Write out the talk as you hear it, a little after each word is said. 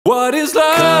What is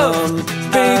love?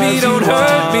 Baby, don't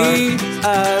hurt me.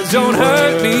 Don't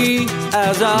hurt me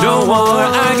no more.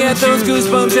 I get those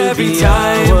goosebumps every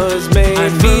time I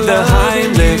need the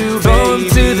Heimlich, throw 'em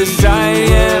to the side,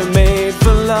 yeah.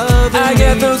 I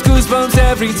get those goosebumps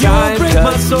every time.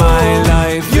 Cause my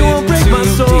life into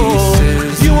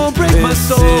pieces. You won't break my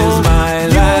soul. This is my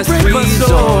last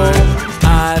resort.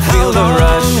 I feel the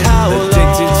rush,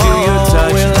 addicted to your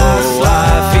touch. Oh,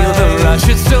 I feel the rush.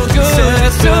 It's so good,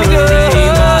 it's so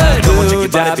good. Come on, shake your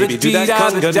body, baby, do that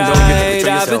gun. Don't you betray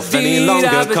yourself any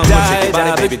longer. Come on, shake your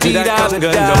body, baby, do that gun.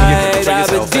 Don't you betray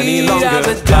yourself any longer.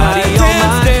 Body on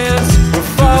mine, we're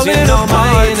falling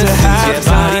apart to have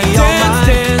body on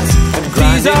mine.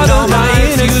 These are the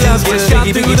lines you love to shop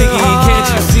through the heart. Can't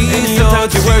you see?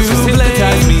 Sometimes your words just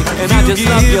hypnotize me, and I just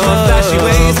love your flashy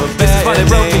ways. This is why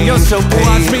they're broken, you're so paid.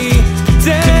 Watch me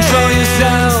dance, control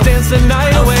yourself, dance the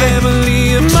night away. A family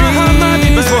of dreams, my heart might be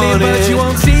burning, but you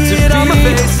won't see it on my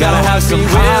face. Gotta have some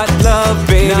hot love,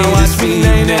 baby, this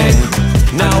evening.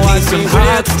 Now I need some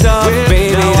hot stuff,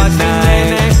 baby,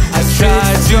 tonight. I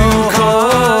tried so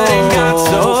hard and got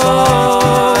so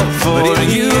far, but even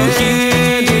you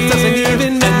here, it doesn't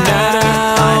even matter.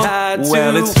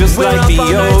 Well, it's just like the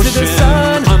ocean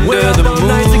under the moon.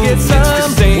 It's the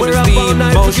same as the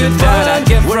emotion that I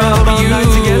get from you.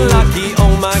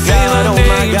 Oh my God, oh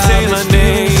my God, say my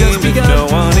name. No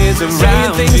one is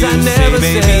around you. Say,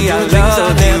 baby, I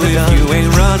love you. If you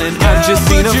ain't running, I've just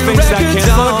seen a face I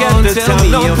can't forget. The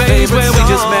time, no place where we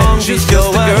just met. She's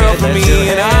just the girl for me,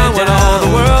 and I want all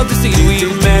the world to see we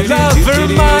met. Love her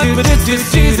mine, but it's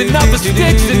just teasing up for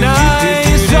sticks and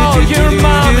eyes. Oh, your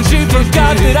mom, and she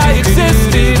forgot that I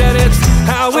existed, and it's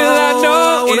how will I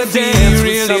know if you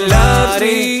really love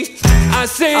me? I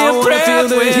say a prayer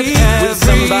with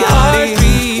every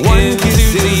heartbeat. One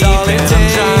kiss is all it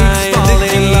takes. Fall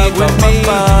in love with my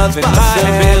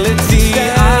possibility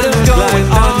out of going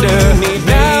under.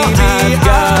 Now I've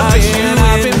got you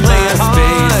in my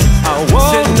space. I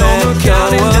won't know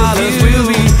counting dollars will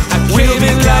be. I kill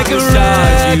it like a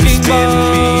wrecking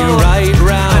ball. Right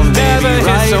round, never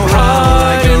hit so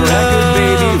hard in love,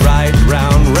 baby. Right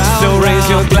round, round. So raise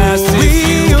your glasses,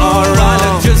 you are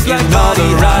right, just like all the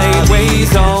right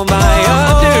ways. All my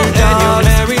other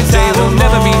Daniels, they will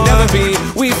never be.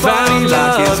 We found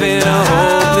love in a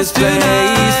hopeless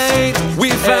place. We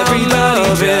found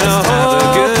love in a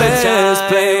hopeless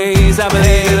place. I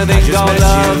believe in a thing called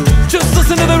love. Just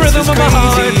listen to the rhythm of my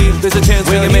heart. There's a chance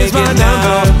we can make it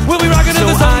now. We'll be rocking till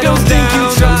the sun goes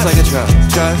down. Drums like a truck.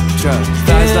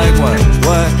 Thighs like what?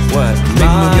 Make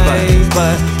me move your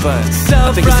butt.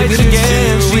 I think I sing it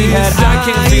again. She had I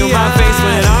can't feel my face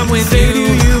when I'm with you. Do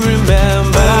you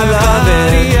remember? But I love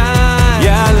it.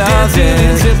 Yeah, I love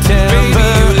it. Baby,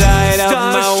 you light up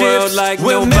my world like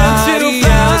nobody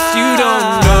else. You don't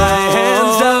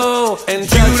know, and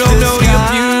you don't know you're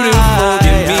beautiful.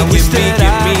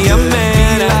 Give me a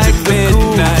man after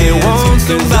midnight. Won't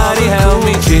somebody help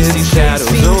me chase these shadows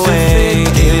away?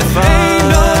 If ain't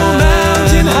no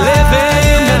mountain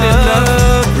living in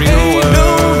love, ain't no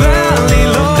valley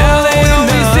low. Now they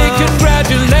always say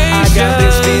congratulations. I got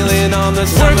this feeling on the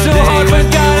summer day. Worked so hard but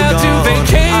got out to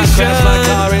vacation. I crashed my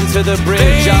car into the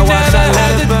bridge. I watched I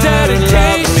had the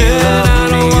dedication. I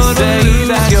don't wanna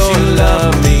lose your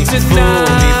love me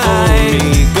tonight. Fool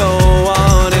me, go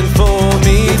on and fool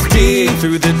me.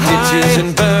 Through the ditches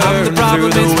and burn through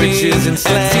the witches and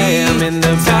slam in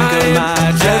the back of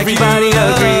my jack. Everybody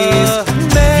agrees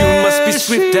you must be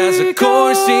swift as a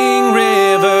coursing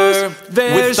river,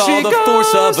 with all the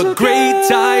force of a great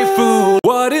typhoon.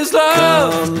 What is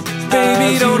love?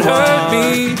 Baby, don't hurt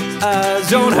me.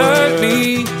 Don't hurt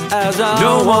me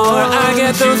no more. I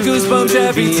get those goosebumps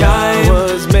every time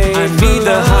I need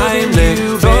the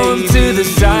Heimlich, throw 'em to the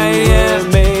side, yeah.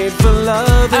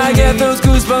 I get those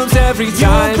goosebumps every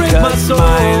time. Cause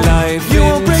my life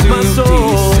into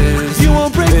pieces. You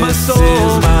won't break my soul. This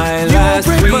is my last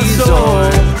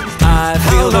resort. I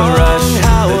feel the rush,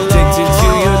 addicted to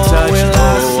your touch.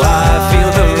 Oh, I feel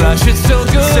the rush. It's so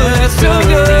good, it's so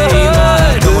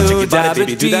good. Come on, shake your body,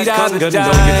 baby, do that gun. Don't you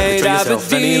betray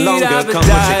yourself any longer. Come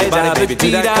on, shake your body, baby, do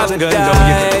that gun. Don't you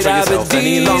betray yourself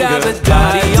any longer.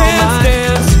 Body on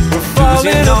mine, we're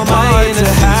falling apart to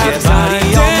have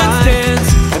body on mine.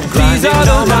 These are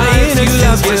the lines you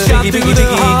love to shop through the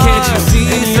heart. Can't you see?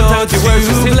 Sometimes your words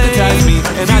just hypnotize me,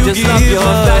 and I just love your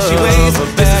flashy ways.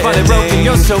 This is why they're broken,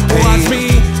 you're so paid. Watch me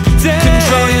dance,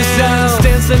 control yourself,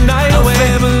 dance the night away. A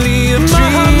family of dreams, my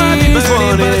heart might be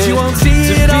burning, but you won't see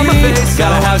it on my face.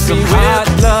 Gotta have some hot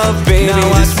love, baby,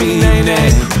 this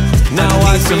evening. Now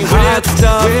I need some hot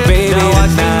stuff, baby,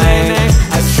 tonight.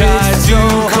 I tried so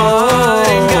hard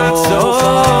and got so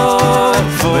far.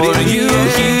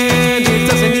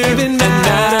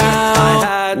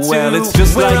 it's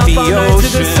just like the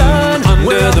ocean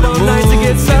under the moon.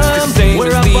 It's the same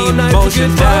as the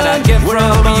emotion that I get from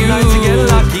you.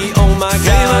 Oh my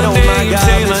God, oh my God,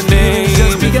 say my name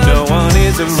if no one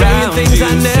is around you.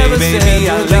 Say baby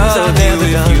I love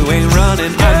you if you ain't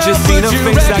running. I've just seen a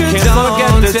face I can't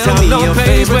forget. The time no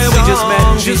page where we just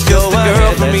met. She's just the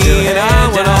girl for me, and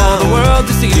I want all the world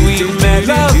to see we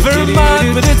met. Love her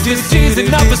mine, but it's just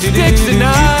teasing up for sticks and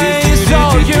I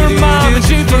saw your mom and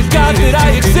she forgot that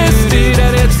I existed.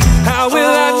 And it's how will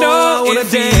I know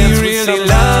if he really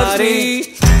loves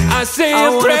me? I say a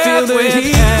prayer with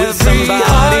every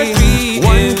heartbeat.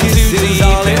 One kiss is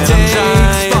all it takes.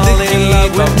 Fall in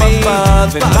love with me,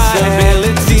 above and my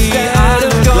ability out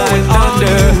of going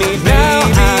under me. Now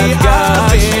I've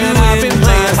got you, I've been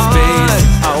playing space.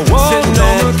 I won't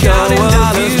know counting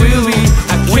dollars will be.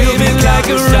 I kill me like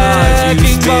a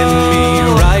wrecking ball. Spin me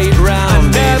right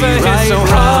round, baby, right so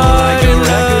hard in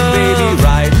love, baby,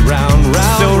 right round,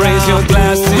 round. So raise your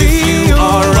glass if you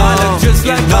are right. Look just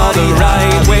like all the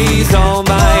right ways. All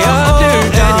my other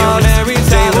and your every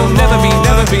day will never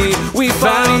be. We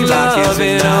found love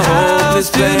in a hopeless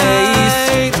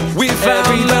place. We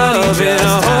found love in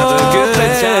a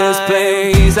hopeless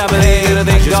place. I believe in a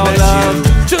thing called love.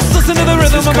 Just listen to the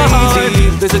rhythm of my heart.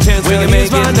 There's a chance we can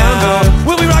make it now.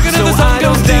 We'll be rocking till the sun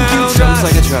goes down. Drums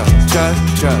like a truck.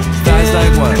 Thighs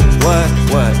like what?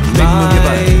 Make me move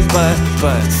your butt.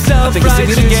 I think I sing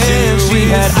it again.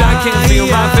 She had I can't feel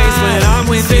my face when I'm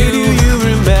with you. Do you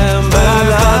remember? I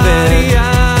love it.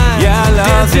 Yeah, I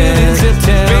love it.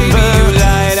 Baby, you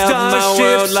light up my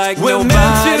world like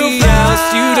nobody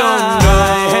else. You don't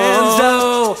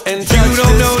know, and you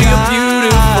don't know you're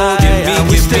beautiful.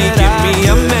 Give me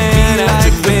a man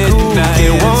after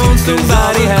midnight. Won't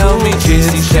somebody help me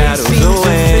chase these shadows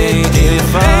away?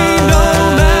 If ain't no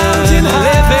mountain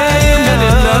living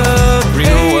in love,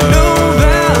 ain't no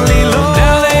valley low.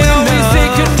 Now they always say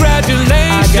congratulations.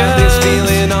 I got this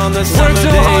feeling on the summer day. Worked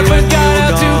so hard but got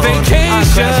out to vacation. I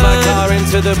crashed my car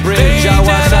into the bridge. I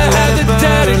watched I had the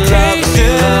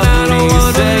dedication. I don't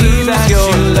wanna say that you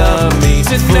love me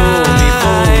tonight.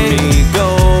 Fool me, go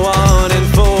on and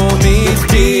fool me.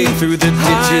 Dig through the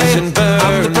ditches and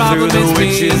burn through the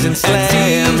witches and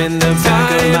slam in the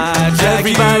back of my jacket.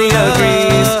 Everybody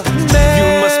agrees you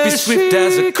must be swift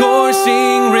as a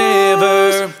coursing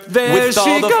river, with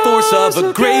all the force of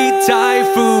a great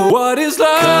typhoon. What is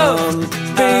love?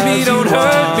 Baby, don't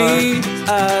hurt me.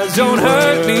 Don't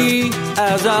hurt me.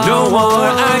 No more.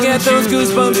 I get those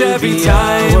goosebumps every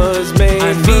time.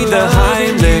 I need the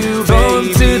Heimlich, throw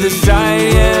them to the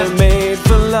side. Yeah, made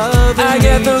for love. I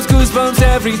get those goosebumps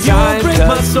every time. You won't break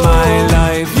my soul. My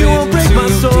life you won't break my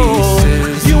soul.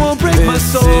 Pieces. You won't break my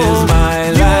soul. This is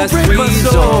my last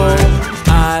resort.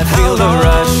 I feel the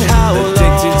rush,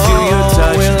 addicted to your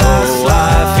touch. Oh,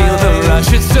 I feel the rush.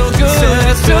 It's so good.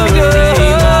 It's so good.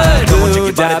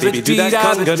 Baby, do that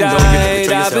conga, no, you can't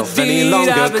betray yourself any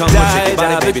longer. Come on, shake your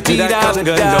body, baby, do that conga,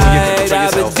 no, you can't betray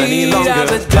yourself any longer.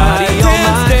 Body on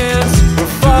mine,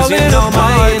 we're falling on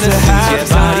my innocence. Yeah,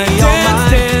 body on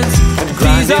mine,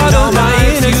 these are the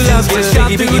lines you love to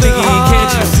shaky, biggie,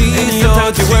 can't you see?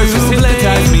 Sometimes your words just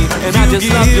hypnotize me, and I just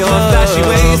love your flashy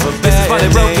ways. This is why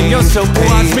they're broken, you're so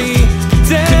watch me.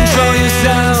 Control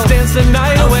yourself, dance the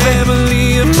night away.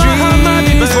 Family of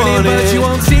dreams, but you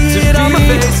won't see it on my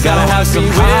face. Gotta have some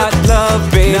hot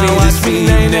love, baby, this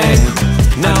evening.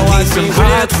 Now I some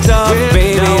hot stuff,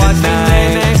 baby,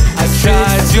 tonight. I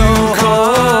tried so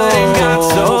hard and got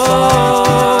so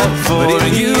far, but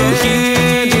if you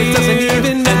here, it doesn't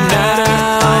even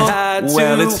matter.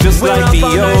 Well, it's just like the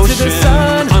ocean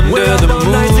under the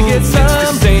moon. It's the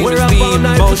same as the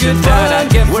emotion that I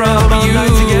get from you.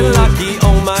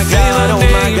 Oh my God,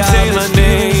 say my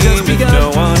name if no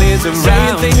one is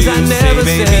around you. Say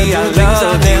baby I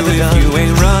love you if you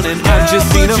ain't running. I've just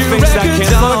seen a face I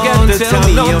can't forget. The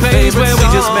time no page where we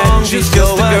just met. She's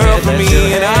just the girl for me,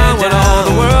 and I want all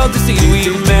the world to see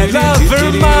we met. Love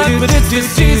her mine, but it's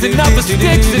just teasing up for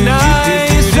sticks and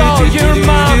I saw your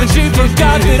mom and she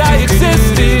forgot that I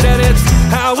existed. And it's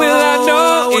how will I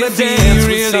know if he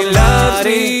really loves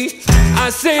me? I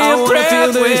say a prayer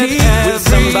with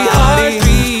every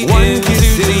heartbeat. One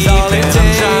kiss is all it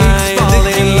takes. Fall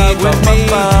in love with me,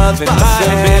 above and my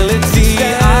ability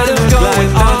out of going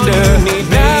under me.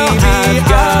 Now I've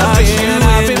got you,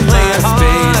 I've been playing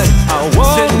space. I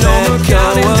won't know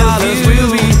counting dollars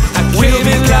will be. I kill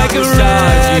me like a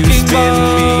wrecking ball. Spin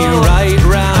me right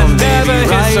round, never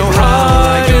hit so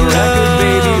hard in love,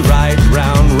 baby, right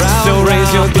round, round. So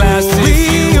raise your glass if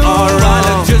you are right.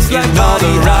 Look just like all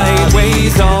the right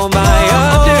ways. All my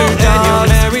other and your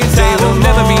every day will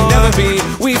never be.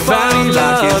 We found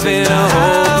love in a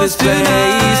hopeless place.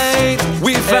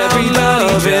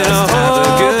 love in a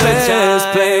hopeless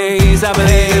place. I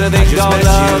believe in a thing called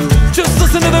love. Just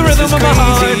listen to the rhythm of my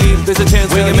heart. There's a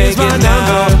chance we can make it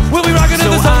now. We'll be rocking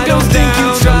till the sun goes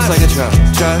down. Drums like a truck,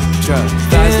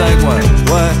 thighs like what?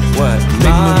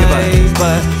 Make me move your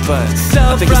butt.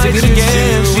 I think I'll sing it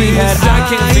again. We had I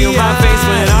can feel my face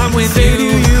when I'm with you. Do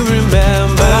you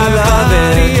remember? I love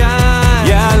it.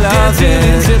 Yeah, I love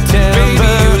it. Baby,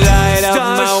 you light up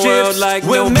my world like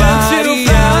nobody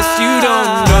else. You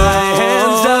don't know my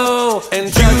hands up, and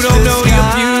you don't know you're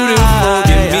beautiful.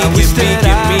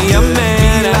 Give me a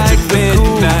man after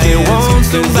midnight. Won't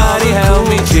somebody help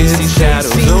me chase these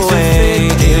shadows away?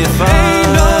 If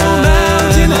ain't no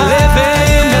mountain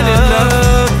living in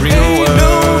love, ain't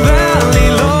no valley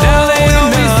low. Now they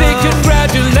always say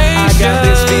congratulations. I got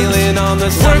this feeling on the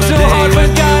summer day. Worked so hard but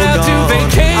got out to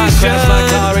vacation. I crashed my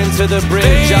car into the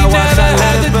bridge. I watched that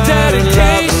had the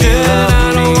dedication.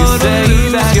 I don't wanna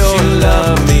lose your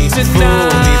love me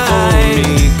tonight. Fool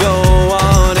me, go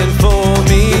on and fool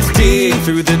me. Dig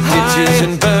through the ditches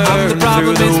and burn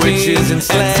through the witches and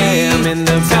slam in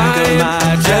the back of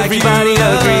my Jaguar. Everybody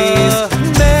agrees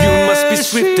you must be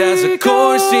swift as a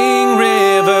coursing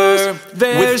river,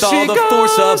 with all the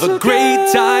force of a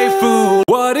great typhoon.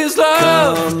 What is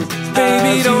love?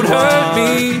 Baby, don't hurt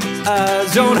me.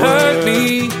 Don't hurt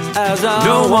me.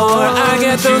 No more. I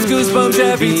get those goosebumps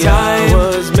every time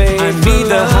I meet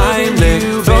the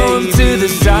Heimlich. Throw them to the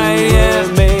side. Yeah,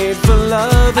 made for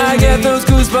love. I get those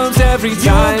goosebumps every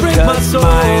time. You won't break my soul.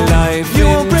 You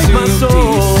won't break my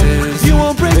soul. You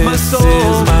won't break my soul. This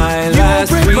is my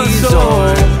last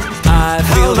resort. I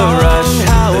feel the rush,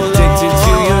 addicted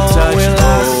to your touch.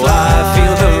 Oh, I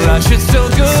feel the rush. It's so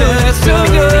good. It's so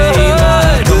good.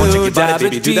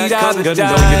 Baby, do that conga, don't you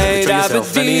betray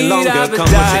yourself any longer. Come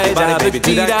on, shake your body, baby,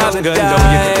 do that conga, don't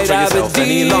you betray yourself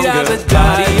any longer.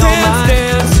 Body on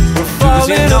mine, we're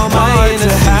falling on my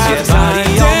innocence. Yeah, body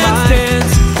on mine,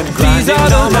 these are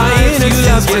the lines you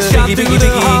love. You're shaky, biggie,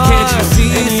 can't you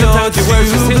see? Sometimes your words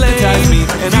just hypnotize me,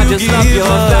 and I just love your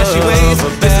flashy ways.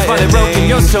 This is why they're broken,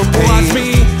 you're so watch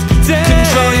me.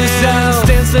 Control yourself,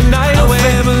 dance the night away.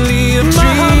 Family of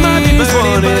dreams, my deepest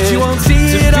wanted, but you won't see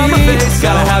it on my face.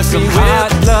 Gotta have some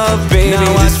hot love, baby.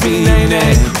 Now watch me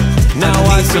nay-nay. Now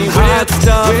watch some hot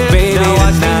stuff, baby. Now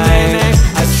watch me nay-nay.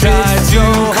 I tried to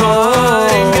call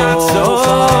and got so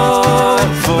far,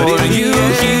 but if you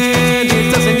hear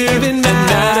it doesn't even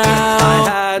matter.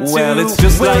 Well, it's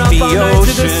just like the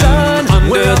ocean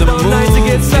under the moon.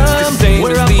 It's the same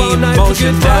as the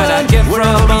emotion that I get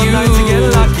from you.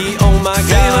 Oh my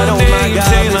God,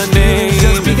 say my name.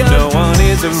 No one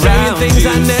is around. Things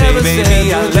I never said,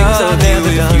 baby, I love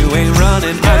you. If you ain't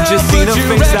running, I've just seen a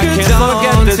face I can't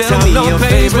forget. The time on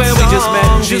face where we just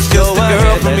met. She's just a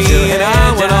girl for me, and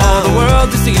I want all the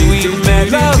world to see we met.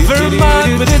 Love her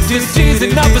mine, but it's just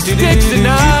season up for sticks and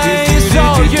I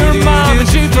saw your mom, and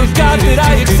she forgot that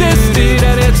I existed.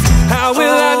 And it's how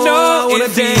will I know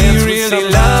if you really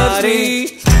love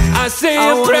me? I say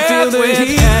a prayer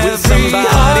with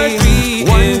somebody.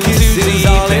 One kiss is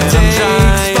all it takes.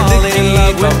 Falling in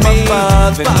love with me,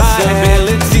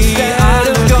 possibility out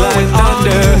of going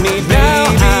under.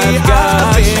 Now I've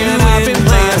got you in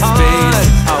my space.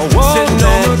 I won't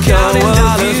know counting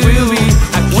dollars will be.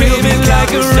 I came in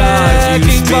like a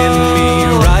wrecking ball. You spin me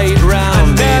right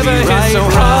round, baby, right so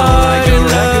hard in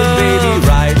love, baby,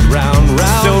 right round.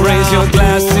 So raise your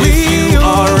glasses, you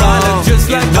are right, just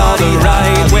like all the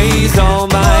right ways. All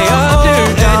my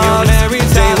underdog married,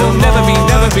 they will never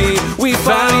be. We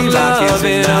found love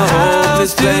in a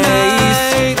hopeless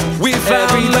place. We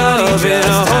found love in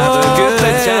a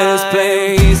hopeless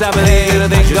place. I believe in a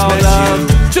thing called love.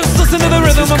 Just listen to the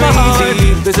rhythm of my heart.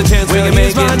 There's a chance we can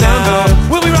make it now.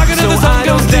 We'll be rocking till the sun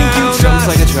goes down. Drums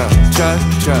like a truck,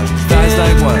 thighs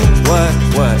like what?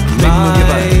 Make me move your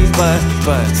butt.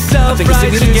 I think I'll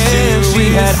sing it again.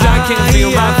 We had I can feel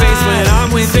my face when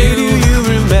I'm with you. Do you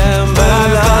remember? I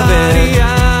love it.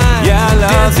 Yeah, I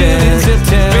love it.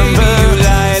 Baby, you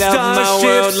light up my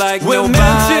world like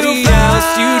nobody else.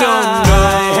 You don't know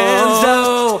my hands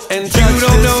up, and you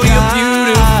don't know you're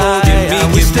beautiful.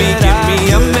 Give me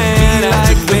a man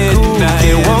after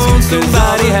midnight. Won't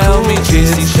somebody help me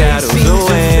chase these shadows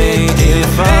away?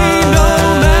 If ain't no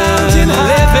mountain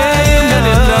living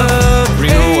in love,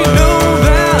 ain't no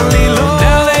valley low.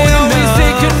 Now they always say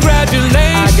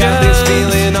congratulations. I got this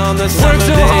feeling on the summer day. Worked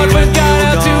so hard but got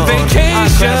out to vacation. I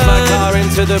crashed my car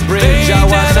into the bridge. I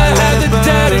watched that had the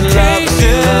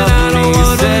dedication. I don't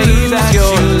wanna lose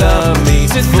your love me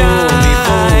tonight.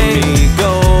 Fool me,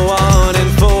 go on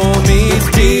and fool me.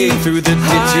 Dig through the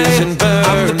ditches and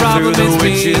burn through the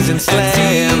witches and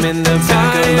slam in the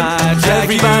back of my Jaguar.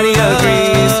 Everybody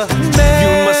agrees.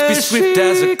 swift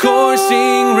as a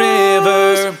coursing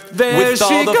river, with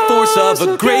all the force of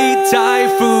a great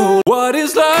typhoon. What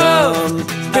is love?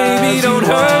 Baby, don't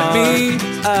hurt me,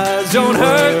 don't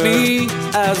hurt me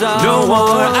no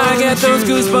more. I get those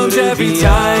goosebumps every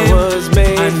time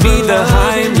I need the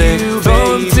Heimlich,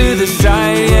 throw to the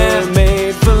side, yeah.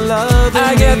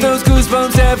 I get those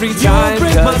goosebumps every time. You won't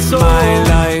break my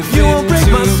soul, you won't break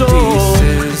my soul,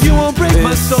 you won't break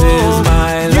my soul. This is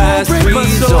my last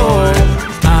resort.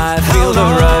 I feel the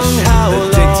rush,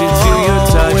 addicted to your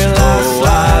touch. Oh, I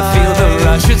feel the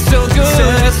rush. It's so good,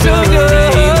 it's so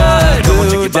good. Come on,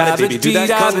 take your body, baby, do that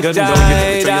cover gun. Don't you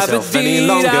betray yourself any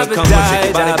longer. Come on, take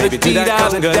your body, baby, do that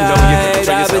cover gun. Don't you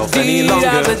betray yourself any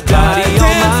longer. Body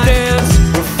on my dance,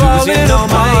 we're falling on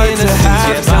my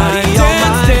innocence. Body on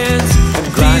my dance,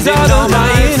 these are the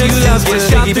lines you love to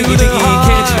shake through the heart.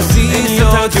 Can't you see?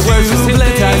 Sometimes your words just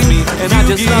hypnotize me, and I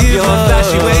just love your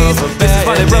flashy ways. This is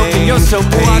why they're broken, you're so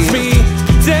cool. Watch me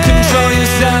dance, control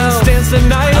yourself, dance the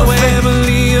night away.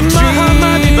 Family of dreams, my heart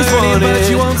might be burning, but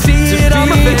you won't see it on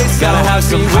my face. Gotta have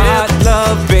some hot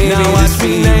love, baby. Now watch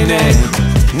me nay-nay.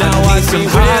 Now watch some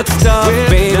hot stuff,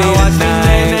 baby. Now watch me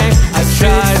nay-nay. I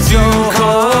tried so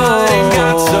hard and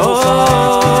got so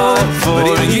hard, but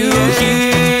even you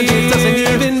here, it doesn't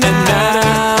even matter.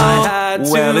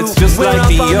 Well, it's just like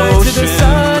the ocean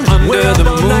under the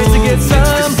moon. It's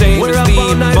the same as the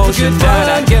emotion that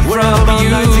I get from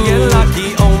you.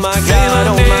 Oh my God,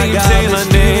 oh my God, say my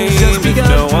name just because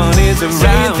no one is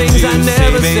around. Things I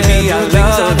never said, baby, I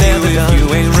love you if you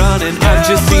ain't running. I've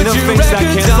just seen a face I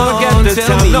can't forget. The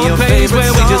time, no place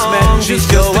where we just met. She's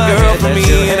just a girl for me,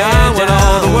 and I want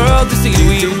all the world to see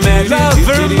we met. Love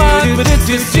her mine, but it's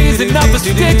just she's enough for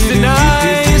sticks and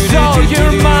I saw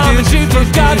your mom and she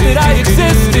forgot that I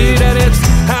existed. And it's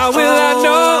how will I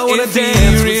know if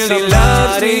you really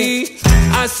love me?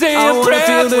 I say a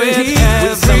prayer with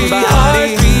every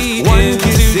heartbeat. One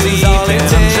kiss is all it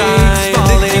takes.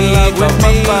 Fall in love with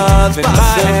me.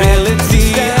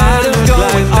 Possibility out of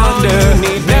going under.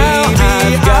 Now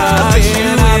I've got you.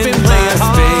 I've been playing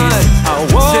space. I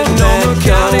won't know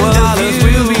counting dollars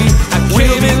will be. I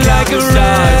came in like a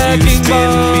wrecking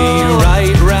ball. Me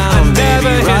right round,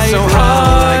 never hit so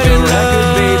hard in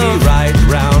love, baby. Right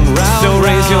round, round. So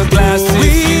raise your glass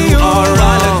if you are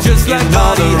right, just like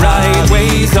all the right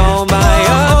ways. All my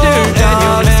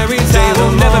ordinary day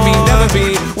will never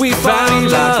be. We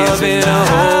found love in a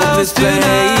hopeless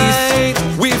place.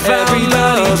 We found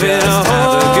love in a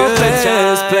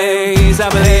hopeless place. I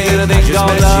believe in a thing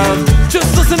called love.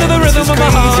 Just listen to the rhythm of my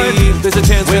heart. There's a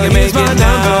chance we can make it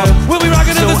now. We'll be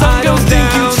rocking till the sun goes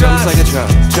down. Jumps like a truck.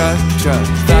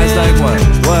 Thighs like what?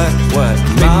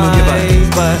 Make me move your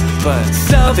butt.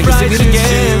 I think I sing it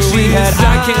again. She had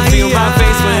I can't feel my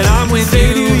face when I'm with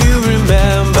you. Do you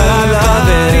remember? I love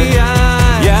it.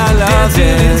 Yeah, I love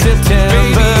it. In September,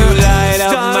 baby, you light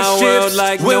up my world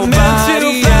like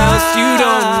nobody else. You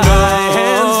don't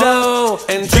know,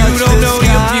 and you don't know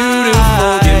you're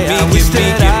beautiful.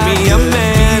 Give me a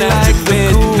man after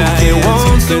midnight.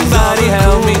 Won't somebody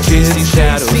help me chase these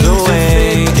shadows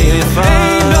away? If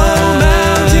ain't no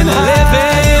mountain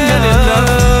living in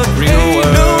love, real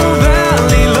world.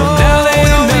 Now they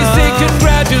always say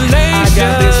congratulations. I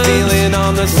got this feeling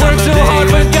on the summer day. Worked so hard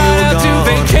but got out to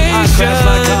vacation. I crashed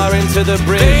my car into the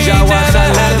bridge. I watched I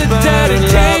had the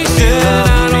dedication.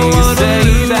 I don't wanna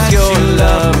lose your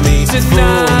love me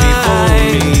tonight. Fool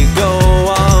me, go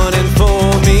on and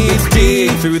fool me.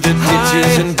 Through the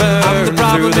ditches and burn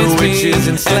through the witches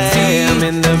and slam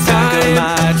in the back of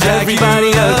my jacket.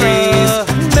 Everybody agrees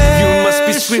you must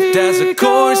be swift as a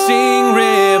coursing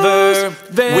river,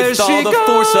 with all the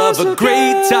force of a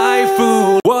great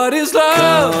typhoon. What is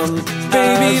love?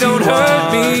 Baby, don't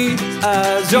hurt me,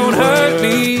 don't hurt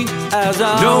me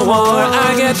no more.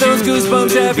 I get those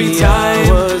goosebumps every time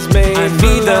I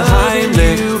need the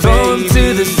Heimlich, throw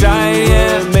to the side,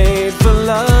 yeah.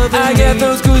 I get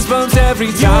those goosebumps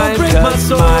every time. You won't break my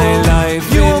soul,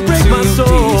 you won't break my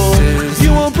soul,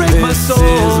 you won't break my soul.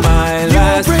 This is my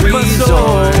last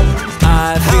resort.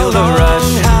 I feel the rush,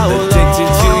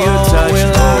 addicted to your touch.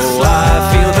 Oh, I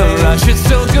feel the rush. It's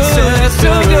so good, it's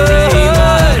so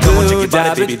good. Come on, take your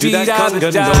body, baby, do that cover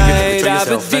gun. Don't you betray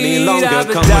yourself any longer.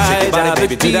 Come on, take your body,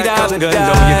 baby, do that cover gun.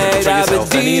 Don't you betray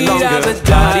yourself any longer.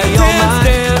 Body on my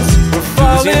dance, we're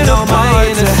falling on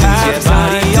my innocence.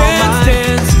 Body on my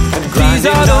dance, these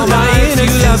are the lines you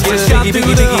love to shake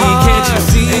through the heart. Can't you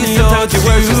see? Sometimes your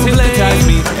words just hypnotize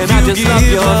me, and I just love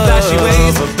your flashy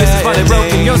ways. This is why they're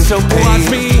broken, you're so cool. Watch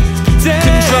me dance,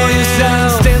 control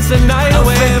yourself, dance the night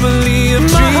away. Family of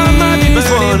dreams, my heart might be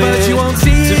burning, but you won't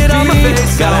see it on my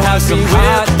face. Gotta have some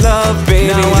hot love,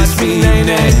 baby. Now watch me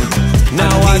nay-nay.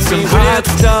 Now I need some hot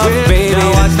stuff, baby,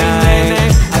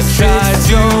 tonight. I tried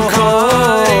so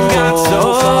hard and got so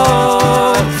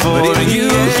far, but if you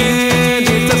can't,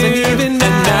 it doesn't even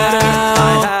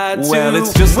matter. Well,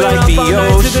 it's just like the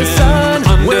ocean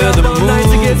under the moon.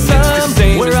 It's the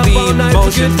same as the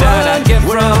emotion that I get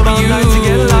from you.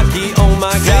 Oh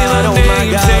my God, oh my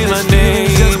God, say my name.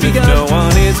 If no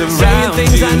one is around you,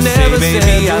 say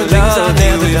baby I love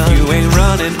you. If you ain't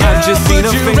running, I've just seen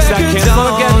a face I can't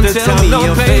forget. The time, no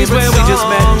place where we just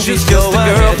met. She's just a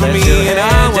girl for me, and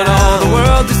I want all the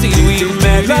world to see we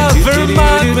met. Love her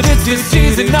mine, but it's just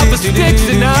cheesing up for sticks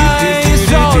and I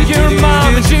saw your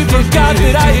mom and she forgot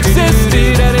that I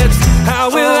existed. And it's how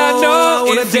will I know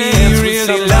if he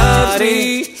really loves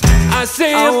me? I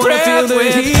say a prayer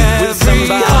with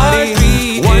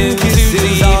somebody. One kiss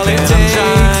is all it takes.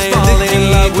 Fall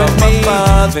in love with me.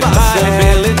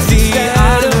 Possibility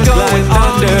out of going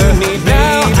under me.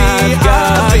 Now I've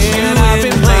got you in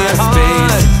my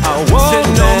space. I won't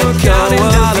know counting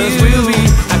dollars will be.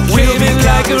 I will be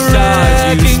like a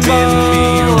wrecking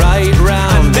ball. Right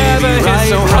round, never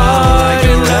hit so hard like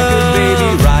a record, baby.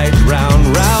 Right round,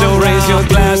 round. So raise your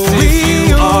glasses.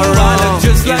 You are right,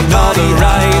 just like all the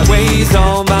right ways.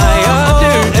 All my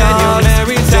underdog.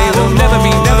 They will never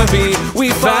be. We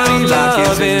found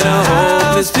love in a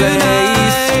hopeless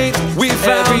place. We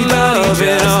found love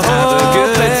in a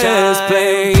hopeless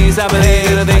place. I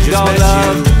believe in a thing called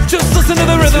love. Just listen to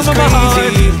the rhythm of my heart.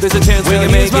 There's a chance we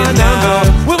can make it now.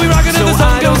 We'll be rocking till the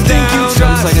sun goes down.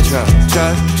 Drums like a truck.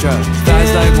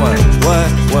 Thighs like what?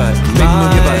 Make me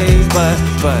move your butt.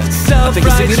 I think I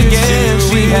sing it again.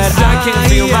 She had I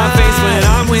can't feel my face when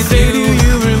I'm with you. Do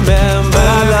you remember?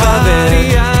 I love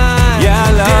it. Yeah,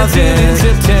 I love it. In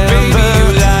September, baby, you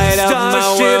light up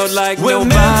my world like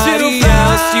nobody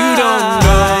else. You don't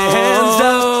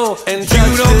know, and you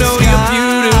don't know you're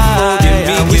beautiful.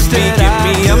 Give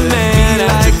me a man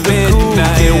after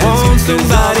midnight. Won't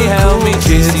somebody help me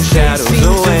chase these shadows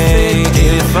away?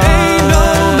 If ain't no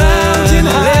mountain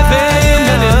living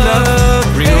in love,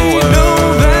 real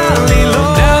world.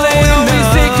 Now they always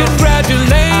say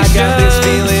congratulations. I got this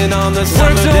feeling on the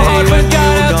summer day. Worked so hard but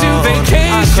got out to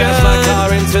vacation. My car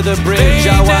into the bridge. I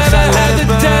watched I had the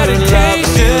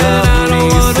dedication. I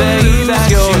don't wanna say that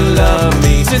you love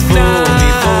me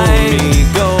tonight. Fool me,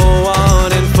 go on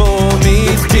and fool me.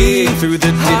 Dig through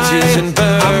the ditches and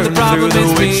burn through the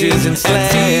witches and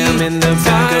slam in the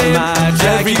back of my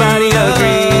jacket. Everybody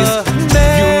agrees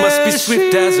you must be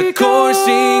swift as a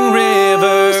coursing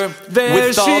river,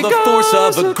 with all the force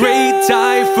of a great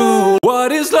typhoon.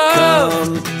 What is love?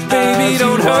 Baby,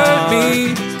 don't hurt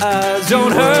me.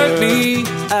 Don't hurt me.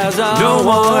 No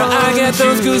more. I get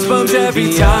those goosebumps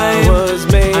every time.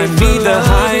 I need the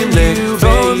Heimlich,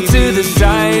 throw 'em to the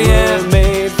side. Yeah,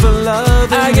 made for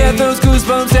love. I get those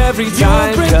goosebumps every time. You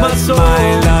won't break my soul.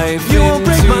 My life you won't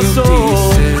break my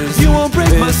soul. You won't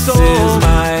break my soul. This is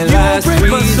my last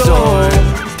resort.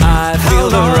 I feel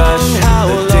the rush,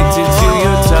 addicted to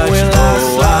your touch.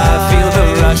 Oh, I feel the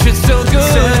rush. It's so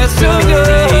good. It's so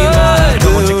good.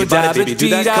 Baby, do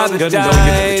that conga, don't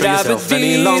you betray yourself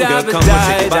any longer. Come on,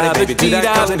 shake your body, baby, do that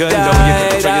conga, don't you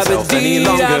betray yourself any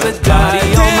longer. Body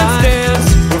on my dance,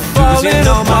 we're falling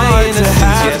apart to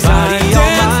have body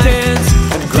on my dance.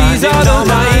 These are the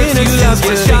lines you love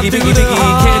to shot through the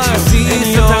heart. Can't you see?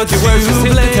 Sometimes your words just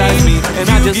hypnotize me, and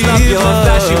I just love your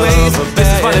flashy ways. This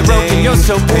is why they're broken, you're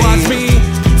so paid. Watch me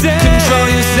dance, control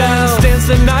yourself, dance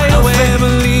the night away. A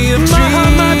family of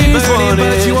dreams,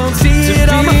 but you won't see it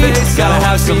on my face. Gotta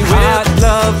have some hot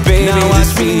love, baby,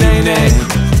 this evening.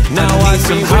 Now I need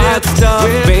some hot stuff,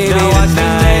 baby,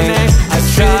 tonight. I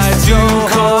tried so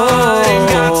hard and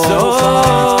got so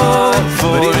far,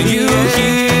 but if you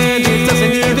can't, it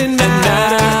doesn't even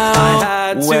matter.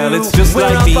 Well, it's just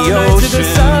like the ocean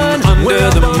under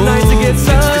the moon. It's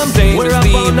the same as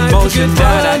the emotion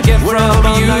that I get from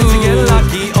you.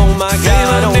 Oh my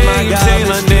God, oh my God, say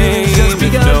my name.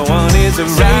 If no one is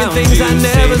around you,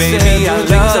 say baby I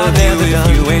love you. If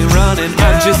you ain't running,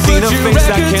 I've just seen a face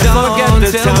I can't forget. The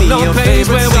time, no place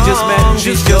where we just met.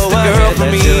 She's just a girl for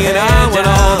me, and I want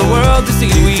all the world to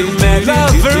see we met.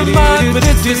 Love her mine, but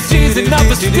it's just cheesing up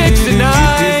for sticks and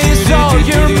I saw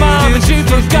your mom and she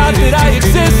forgot that I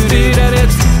existed. And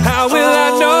it's how will I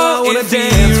know if he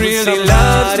really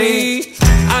loves me?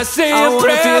 I say a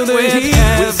prayer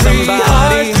with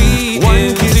somebody.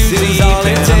 One kiss is all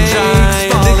it takes.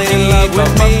 Fall in love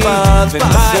with me.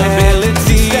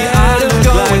 Possibility out of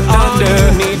going under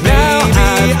me. Now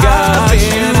I've got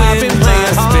you in my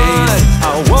space.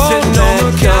 I won't know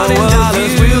counting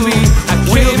dollars will be. I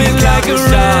will be like a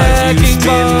wrecking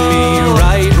ball.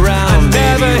 Right round,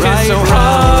 never hit so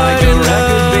hard like a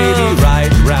record, baby. Right.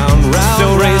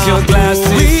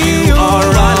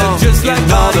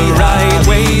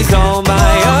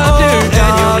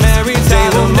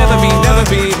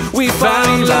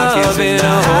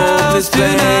 hopeless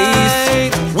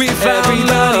place. We found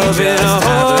love in a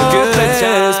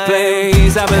hopeless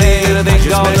place. I believe in a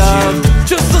thing called love.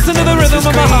 Just listen to the rhythm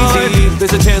of my heart.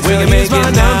 There's a chance we can make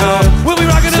it now. We'll be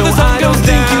rocking till the sun goes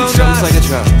down. Drums like a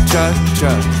truck.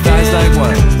 Thighs like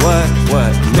what?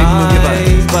 Make me move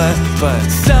your butt.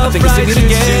 I think I sing it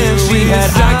again. We had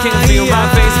I can feel my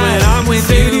face when I'm with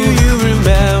you. Do you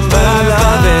remember? I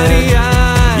love it.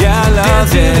 Yeah, I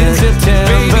love it.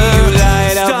 Baby, you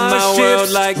light up my world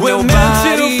like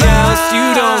nobody else. You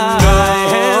don't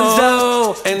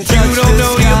know. And you don't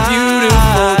know you're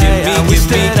beautiful.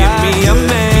 Give me a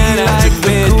man after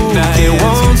midnight.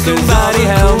 Won't somebody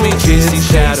help me chase these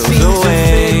shadows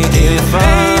away? If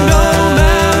ain't no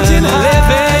mountain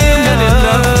living in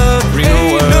love,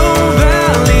 ain't no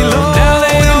valley low. Now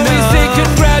they always say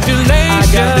congratulations.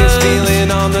 I got this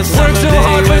feeling on the summer Worked so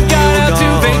hard but got out to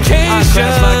vacation. I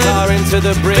crashed my car into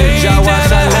the bridge. I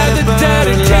watched I had the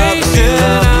dedication.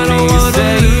 I don't wanna lose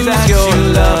that you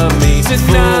love me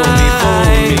tonight. Fool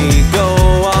me, go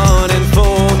on and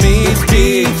fool me.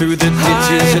 Dig through the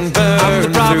ditches and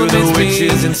burn through the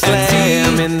witches and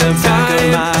slam in the back of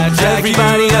my Jaguar.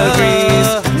 Everybody agrees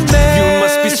you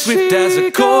must be swift as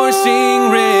a coursing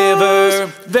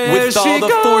river, with all the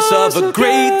force of a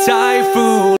great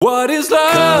typhoon. What is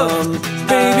love?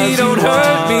 Baby, don't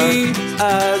hurt me.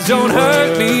 Don't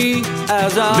hurt me.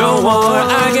 No more.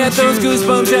 I get those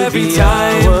goosebumps every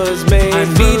time. I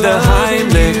need the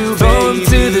Heimlich, throw 'em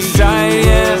to the side.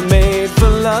 Yeah, made for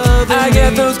love. I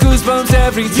get those goosebumps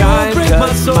every time. You won't break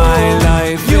my soul. My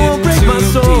life You won't break my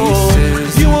into soul.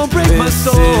 pieces. You won't break my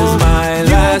soul. This is my You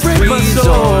won't last break my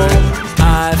soul. resort.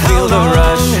 I feel the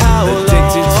rush,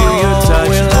 addicted to your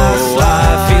touch. Oh,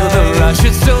 I feel the rush.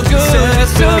 It's so good,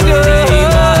 it's so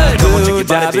good. Come on, shake your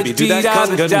body, baby, do that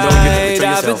conga. No, you can't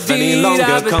control yourself any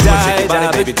longer. Come on, shake your body,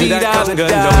 baby, do that conga.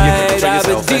 No, you can't control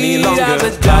yourself any longer.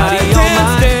 Body on my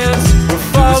dance, we're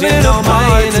falling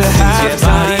apart to have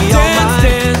body on my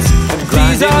dance.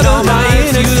 These are the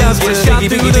lines you love to shot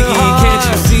through the heart. Can't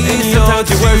you see? Sometimes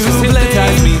your words just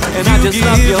hypnotize me, and I just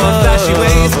love your flashy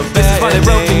ways. This is why they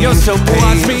broke and you're so paid.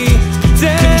 Watch me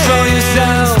dance, control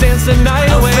yourself, dance the night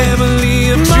away. A family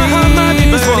of dreams, my heart might be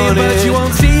burning, but you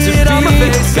won't see it on my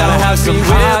face. Gotta have some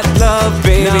hot love,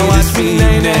 baby, this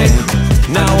evening.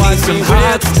 Now watch some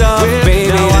hot stuff,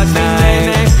 baby,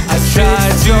 tonight. I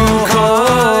tried so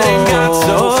hard and got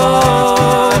so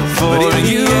far, but if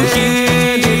you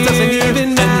can't, it doesn't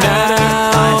even matter.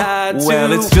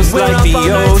 Well, it's just like the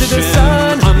ocean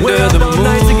under the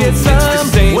moon. It's the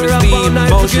same as the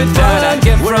emotion that I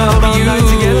get from you.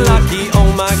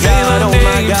 Oh my God, oh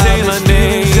my God, say my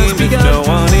name. If no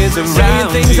one is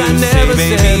around, things I never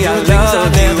say, baby, I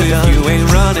love you. If you ain't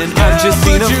running, I've just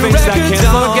seen a face I can't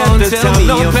forget. To tell me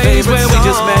your face where we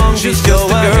just met. She's just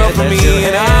the girl for me,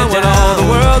 and I want all the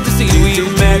world to see we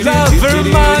met. Love her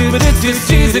mine, but it's just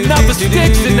she's enough for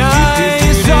sticks and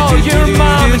eyes. Oh, your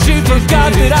mom, and she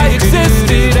forgot that I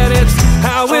existed, and it's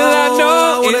how will I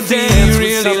know if he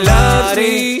really loves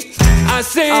me? I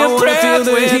say a prayer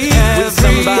with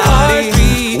every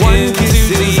heartbeat. One kiss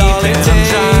is all it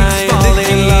takes. Fall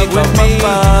in love with me,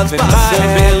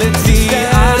 possibility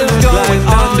out of going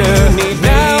under.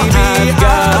 Now I've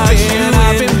got you in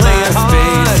my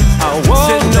space. I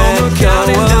won't know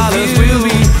counting dollars will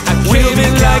be. I will be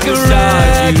like a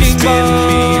wrecking ball.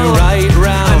 Me right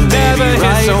round, never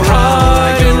hit so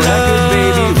hard in love,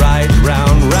 baby, right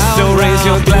round. So raise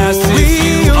your glasses,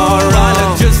 you are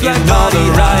wrong, just like all the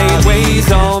right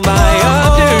ways. All my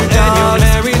other and your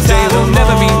married day will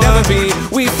never be.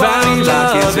 We found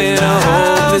love in a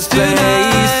hopeless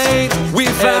place. We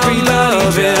found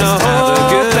love in a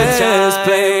hopeless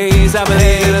place. I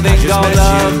believe in a thing called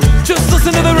love. Just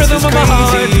listen to the rhythm of my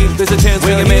heart. There's a chance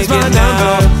we can make it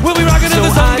now. We'll be rocking till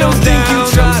the sun goes down.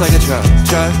 Drums like a truck.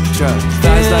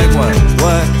 Thighs like what?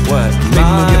 Make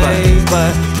me move your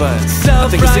butt. I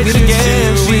think I sing it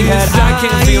again. We had I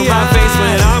can feel my face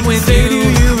when I'm with you. Do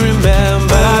you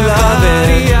remember? I love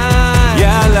it.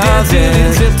 Yeah, I love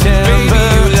it. Baby,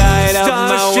 you light up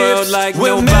my world like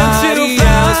nobody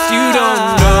else. You don't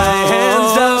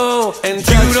know, and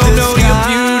you don't know you're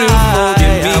beautiful.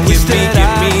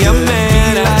 Give me a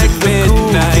man after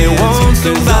midnight. Won't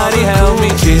somebody help me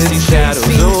chase these shadows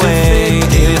away?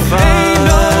 If ain't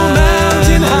no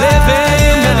mountain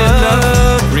living in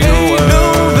love, ain't no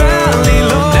valley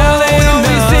low. Now they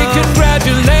always say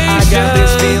congratulations. I got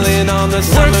this feeling on the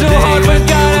summer Worked so hard but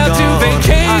got out to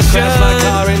vacation. I crashed my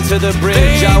car into the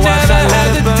bridge. I watched I had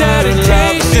the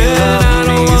dedication. I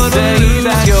don't wanna lose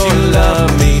that you love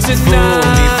me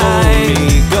tonight. Fool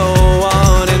me, go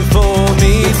on and fool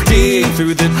me. Dig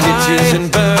through the ditches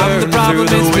and burn through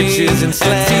the witches and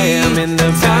slam in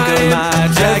the back of my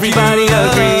Jaguar. Everybody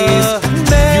agrees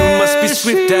you must be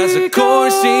swift as a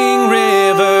coursing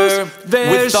river,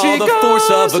 with all the force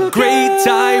of a great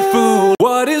typhoon.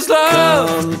 What is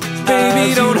love?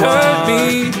 Baby, don't hurt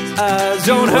me,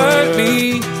 don't hurt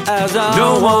me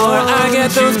no more. I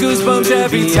get those goosebumps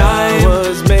every time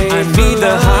I meet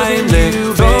the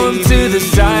Heimlich, throw them to the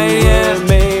side, yeah.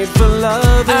 Made for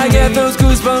love. I get those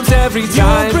goosebumps every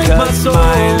time. You won't break my soul.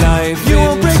 My life you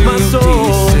won't break my soul.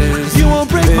 Pieces. You won't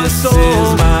break my soul. This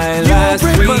is my last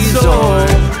resort.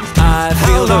 I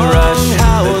feel the rush,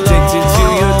 addicted to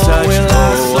your touch.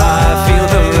 Oh, I feel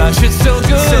the rush. It's so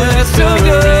good, it's so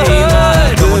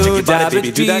good. Come on, shake your body,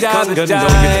 baby, do that conga. Don't you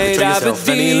betray yourself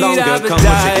any longer. Come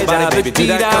on, shake your body, baby, do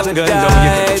that conga. Don't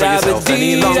you betray yourself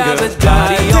any longer.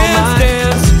 Body on my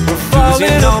dance, we're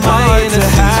falling on my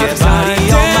innocence. Yeah, body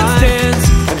on my dance.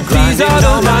 These are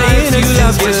the nights you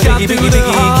love to shaky, biggie,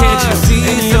 biggie. Can't you see?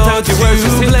 Sometimes your words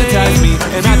just hypnotize me,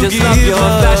 and I just love your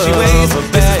flashy ways.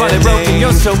 This is why they're broken,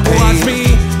 you're so watch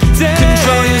me.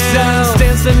 Control yourself,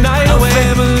 dance the night away.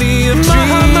 Family of dreams, my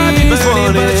heart might be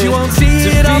burning, but you won't see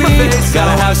it on my face.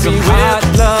 Gotta have some hot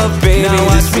love, baby. Now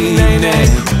watch me nay-nay.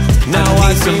 Now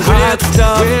watch some hot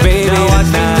stuff, baby. Now watch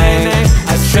me nay-nay.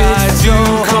 I tried so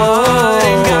hard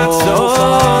and got so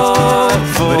far,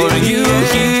 but if you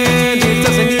here, it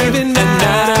doesn't even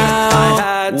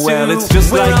matter. Well, it's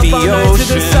just like the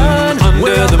ocean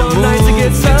under the moon.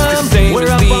 It's the same as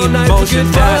the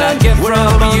emotion that I get from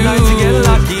you.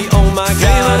 Oh my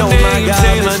God,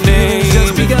 say my name.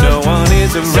 Just because no one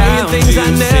is around things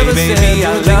I never say, baby,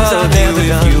 I love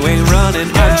you. If you ain't running,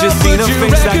 I've just seen a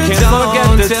face I can't forget.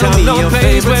 The time of your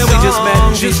face where we just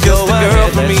met. She's just a girl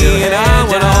for me, and I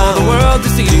want all the world to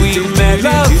see we met.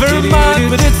 Love her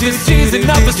mine, but it's just she's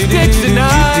enough for sticks and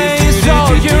I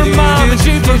saw your mom, and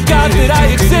she forgot that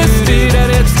I existed.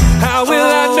 And it's how will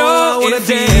I know if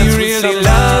he really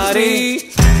loves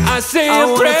me? I say a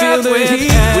prayer with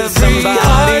every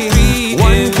heartbeat.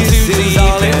 One kiss is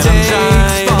all it takes.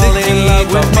 Fall in love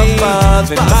with me,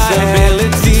 and my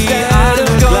ability out of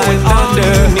going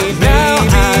under. Now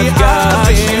I've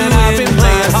got you, and I've been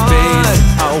playing space.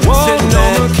 I won't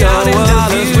let counting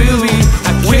dollars will be.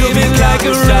 I came in like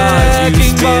a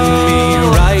wrecking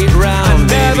ball. Right round,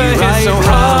 I never hit so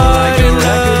hard in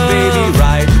love, baby.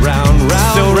 Right round,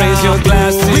 round. So raise your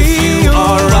glasses, you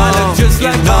are right, just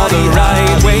like all the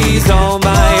right ways. All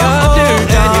my other and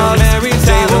your married,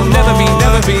 they will never be.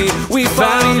 We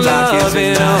found love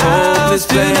in a hopeless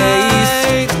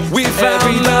place. We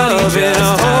found love in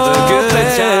a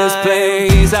hopeless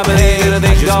place. I believe in a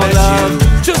thing called love.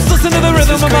 Just listen to the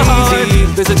rhythm of my heart.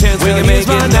 There's a chance we can make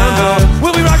it now.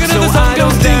 We'll be rocking till the sun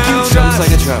goes down. Drums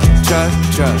like a truck.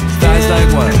 Thighs like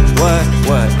what?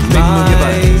 Make me move your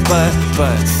butt.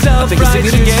 I think it's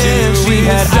singing again. We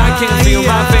had I can't feel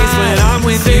my face when I'm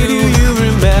with you. You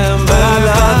remember I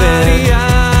love it.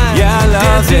 Yeah, I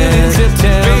love it.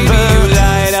 Baby, you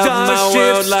light up my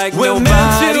world like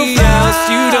nobody else.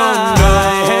 You don't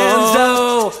know hands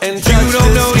up, and you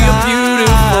don't know you're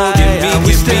beautiful.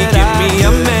 Give me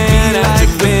a man after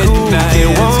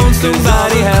midnight. Won't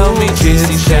somebody help me chase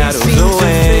these shadows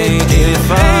away?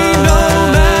 If ain't no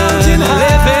mountain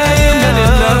living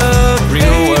in love,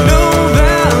 real world.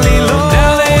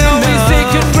 Now they always say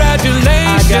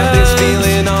congratulations. I got this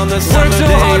feeling on the summer day.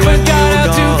 Worked so hard but got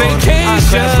out to vacation. I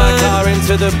crashed my car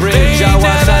into the bridge. I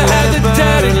watched I had the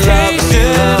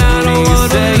dedication. I don't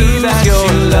wanna lose your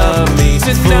love me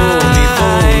tonight.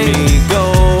 Fool me, go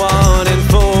on and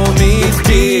fool me.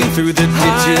 Dig through the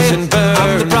ditches and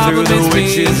burn through the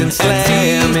witches and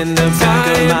slam in the back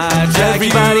of my Jaguar.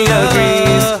 Everybody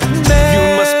agrees you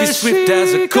must be swift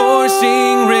as a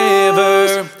coursing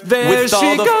river, with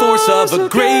all the force of a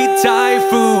great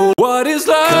typhoon. What is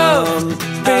love?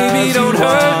 Baby, don't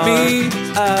hurt me,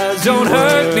 don't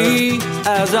hurt me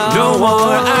no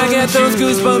more. I get those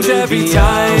goosebumps every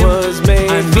time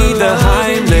I meet the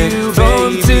Heimlich, throw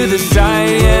them to the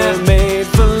side, yeah. Made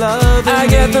for love. I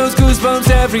get those goosebumps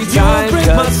every time. You won't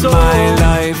break my soul. My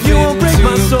life you won't break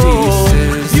my soul.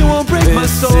 Pieces. You won't break my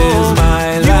soul. This is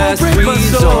my last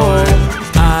resort.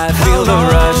 I feel the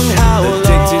rush,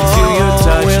 addicted to your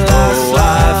touch. Oh, I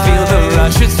feel the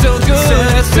rush. It's so good,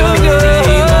 it's so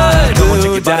good. Come on,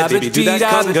 shake your body, baby, do that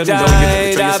conga. Don't you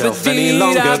betray yourself any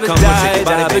longer. Come on, shake your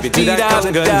body, baby, do that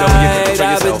conga. Don't you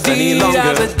betray yourself any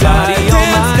longer. Body on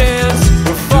my dance,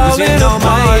 we're falling on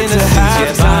my innocence.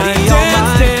 Yeah, body on my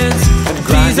dance.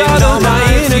 These are the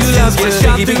nights you love to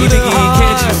shaky, biggie, biggie.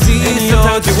 Can't you see?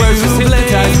 Sometimes your words just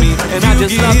hypnotize me, and I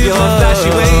just love your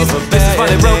flashy ways. This is why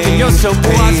they're broken, you're so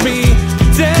watch me.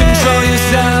 Control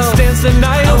yourself, dance the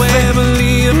night away.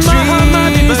 Family of dreams, my heart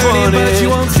might be burning, but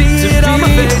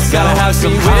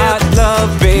some hot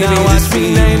love, baby. Now watch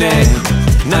me nay-nay.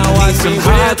 Now watch some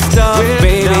hot stuff,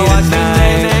 baby.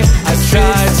 Tonight I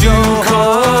tried to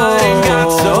call and got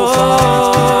so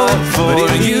far,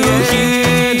 but you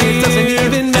here, it doesn't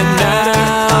even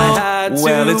matter.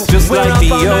 Well, it's just like the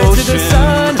ocean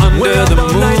under the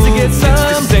moon. It's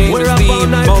the same as the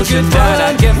emotion that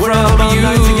I get from you.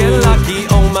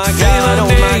 Oh my God, oh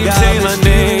my God, say my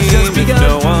name just because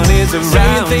no one is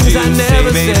around. Things I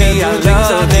never said, baby, I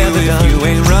love you if you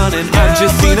ain't running. I've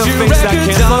just seen a face I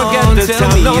can't forget. The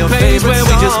time, no place where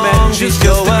we just met. She's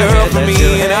just a girl for me,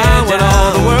 and I want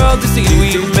all the world to see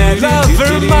we met. Love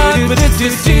her mine, but it's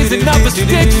just season up for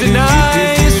sticks and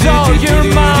I saw your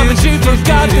mom and she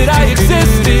forgot that I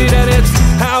existed. And it's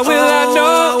how will I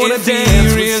know if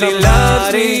he really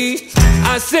loves me?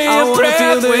 I say a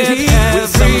prayer with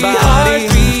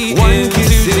somebody. One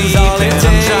kiss is all it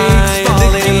takes. I'm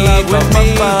falling in love with my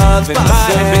above and my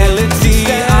ability.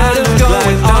 I'm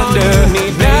going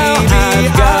underneath. Now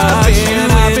I've got you in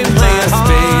my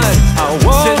space. I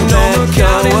won't let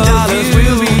counting dollars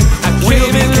will be. I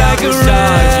came in like a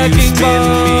wrecking ball. You spin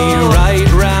me right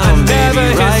round,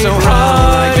 baby, right so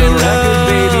hard like a record,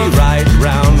 baby, right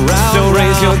round, round. So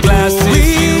raise your glasses,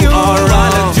 you are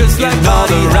right, just like all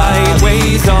the right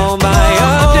ways. All my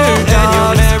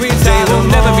underdog married, they will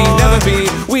never be.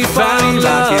 We found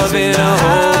love in a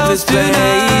hopeless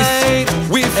place.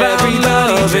 We found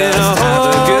love in a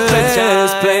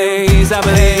hopeless place. I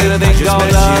believe in a thing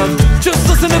called love. Just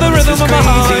listen to the rhythm of my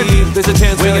heart. There's a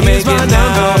chance we can make my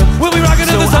number. We'll be rocking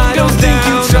till the sun goes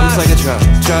down. Drums like a truck.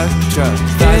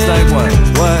 Thighs like what?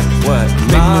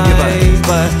 Make me move your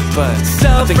butt.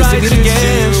 I think I sing it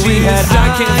again. She had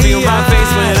I can't feel my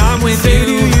face when I'm with you.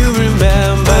 Do you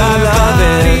remember? But I love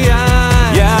it.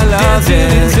 Yeah, I love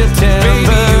it. In September,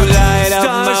 baby, you light up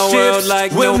my world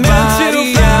like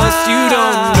nobody else. You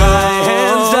don't know.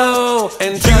 Hands up,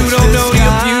 and you don't know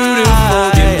you're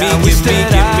beautiful.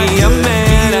 Give me a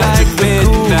man after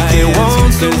midnight.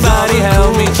 Won't somebody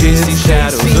help me chase these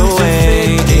shadows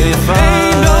away? If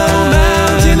ain't no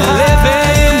mountain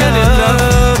living in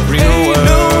love, ain't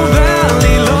no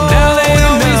valley low. Now they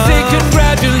always say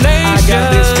congratulations. I got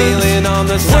this feeling on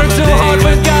the summer day. Worked so hard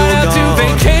but got out to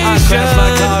vacation. I crashed my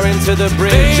car into the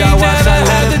bridge. I watched I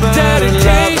had the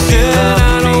dedication.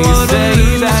 I don't wanna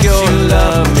lose that you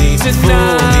love me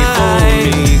tonight. Fool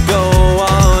me, go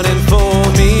on and fool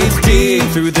me.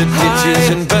 Through the ditches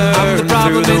and burn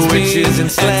through the witches and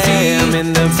slam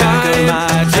in the back of my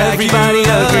truck. Everybody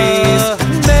agrees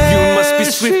you must be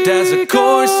swift as a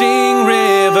coursing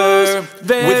river,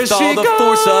 with all the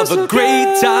force of a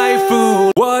great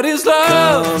typhoon. What is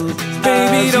love?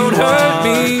 Baby, don't hurt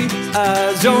me.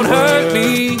 Don't hurt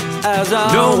me.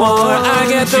 No more. I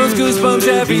get those goosebumps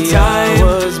every time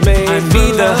I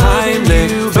need the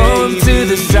Heimlich, throw to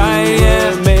the side.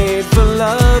 Yeah, made for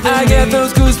love. I get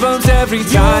those goosebumps every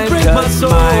time. You won't break my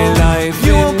soul. My life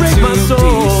you won't break my soul.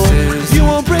 Pieces. You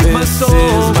won't break my soul.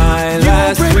 This is my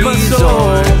last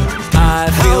resort. I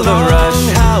feel the rush,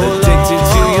 addicted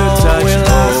to your touch.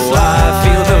 Oh, I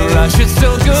feel the rush. It's so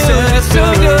good. It's so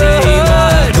good.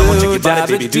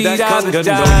 Baby, do that cover gun,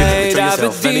 don't you betray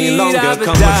yourself any longer.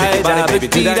 Come on, shake your body, baby,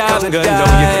 do that cover gun,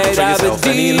 don't you betray yourself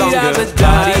any longer.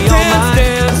 Body on my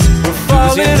dance, we're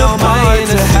falling on my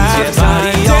innocence. Yeah,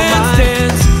 body on my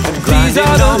dance, these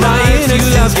are the lines you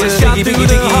love to shop through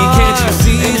the heart. Can't you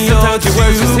see? Sometimes your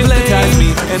words just hypnotize me,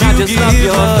 and I just love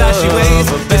your flashy ways.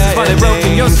 This is funny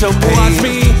broken, you're so pretty. Watch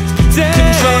me dance,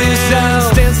 control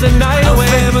yourself, dance the night away.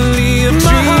 Family of dreams,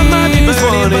 my heart might be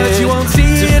burning, but you won't see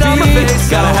it on my face.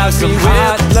 Gotta have some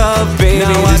hot love, baby.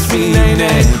 Now watch me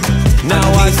nay-nay. Now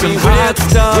watch some hot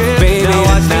stuff, baby.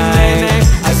 Tonight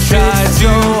I tried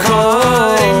to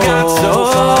call and got so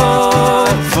far,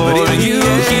 but you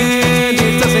here,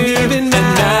 it doesn't even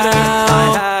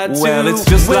matter. Well, it's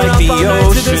just like the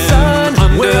ocean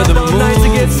under the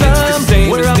moon. It's the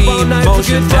same as the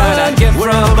emotion that I get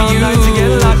from you.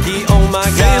 Oh my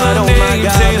God, oh my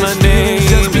God, say my name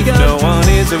just because no one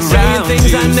is around.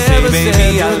 Things I never said,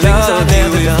 baby, I love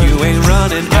you if you ain't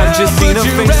running. I've just seen a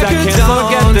face I can't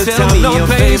forget. The time, no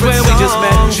place where we just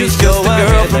met. She's just a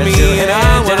girl for me, and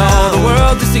I want all the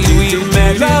world to see we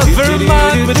met. Love her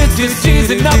mine, but it's just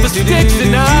teasing up for sticks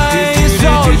and I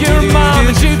saw your mom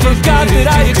and she forgot that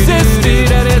I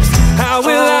existed. And it's how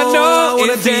will I know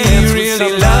if he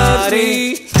really loves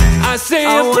me? I say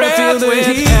a prayer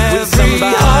with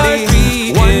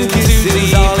somebody. One kiss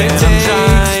is all it takes.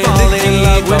 I'm falling in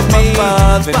love with my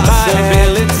above and my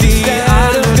ability.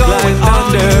 I'm going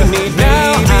underneath.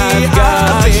 Now I've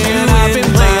got you in my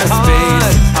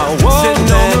space. I won't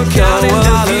let counting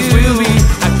dollars will be.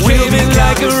 I came in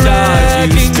like a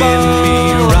wrecking ball. You spin me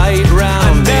right round.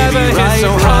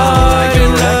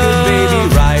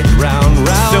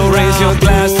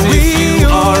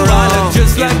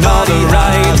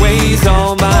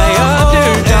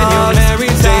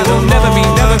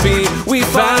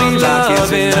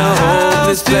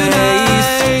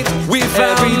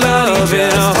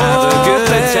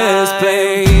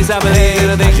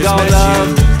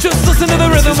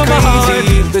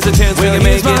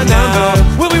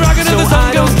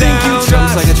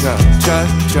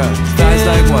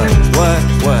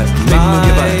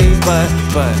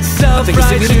 think I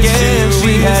sing it again.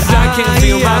 She had I can't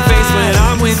feel my face when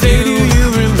I'm with you. Do you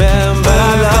remember? But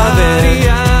I love it.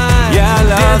 Yeah, I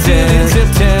love it. In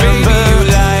September, baby, you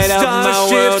light up my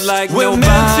world like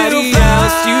nobody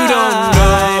else. You don't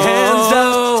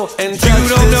know, and you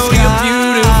don't know you're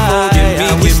beautiful.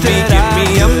 Give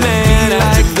me a man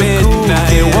after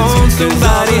midnight. Won't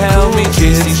somebody help me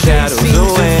chase these shadows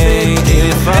away?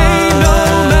 If ain't no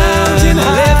mountain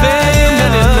living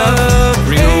in the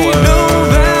real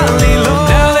world.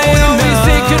 Now they always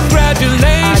say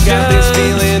congratulations. I got this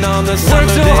feeling on the summer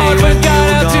day. Worked so hard but got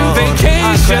out to vacation.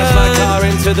 I crashed my car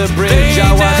into the bridge.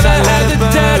 I watched that had the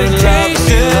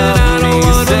dedication. I don't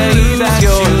wanna lose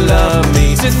your love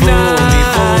me tonight.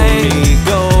 Fool me,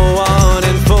 go on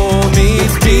and fool me.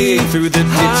 Dig through the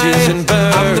ditches and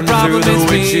burn through the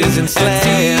witches and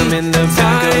slam in the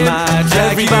back of my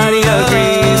jacket. Everybody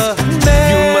agrees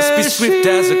you must be swift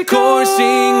as a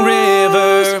coursing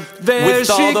river, with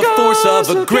all the force of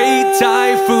a great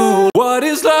typhoon. What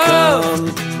is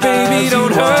love? Baby,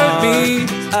 don't hurt me,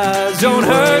 don't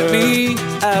hurt me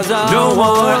no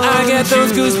more. I get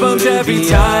those goosebumps every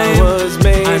time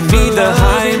I need the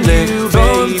Heimlich,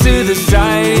 throw 'em to the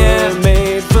side. Yeah,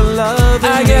 made for love.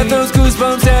 I get those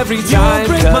goosebumps every time. You won't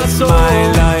break my soul.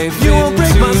 You won't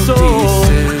break my soul.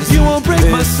 You won't break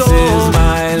my soul. This is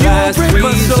my last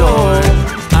resort.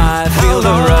 I feel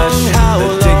the rush,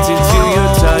 addicted to your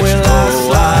touch.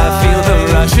 Oh, I feel the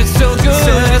rush. It's so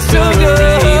good, it's so good.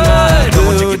 Come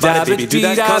on, take your body, baby, do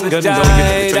that conga. Don't you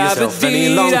control yourself any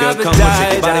longer. Come on,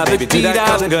 take your body, baby, do that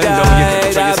conga. Don't you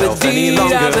control yourself any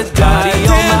longer. Body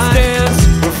on my dance,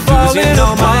 we're falling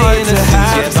on my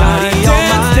innocence. Yeah, body on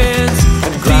my dance.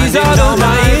 These are the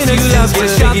lines you love to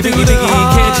shot through the heart.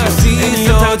 Can't you see?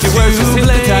 Sometimes your words just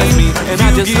hypnotize me, and I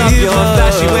just love your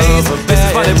flashy ways. This is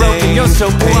why they're broken, you're so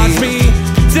paid. Watch me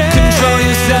dance, control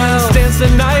yourself, dance the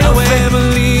night away. A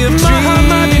family of dreams, my heart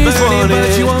might be burning,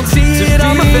 but you won't see it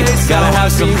on my face. Gotta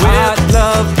have some hot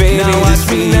love, baby, now watch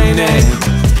me nay-nay.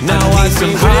 Now watch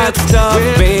some hot stuff,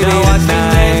 baby,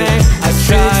 tonight. I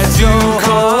tried so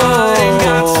hard and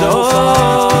got so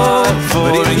far,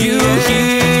 but you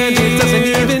here, it doesn't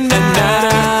even matter.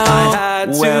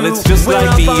 Well, it's just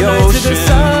like the ocean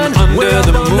under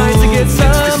the moon. It's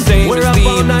the same as the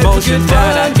emotion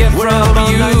that I get from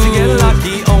you.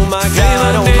 Oh my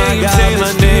God, oh my God, say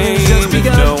my name. If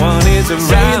no one is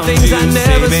around you,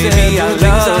 say baby I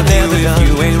love you. If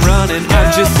you ain't running,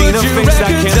 I've just seen a face I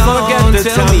can't forget. The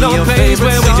time, no place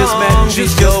where we just met.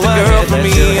 She's just a girl for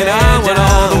me, and I want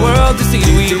all the world to see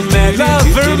we met. Love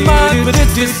her mine, but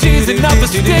it's just teasing up for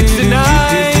sticks and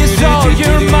I saw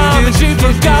your mom and she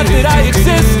forgot that I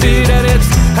existed. And it's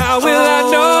how will I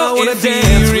know if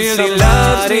you really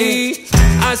love me?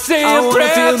 I say a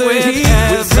prayer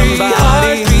with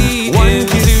somebody. One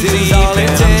kiss is all it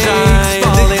takes.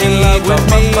 Fall in love with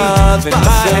me.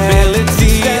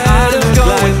 Possibility out of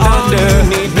going under.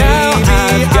 Now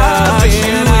I've got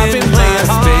you. I've been playing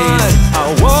space. I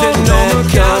won't know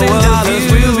counting dollars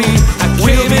will be. I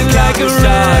kill me like a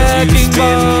wrecking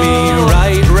ball.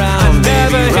 Right round,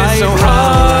 baby, right so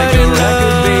hard like a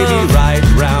record, baby, right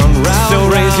round, round. So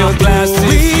raise your glass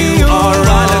if you are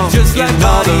wrong, just like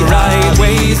all the right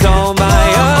ways. All my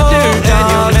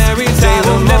underdog, they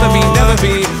will never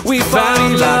be. We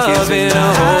found love in a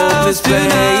hopeless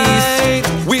place.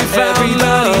 We found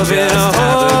love in a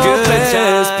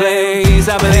hopeless place.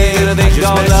 I believe that they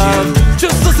call love.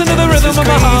 Just listen to the rhythm of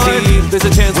my heart. There's a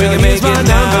chance we can make it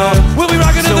now. We'll be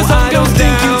rocking till the sun goes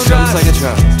down. Drums like a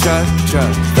truck.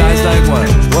 Thighs like what?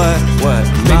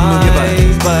 Make me move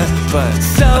your butt.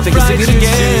 I think I sing it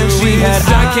again. She had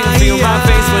I can't feel my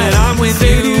face when I'm with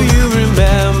you. Do you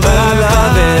remember? But I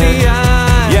love it.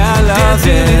 Yeah, I love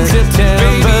it. In September,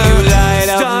 baby, you light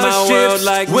up my world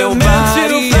like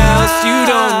nobody else. You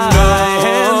don't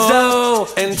know,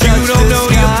 and you don't know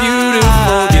you're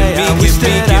beautiful.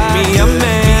 Give me a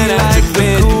man after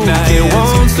midnight.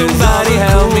 Won't somebody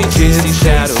help me chase these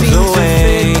shadows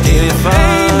away? If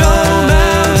ain't no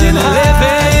mountain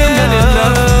living in the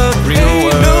real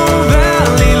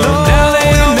world. Now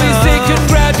they always say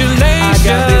congratulations. I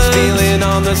got this feeling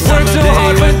on the summer day. Worked so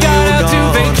hard but got out to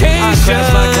vacation. I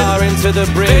crashed my car into the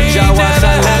bridge. I watched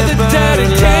that had the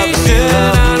dedication.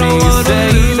 I don't wanna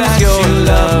lose your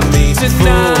love me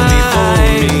tonight. Fool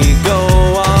me, go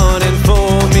on and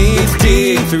fool me.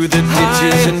 Dig through the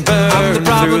ditches and burn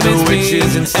through the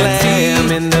witches and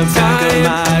slam in the back of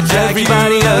my jacket.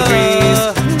 Everybody agrees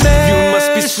you must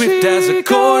be swift as a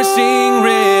coursing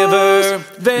river,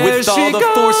 with all the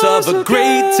force of a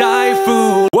great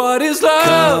typhoon. What is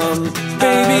love?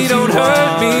 Baby, don't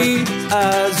hurt me,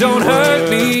 don't hurt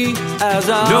me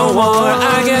No more,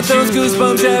 I get those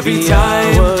goosebumps every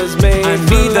time I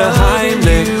need the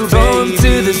Heimlich, throw 'em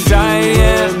to the side,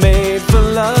 yeah.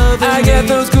 I get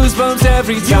those goosebumps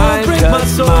every time. You won't break my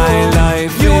soul. My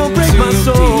life You won't break my into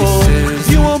soul. pieces.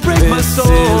 You won't break my soul.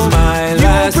 This is my You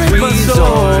last won't break my resort.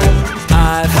 soul.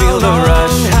 I feel the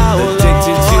rush,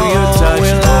 addicted to your touch.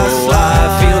 Oh, I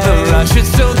feel the rush.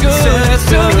 It's so good, it's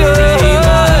so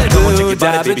good. Come on, shake your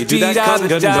body, baby, do that cotton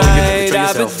gun. Don't you get to control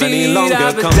yourself any longer.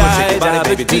 Come on, shake your body,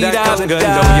 baby, do that cotton gun.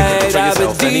 Don't you get to control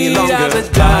yourself any longer.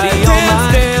 Body on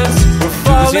mine, we're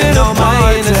falling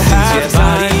apart to have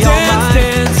body on mine.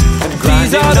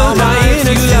 These are the lines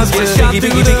you love to shot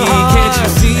through the heart. Can't you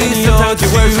see? Sometimes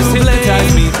your words just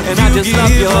hypnotize me, and I just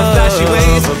love your flashy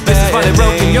ways. This is why they're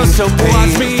broken, you're so paid.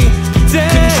 Watch me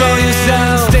control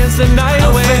yourself, dance the night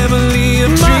away. A family of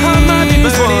dreams, my heart might be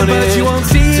burning, but you won't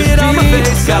see it on my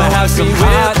face. Gotta have some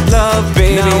hot love,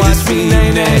 baby, this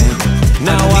evening.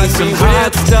 Now watch some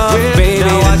hot stuff, baby,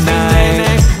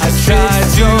 tonight. I tried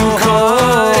so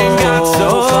hard and got so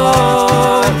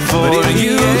far, but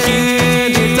you here,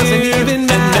 it doesn't even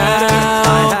matter.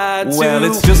 Well,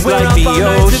 it's just like the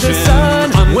ocean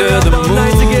under the moon.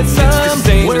 It's the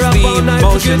same as the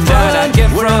emotion that I get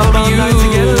from you.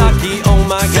 Lucky, oh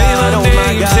my God, oh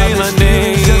my God, say my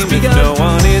name. If no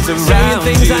one is around,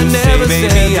 things I never say,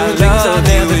 said, baby, I love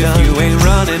you. If you ain't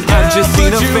running, I've just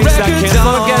seen a face I can't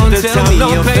forget. The time, no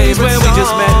place where we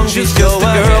just met. She's just a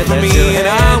girl for me, and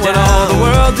I want all the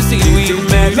world to see we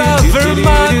met. Love her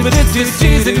mine, but it's just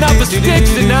season up for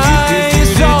sticks and I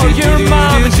saw your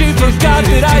mom, and she forgot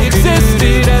that I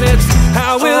existed. And it's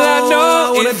how will I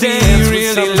know if he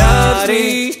really loves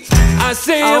me? I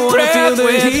say a prayer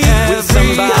with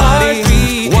every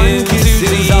heartbeat. One kiss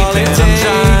is all it takes.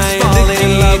 Fall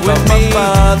in love with me,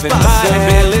 and my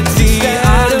ability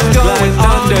out of going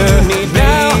under.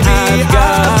 Now I've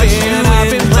got you and I've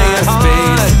been playing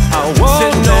space. I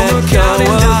won't let go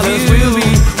of you.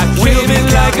 I will be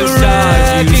like a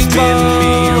wrecking ball.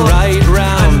 Me right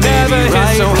round, never hit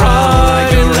so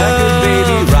hard in love,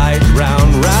 baby, right round,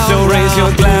 round. So raise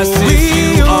your glass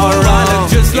if you are wrong,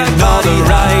 just like all the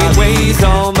right ways.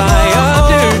 All my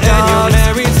other and your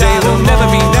married day will never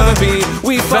be.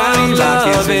 We found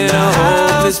love in a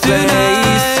hopeless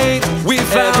place. We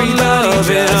found love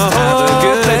in a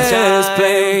hopeless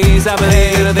place. I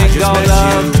believe in a thing called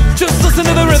love. Just listen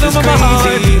to the rhythm of my heart.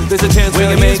 There's a chance we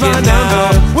can make it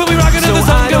now. We'll be rocking till the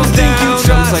sun goes down.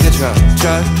 Jumps like a truck.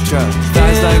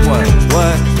 Thighs like what?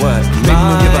 Make me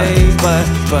move your butt.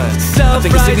 I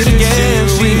think I sing it again.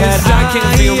 We had I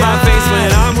can't feel my face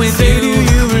when I'm with you. Do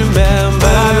you remember?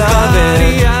 I love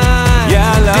it.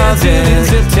 Yeah, I love it. In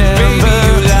September, baby,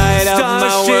 you light up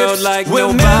my world like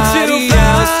nobody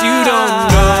else. You don't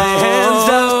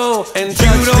know, and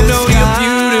you don't know you're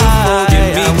beautiful.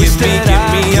 Give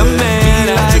me a man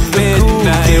after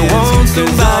midnight. Won't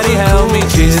somebody help me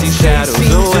chase these shadows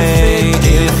away?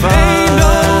 If ain't no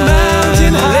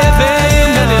mountain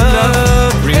living in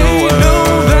love, ain't no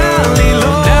valley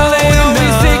low. Now they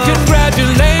always say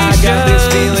congratulations. I got this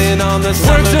feeling on the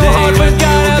summer day. Worked so hard but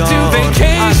got out to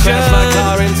vacation. I crashed my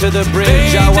car into the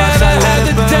bridge. I watched I had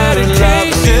the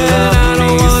dedication. I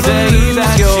don't wanna say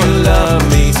that you love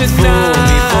me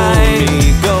tonight. Fool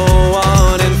me, go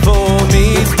on and fool me.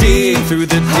 Dig through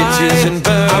the ditches and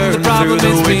burn through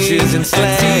the witches and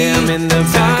slam in the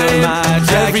back of my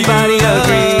Jaguar. Everybody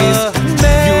agrees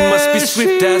you must be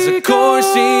swift as a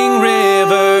coursing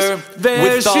river,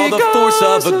 with all the force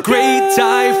of a great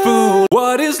typhoon.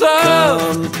 What is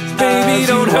love? Baby,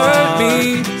 don't hurt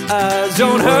me.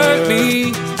 Don't hurt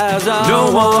me.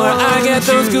 No more, I get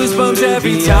those goosebumps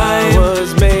every time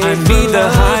I need the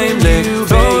Heimlich,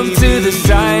 throw 'em to the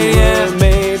side, yeah.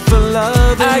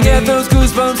 I get those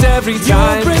goosebumps every time. You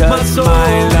won't break my soul.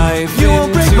 My life You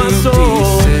won't break my into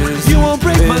soul. pieces. You won't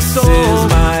break my soul. This is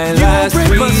my You won't last break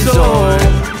my soul. resort.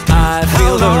 I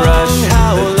feel the rush,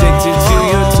 addicted to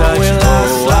your touch.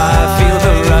 Oh, I feel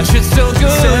the rush. It's so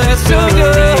good, it's so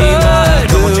good.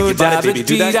 Come on, shake your body, baby,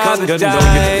 do that cotton gun. Don't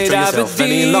you get to control yourself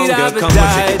any longer. Come on,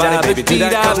 shake your body, baby, do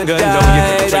that cotton gun. Don't you get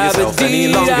to control yourself any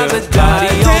longer. Body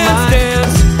on mine,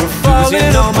 we're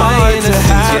falling apart to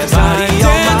have body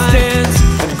on mine.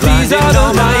 These are the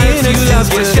lines you love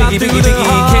to shot through the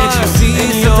heart. Can't you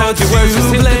see? Sometimes your words just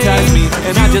hypnotize me,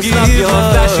 and I just love your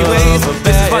flashy ways.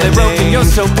 This is why they're broken, you're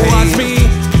so paid. Watch me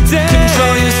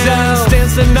control yourself,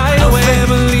 dance the night away. A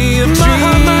family of dreams, my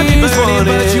heart might be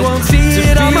burning, but you won't see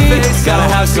it on my face. Gotta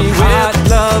have some hot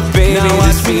love, baby,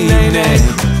 this evening.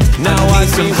 Now watch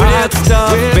some hot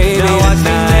stuff, baby,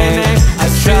 tonight. I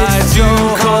tried so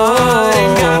hard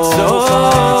and got so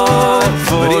far,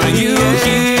 but you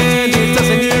here, it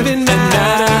doesn't even matter.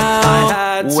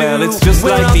 Well, it's just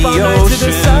like the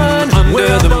ocean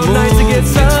under the moon.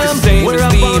 It's the same as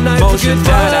the emotion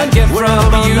that I get from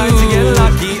you.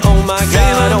 Oh my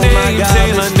God, oh my God, say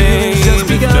my name just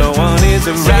because no one is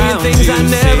around. Things I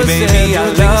never say, baby, I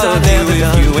love you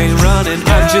if you ain't running.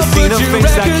 I've just seen a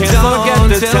face I can't forget.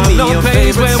 The time your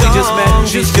face where we just met.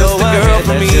 She's just a girl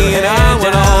for me, and I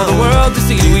want all the world to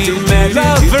see we met.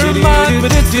 Love her mine,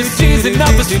 but it's just cheesing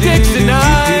up for sticks and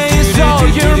I saw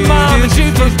your mom and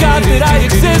she forgot that I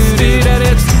existed. And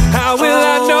it's how will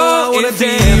I know if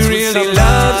he really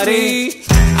loves me?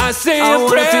 I say a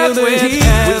prayer with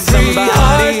every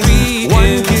heartbeat.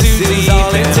 One kiss is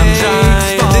all it takes.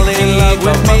 Fall in love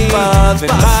with my love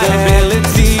and my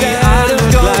ability. I'm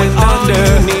going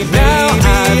underneath. Now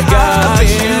I've got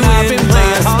you and I've been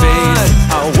playing space.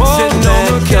 I won't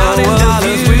know counting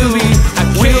dollars will be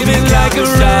waving like a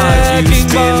wrecking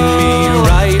ball.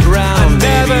 Right round,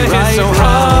 never hit so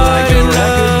hard. Like a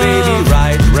record, baby,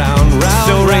 right round, round.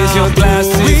 So raise your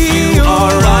glasses, you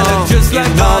are right, just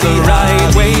like all the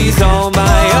right ways. All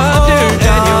my other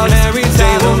and your married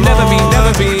day will never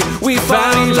be. We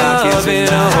found love in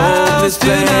a hopeless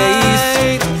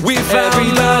place. We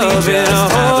found love in a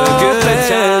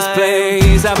hopeless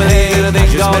place. I believe in a thing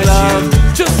called love.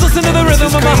 Just listen to the rhythm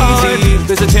of my heart.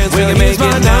 There's a chance we can make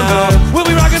it now. We'll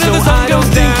be rocking till the sun goes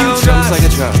down. Jumps like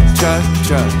a truck.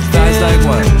 Thighs like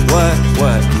what?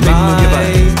 Make me move your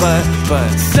butt.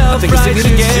 I think I'll sing it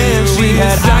again. We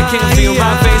had I can't feel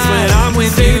my face when I'm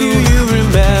with you. Do you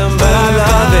remember? I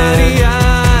love it.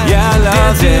 Yeah, I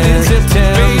love it.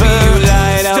 Baby, you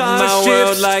light up my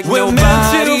world like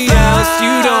nobody else.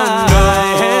 You don't know.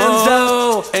 Hands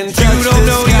up, and you don't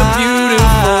know you're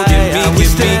beautiful.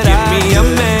 Give me a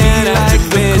man after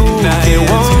midnight.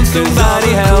 Won't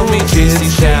somebody help me chase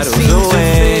these shadows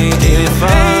away? If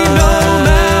ain't no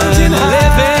mountain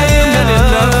living in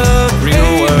love,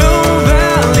 ain't no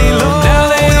valley low. Now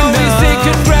they always say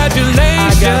congratulations.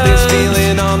 I got this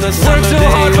feeling on the summer day. Worked so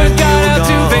hard but got out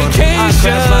to vacation. I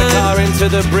crashed my car into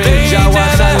the bridge. I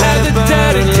watched I had the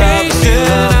dedication.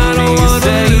 I don't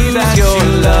wanna lose your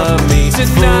love me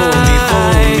tonight.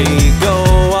 Fool me, go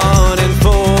on and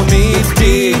fool me.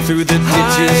 Dig through the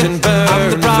ditches and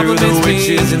burn through the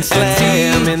witches and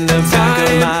slam in the back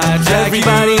of my jack.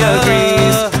 Everybody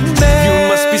agrees you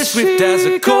must be swift as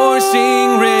a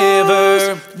coursing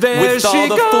river, with all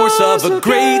the force of a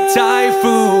great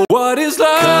typhoon. What is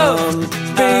love?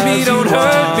 Baby, don't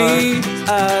hurt me.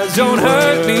 Don't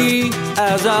hurt me.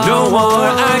 No more.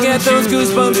 I get those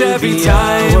goosebumps every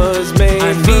time.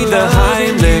 I need the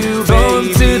Heimlich, throw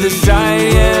them to the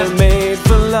side. Yeah, made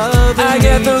for love. I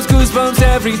get those goosebumps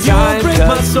every time. You won't break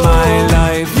my soul. My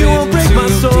life you won't break my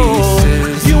soul.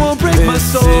 Pieces. You won't break my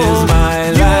soul. This is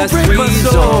my last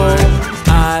resort.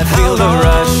 I feel the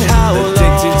rush,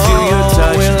 addicted to your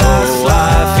touch. Oh,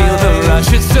 I feel the rush.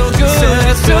 It's so good.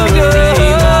 It's so good.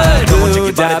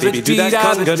 Baby, do that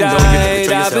conga, don't you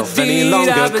betray yourself any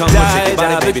longer. Come on, shake your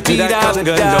body, baby, do that conga,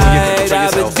 don't you betray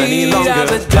yourself any longer.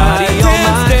 Body on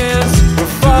mine, we're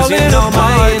falling on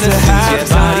my innocence.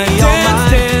 Body on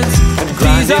mine,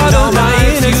 these are the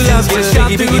nights you love me.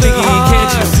 Shaky, biggie, biggie,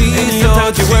 can't you see?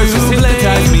 Sometimes your words just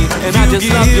hypnotize me, and I just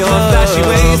love your flashy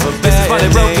ways. This is why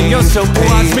they're broken, you're so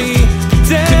watch me.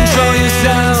 Control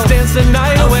yourself, dance the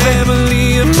night away.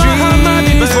 Family of dreams, my heart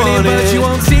burning, but you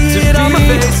won't see it on my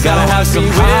face. Gotta have some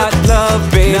hot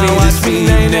love, baby, now watch me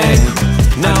nay-nay.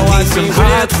 Now watch some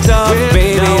hot stuff,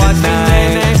 baby,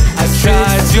 tonight. I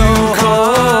tried so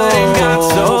hard and got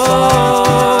so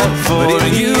far, but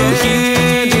if you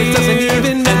here, it doesn't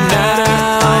even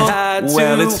matter.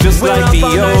 Well, it's just like the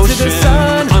ocean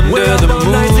under the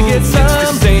moon. It's the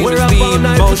same as the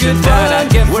emotion that I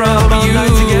get from you.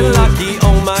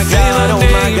 Oh my God,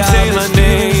 say my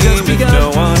name just because no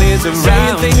one is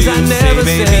around. Things I never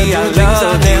say, baby, I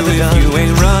love you if you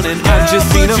ain't running. I've just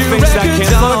seen a face I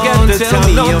can't forget. The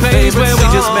time your face where we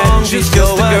just met. She's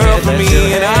just a girl for me,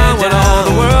 and I want all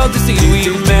the world to see we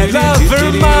met. Love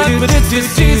her mine, but it's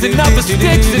just cheesing up for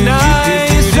sticks and I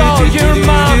saw your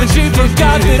mom and she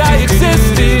forgot that I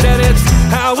existed. And it's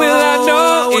how will I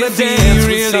know if he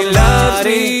really loves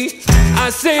me? I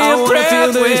say a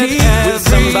prayer with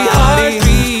every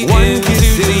heartbeat. One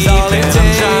kiss is all it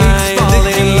takes. Fall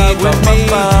in love with my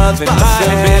love and my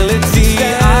ability.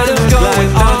 I'm going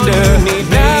underneath.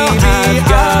 Now I've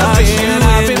got you and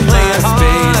I've been playing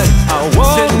space. I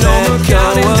won't know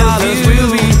counting dollars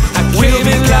will be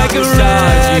waving like a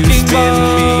wrecking ball.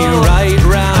 Me right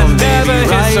round, never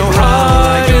hit so hard.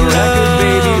 Like a record,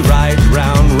 baby, right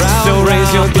round, round. So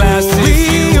raise your glasses,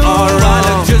 you are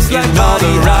right, just like all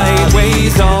the right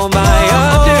ways. All my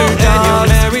other and your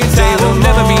every day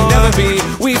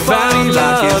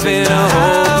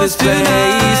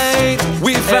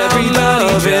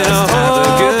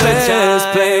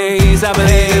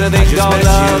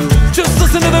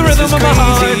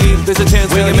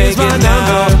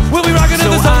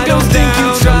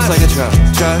like a truck.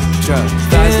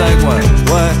 Thighs like what?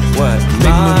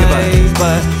 Make me move your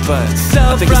butt.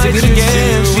 I think it's it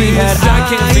again. She had I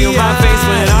can't feel my face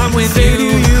when I'm with you. Do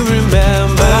you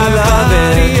remember? But I love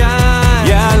it.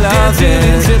 Yeah, I love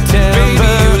it. Baby,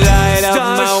 you light up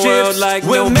my world like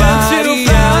nobody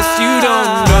else. You don't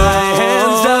know.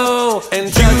 Hands up, and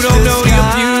you don't know you're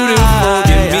beautiful.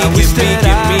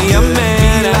 Give me a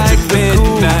man after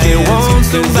midnight. Won't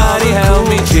somebody help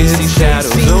me chase these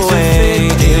shadows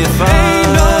away? If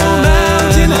ain't no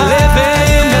mountain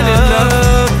living in the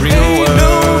real world.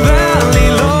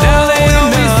 Now they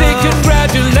always say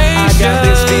congratulations. I got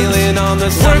this feeling on the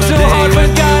summer day. Worked so hard but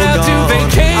got out to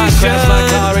vacation. I crashed my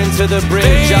car into the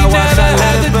bridge. I watched that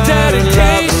had the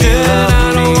dedication.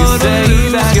 I don't wanna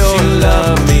lose your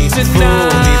love me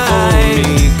tonight. Fool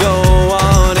me, go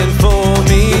on and fool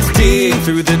me. Dig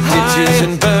through the ditches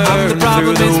and burn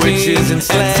through the witches and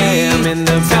slam in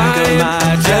the back of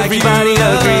my Jaguar. Everybody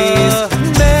agrees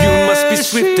you must be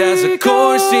swift as a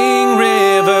coursing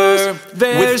river,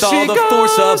 with all the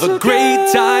force of a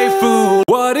great typhoon.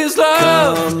 What is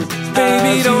love?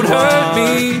 Baby, don't hurt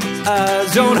me.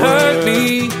 Don't hurt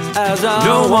me.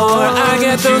 No more. I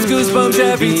get those goosebumps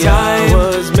every time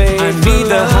I need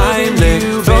the Heimlich.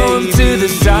 Throw 'em to the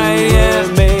side. Yeah,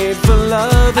 made for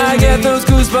love. I get those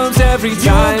goosebumps every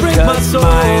time. You won't break my soul.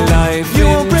 You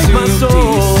won't break my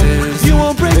soul. You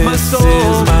won't break my soul. This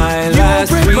is my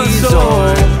last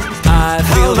resort. I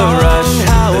feel the rush,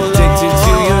 addicted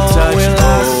to your touch.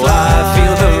 Oh, I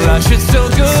feel the rush. It's so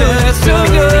good. It's so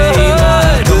good.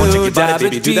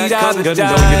 Baby, do that conga, don't you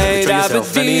betray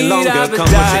yourself any longer.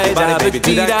 Come on, shake your body, baby,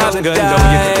 do that conga, don't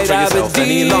you betray yourself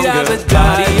any longer.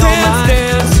 Body on mine,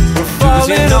 we're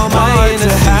falling on my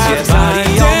innocence. Yeah, body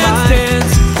on mine,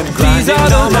 these are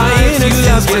the lines you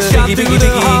love. You're shaky, biggie,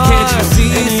 can't you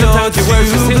see? Sometimes your words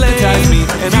just hypnotize me,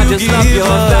 and I just love your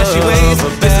flashy ways.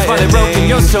 This is why they're broken,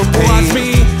 you're so watch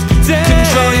me.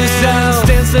 Control yourself,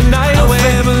 dance the night away.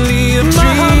 Family of dreams,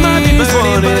 my heart might be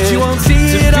burning, but you won't see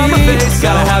it on my face.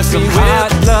 Gotta have some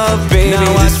hot love, baby.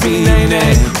 Now watch me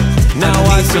nay. Now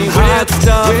watch some hot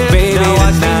stuff, baby. Now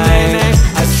watch me nay.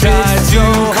 I tried to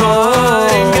call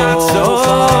and got so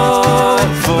far,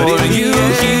 but if you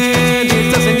here,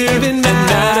 it doesn't even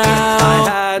matter.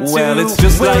 Well, it's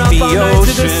just like the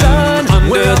ocean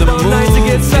under the moon.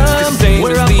 It's the same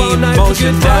as the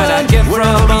emotion that I get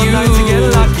from you.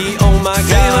 Oh my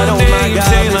God,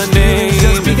 say my name.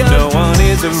 No one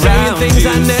is around. Things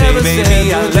I never said,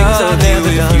 baby, I love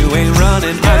you. If you ain't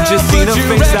running, I've just seen a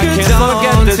face I can't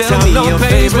forget. The time on your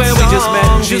face where we just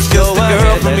met. She's just a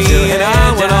girl for me, and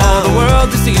I want all the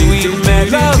world to see we met.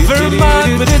 Love her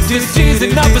mine, but it's just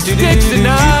season up for sticks and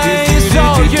I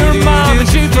saw your mom, and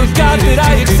she forgot that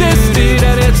I existed.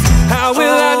 And it's how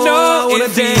will I know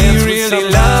if you really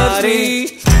love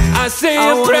me? I say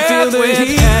a prayer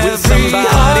with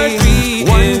somebody.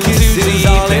 One kiss is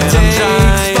all it takes.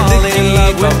 Fall in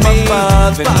love with me.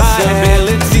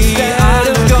 Possibility out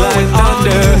of going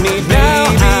under. Now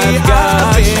I've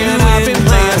got you in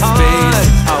my space.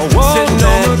 I won't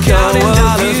know counting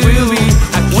dollars will be.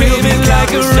 I came in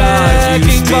like a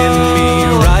wrecking ball. Me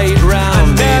right round,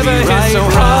 never hit so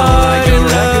hard like a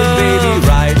record, baby.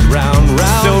 Right round.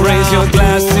 So raise your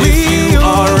glasses. You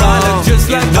are right, just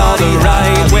like all the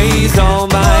right ways. All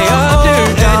my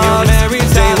underdog married,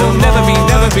 they will never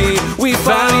be. We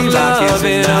found love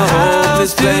in a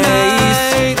hopeless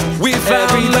place. We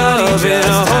found love in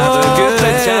a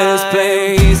hopeless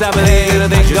place. I believe in a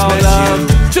thing called love.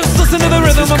 Just listen to the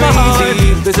rhythm of my heart.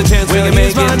 There's a chance we can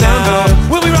make my number.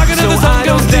 We'll be rocking till the sun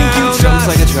goes down. Drums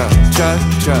like a truck.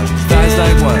 Thighs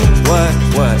like what?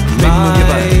 Make me move your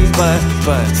butt.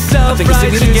 I think it's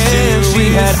it again.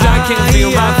 She had I can't feel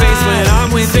my face when I'm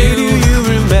with you. Do you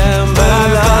remember? But I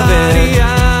love it.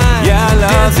 Yeah, I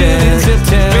love it.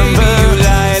 Baby, you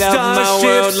light up my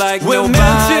world like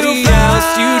nobody else.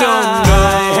 You don't know.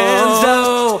 Hands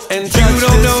up, and you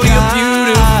don't know you're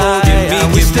beautiful.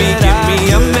 Give me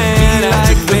a man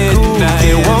after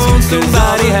midnight. Won't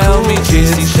somebody help me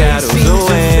chase these shadows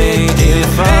away?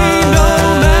 If ain't no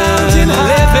mountain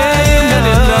living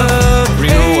in the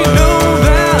real world.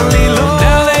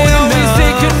 Now they always say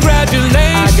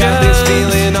congratulations. I got this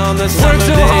feeling on the summer day. Worked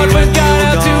so hard but got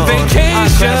out to vacation. I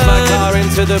crashed my car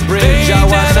into the bridge. I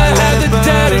watched that had the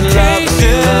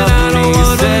dedication. I don't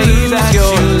wanna lose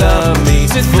your love me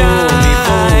tonight.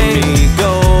 Fool me,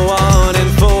 go on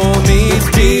and fool me.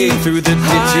 Dig through the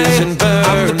ditches and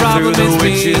burn through the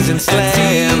witches and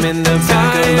slam in the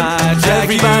back of my Jaguar.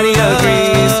 Everybody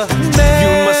agrees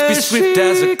you must be swift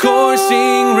as a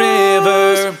coursing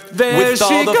river, with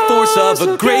all the force of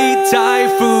a great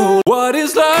typhoon. What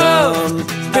is love?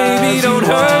 Baby, don't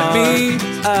hurt me.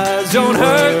 Don't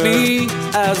hurt me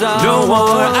no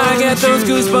more. I get those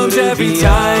goosebumps every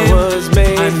time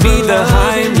I need the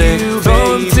Heimlich,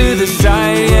 throw 'em to the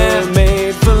side, yeah.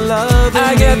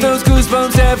 I get those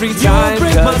goosebumps every time. You won't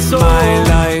break my soul. My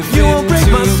life you won't break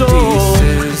my soul.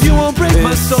 Pieces. You won't break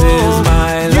my soul. This is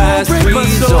my last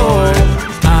resort.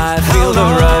 I feel the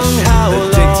rush,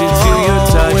 addicted to your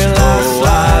touch. Oh,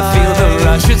 I feel the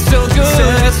rush. It's so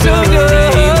good, it's so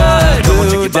good. Come on,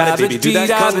 take your body, baby, do that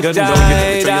cock gun. Don't you have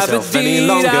to betray yourself any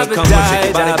longer. Come on, take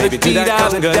your body, baby, do that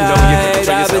cock gun. Don't you have to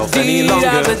betray yourself any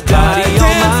longer. Body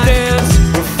on my dance,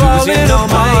 we're falling on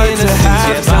my innocence.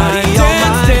 Yeah, body on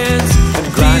my dance.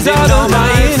 These are the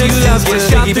lines you love to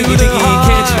shop through the heart.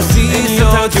 Can't you see?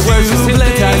 Sometimes your words just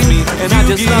hypnotize me, and I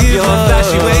just love your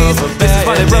flashy ways. This is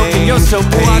why they're broken, you're so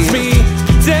paid. Watch me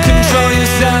dance, control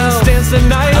yourself, dance the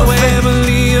night away.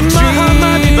 Family of dreams, my heart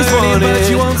might be burning, but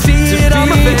you won't see it on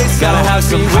my face. Gotta have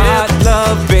some hot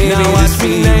love, baby. Now watch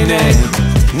me nay-nay.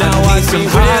 Now watch some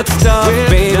hot stuff,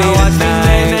 baby. Now watch me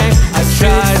nay-nay. I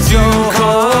tried so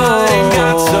hard and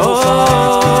got so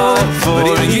far, but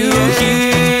even you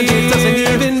here, it doesn't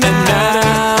even matter.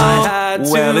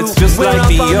 Well, it's just like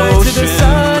the ocean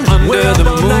under the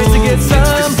moon. It's the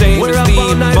same as the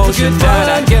emotion that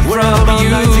I get from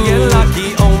you.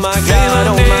 Oh my God,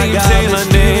 oh my God, say my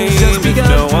name.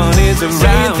 No one is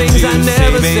around you.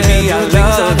 Say, baby, I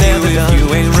love you. If you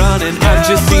ain't running, I've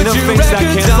just seen a face I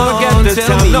can't forget. The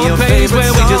time, no place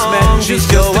where we just met. She's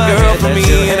just a girl for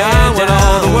me, and I want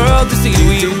all the world to see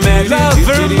we met. Love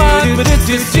her mine, but it's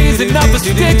just teasing up for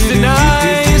sticks and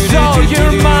eyes. Oh,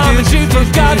 your mom, and she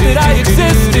forgot that I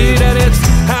existed, and it's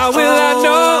how will I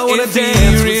know if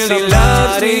you really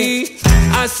love me?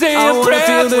 I say a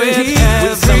prayer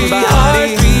with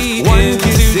somebody. One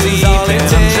kiss is all it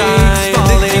takes.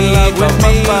 Fall in love with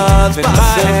me, but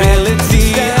my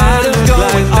ability out of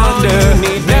going under.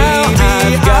 Now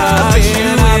I've got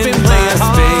you. I've been playing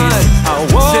space. I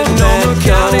won't let go of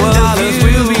you.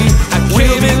 I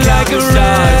keep it like a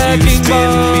wrecking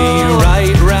ball. Me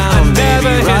right round,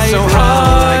 never hit so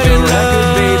hard in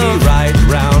love, baby. Right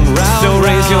round, round. So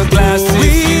raise your glasses.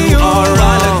 You are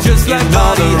right, just like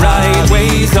all the right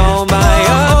ways. All my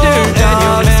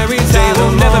underdogs, they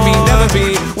will never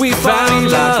be. We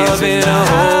found love in a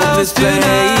hopeless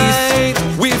place.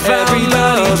 We found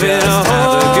love in a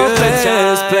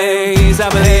hopeless place. I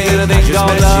believe in a thing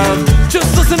called love.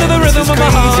 Just listen to the rhythm of my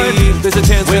heart. There's a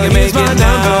chance we can make it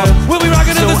now. We'll be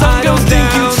rocking till the sun goes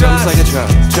down. Jumps like a truck.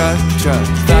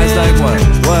 Thighs like what?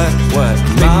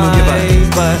 Make me move your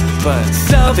butt.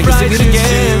 I think I sing it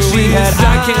again. She had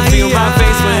I can't feel my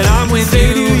face when I'm with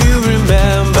you. Do you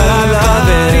remember? But I love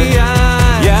it.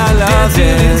 Yeah, I love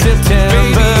it. In September,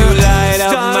 baby, you light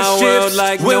up my world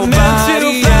like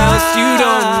nobody else. You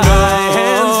don't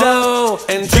know,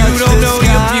 and you don't know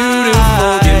you're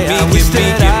beautiful.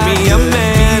 Give me a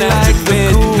man after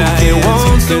midnight. It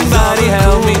won't somebody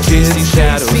help me chase these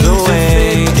shadows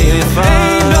away. If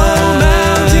ain't no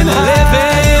mountain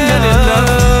living in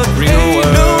love, ain't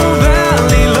no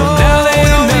valley low. Now they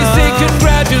always say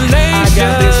congratulations. I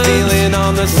got this feeling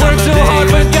on the summer day. Worked so hard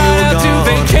but got out to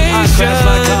vacation. I crashed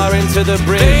my car into the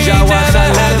bridge. I watched I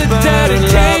had the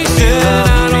dedication.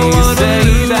 I don't wanna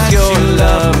lose your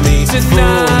love me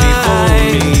tonight. Fool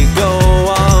me, go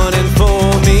on and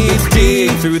fool me.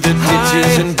 Dig through the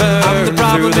ditches and burn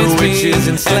through the witches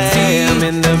and slam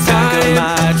in the back of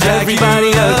my jacket.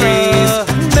 Everybody agrees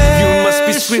you must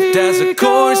be swift as a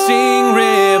coursing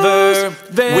river,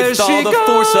 with all the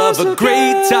force of a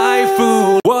great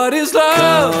typhoon. What is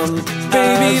love?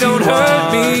 Baby, don't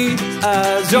hurt me.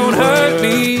 Don't hurt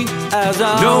me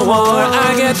no more.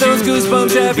 I get those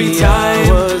goosebumps every time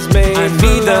I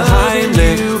need the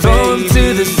Heimlich, throw 'em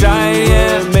to the side,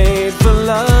 yeah.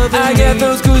 I get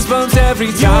those goosebumps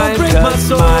every time. You won't break my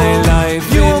soul. My life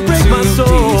you won't break my soul.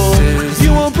 Pieces.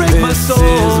 You won't break my soul.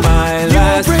 This is my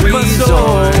last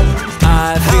resort.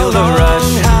 I feel the rush,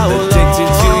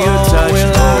 addicted to your touch.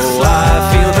 Oh, I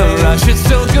feel the rush. It's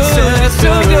so good, it's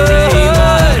so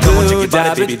good. Come on, take your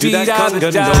body, baby, do that cock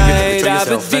gun. Don't you have to betray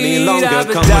yourself any longer.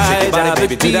 Come on, take your body,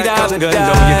 baby, do that cock gun. Don't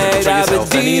you have to betray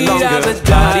yourself any longer.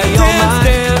 Body on my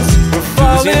dance, we're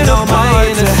falling on my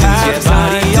innocence. Yeah,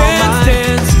 body on my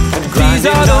dance. These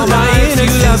are the lines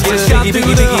you love to shop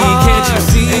through the heart. Can't you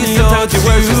see? Sometimes your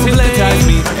words just hypnotize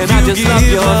me, and I just love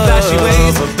your flashy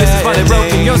ways. This is why they're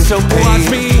broken, you're so paid. Watch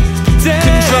me dance,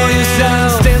 control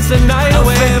yourself, dance the night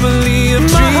away. Family of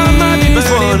dreams, my heart might be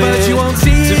burning, but you won't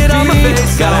see it on my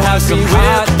face. Gotta have some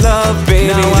hot love, baby.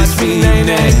 Now watch me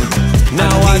nay-nay.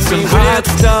 Now watch some hot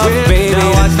stuff, baby.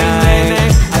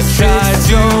 Tonight I tried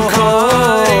so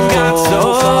hard and got so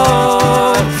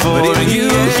far, but even you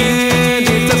here,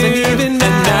 it doesn't even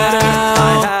matter.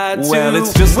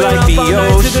 it's just like the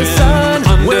ocean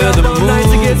under the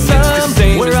moon. It's the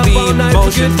same as the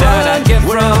emotion that I get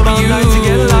from you.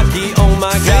 Lucky, oh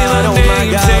my God, oh my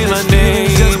God, say my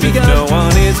name. If no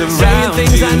one is around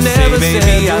things you, I never say said,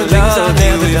 baby I love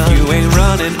you. If you ain't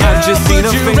running, I've just seen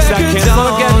a face I can't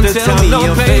forget. The time,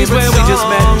 no place where we just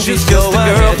met. She's just a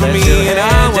girl for me, and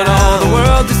I want all the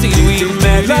world to see we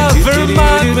met. Love her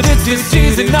mine, but it's just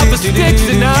cheesing up for sticks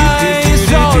and eyes.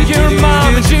 Oh, your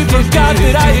mom, and she forgot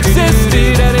that I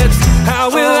existed, and it's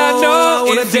how will I know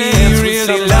if he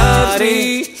really loves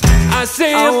me? I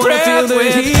say a prayer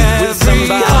with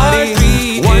somebody.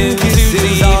 One kiss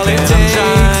is all it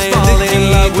takes. Fall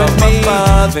in love with me.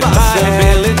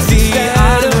 Possibility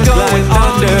out of going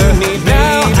under me.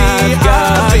 Now I've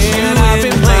got you. I've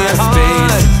been playing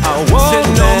space. I won't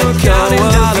know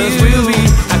counting dollars.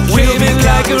 We'll be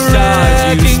like a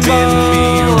wrecking ball. Spin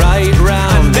me right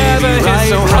round, never hit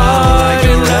so hard like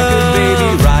a record, baby.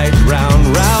 Right round,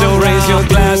 round. So raise your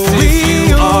glasses.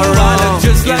 You are right,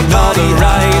 just like all the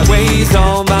right ways.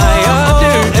 All my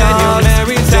dirt and your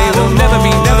memories, they will never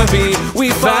be. We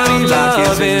found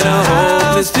love in a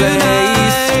hopeless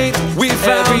place. We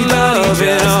found love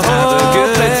in a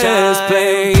hopeless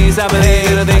place. I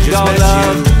believe in a thing called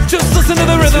love. Just listen to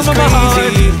the rhythm of my heart.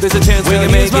 There's a chance we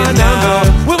can make it now.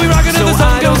 We'll be rocking till the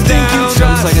sun goes down.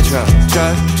 Drums like a truck.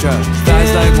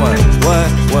 Thighs like what?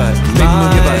 Make me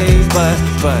move your butt.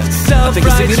 I think I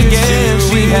sing it again.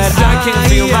 She had I can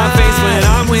feel my face when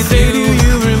I'm with you. Do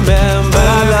you remember? But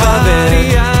I love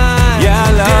it. Yeah,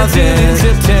 I love it.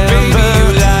 Baby, you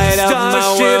light up my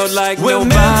world like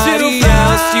nobody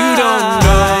else. You don't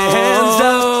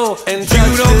know. And you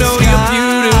don't know you're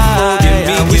beautiful.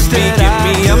 Give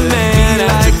me a man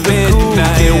after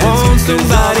midnight. Won't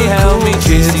somebody help me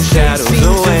chase these shadows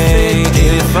away?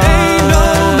 If ain't no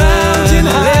mountain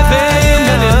living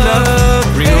in the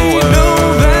real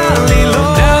world.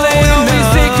 Now they always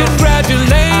say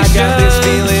congratulations. I got this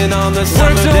feeling on the summer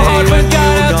Worked so day hard when but got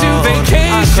you out to gone.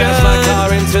 vacation. I crashed my car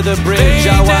into the bridge. They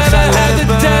I watched never that had the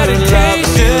burn.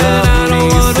 dedication. I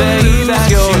don't wanna Say lose that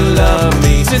your you love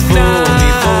me.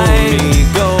 tonight. Fool me.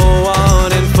 Go on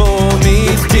and fool me.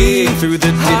 Dig through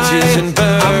the ditches and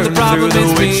burn through the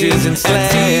witches and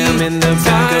slam in the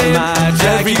back of my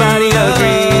Jaguar. Everybody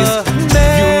agrees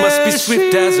you must be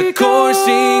swift as a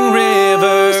coursing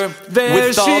river,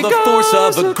 with all the force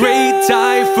of a great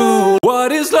typhoon.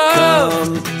 What is love?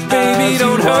 Baby,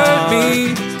 don't hurt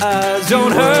me.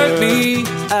 Don't hurt me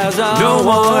no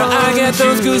more. I get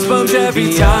those goosebumps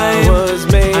every time.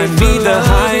 I need the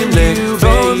Heimlich,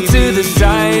 throw 'em to the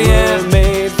side. Yeah.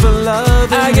 Made for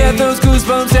love. I get those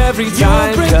goosebumps every time. You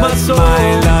won't break my soul.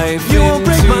 My life You won't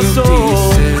break my into soul.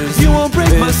 pieces. You won't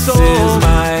break my soul. This is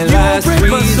my You won't last break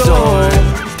my soul. resort.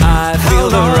 I feel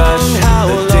the rush,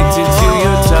 addicted to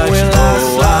your touch.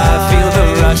 Oh, I feel the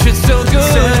rush. It's so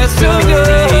good, it's so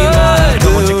good.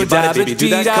 Come on, shake your body, baby, do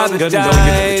that conga. Don't you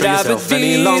control yourself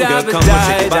any longer. Come on,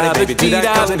 shake your body, baby, do that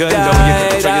conga. Don't you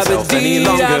control yourself any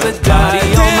longer. Body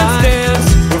on mine,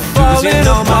 we're falling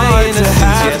apart to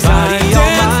have body on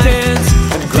mine.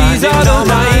 These are the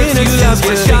lines you love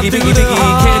to shot through the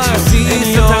heart. Can't you see?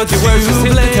 Sometimes your words just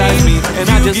hypnotize me, and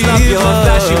I just love your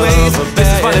flashy ways. This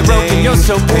is why they're broken, you're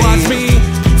so paid. Watch me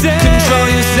control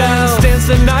yourself, dance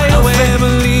the night away. A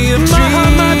family of dreams. My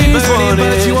heart might be burning,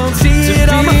 but you won't see it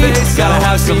on my face. Gotta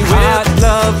have some hot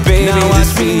love, baby,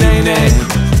 this evening.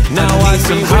 Now I need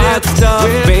some hot stuff,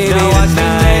 baby,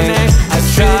 tonight. I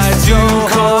tried so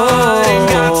hard and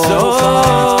got so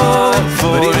far,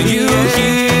 but you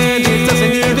here, it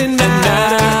doesn't even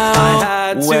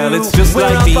matter. Well, it's just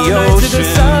like the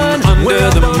ocean under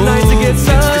the moon. It's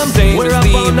the same as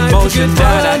the emotion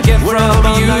that I get from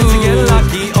you.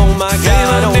 lucky. Oh my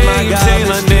God, oh my God. Say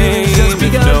my name.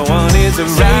 If no one is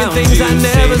around you,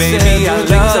 say baby I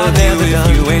love you. If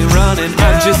you ain't running,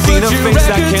 I've just seen a face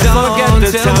I can't forget.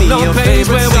 The time, no place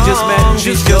where we just met.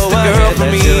 She's just a girl for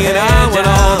me, and I want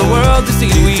all the world to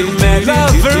see we met.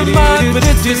 Love her mine, but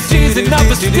it's just cheesing up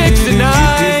for sticks and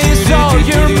eyes. Oh,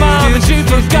 your mom, and she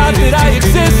forgot that I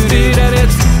existed, and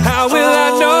it's how will I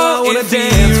know if he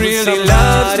really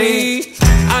loves me?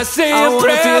 I say a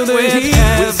prayer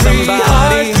with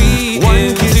somebody.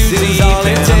 One kiss is all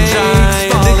it takes.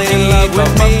 Fall in love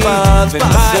with me.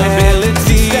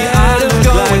 Possibility out of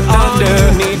going under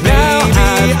me. Now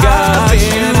I've got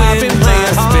you. I've been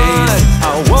playing space.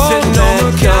 I won't know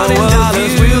counting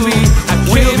dollars. We'll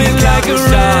be like a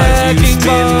wrecking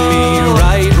ball. Spin me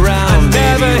right round. I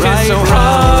never hit so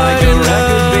hard like a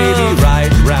record, baby.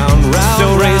 Right round, round. So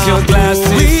raise your glasses.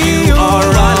 You are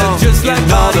right, just like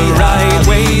all the right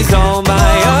ways. All my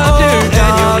dirt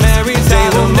and your memories, they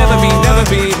will never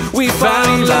be. We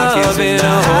found love in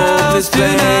a hopeless this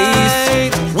place.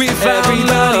 We found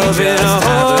love in a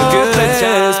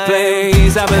hopeless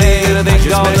place. I believe in a thing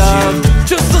called love.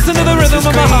 Just listen to the rhythm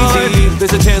of my heart.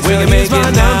 There's a chance we can make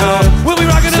it now. We'll be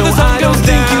rocking till the sun goes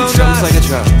down. Drums like a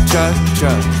truck,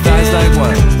 thighs like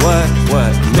what?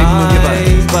 Make me move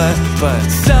your butt.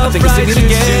 I think I sing it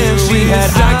again. We had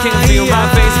I can feel my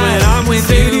face when I'm with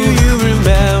you. Do you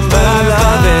remember? I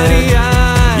love it.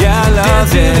 Yeah, I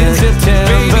love it. In September.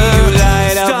 Baby, you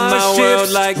light up my world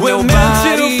like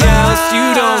nobody else. You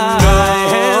don't know.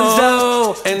 Hands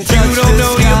up and you don't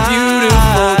know you're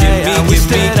beautiful.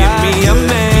 Give me a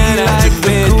man after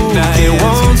midnight.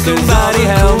 Won't somebody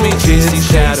help me chase these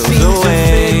shadows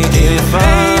away? If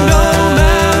ain't no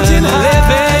mountain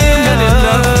living in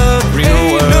love,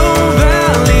 ain't no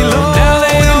valley low. Now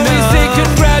they always say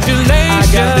congratulations.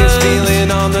 I got this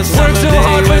feeling on the summer Worked so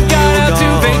hard but got out to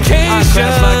vacation. I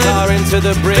crashed my car into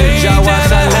the bridge. They I watched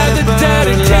never had the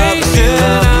dedication.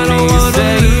 I don't wanna lose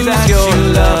that you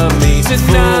you love me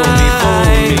tonight. Fool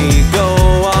me, go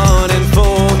on and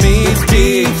fool me.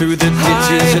 Dig through the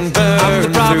ditches and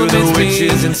burn through the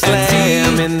witches and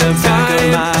slam in the back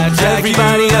of my Jaguar.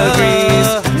 Everybody agrees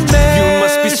you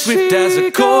must be swift as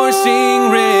a coursing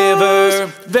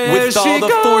river, with all the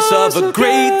force of a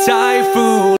great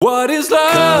typhoon. What is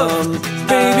love?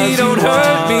 Baby, don't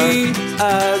hurt me.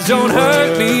 Don't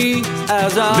hurt me.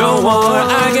 No more.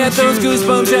 I get those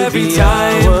goosebumps every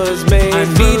time. I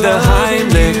need the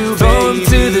Heimlich, throw 'em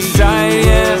to the side.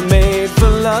 Yeah, made for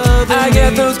love. I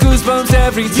get those goosebumps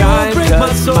every time. You won't break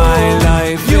my soul. My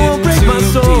life You won't break my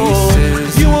into soul.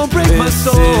 pieces. You won't break my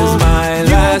soul. This is my You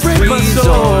won't last break my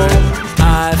soul. resort.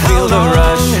 I feel the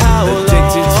rush,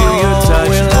 addicted to your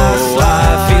touch. Oh,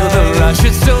 I feel the rush.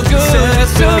 It's so good,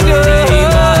 it's so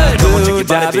good. Come on, shake your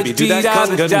body, baby, do that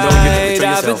conga. No, you can't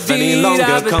control yourself any longer.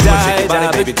 Come on, shake your body,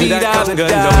 baby, do that conga.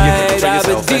 No, you can't control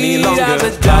yourself any longer.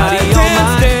 Body on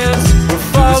mine, we're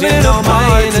falling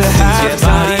apart to have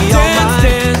body on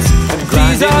mine.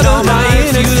 These are the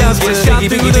lines you love to shot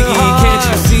through the heart. Can't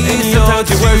you see? Sometimes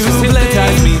your words just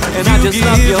hypnotize me, and I just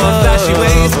love your flashy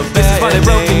ways. This is why they're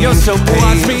broken, you're so paid.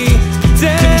 Watch me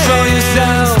Control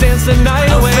yourself, dance the night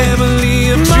away. A family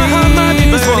of My heart might be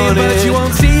dreams, burning, but you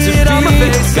won't see to it on my be.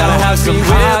 face. Gotta have some Now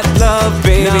hot love,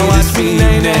 baby, Now watch this me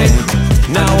evening. nay-nay.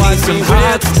 Now I watch need some me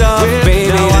hot whip, stuff, whip.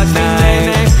 baby, Now watch me tonight.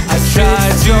 nay-nay. I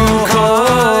tried so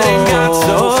hard and got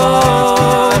so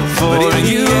far, but for in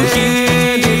you the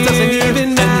end, it doesn't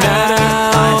even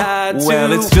matter.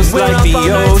 Well, it's just We're like up the all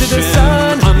night to the ocean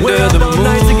sun. under We're the up all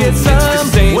night to moon. get It's some. the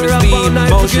same We're as up the all night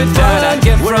to emotion get that I fun.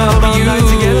 get We're from up all you. night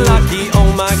to get lucky. Oh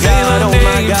my God, oh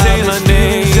my God, say my this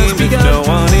name, feeling's just if begun. no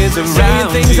one is Saying around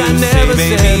things you. I never Say,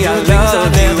 said, baby, I doing things I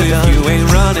love never you if done. you ain't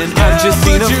running. I've just Girl,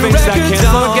 seen a put your face I records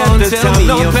can't forget on. the Tell time me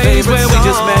no your place favorite where we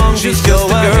just met. song. She's Just just go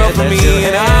a girl ahead, for let me, your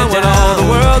and I head want all the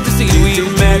down. world to see we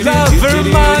met. Love her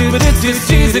mine, but it's just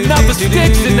easy enough for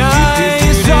sticks and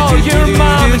eyes. Oh, your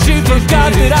mom, and she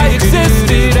forgot that I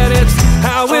existed, and it's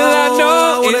how will I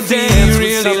know if he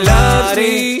really loves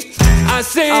me? I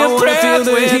say a prayer feel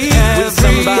the with heat every with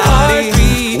somebody.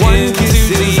 heartbeat. One Into kiss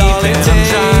is deep, all it and I'm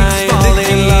takes. trying Fall to in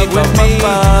keep love with up me.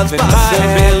 above and my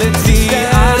ability.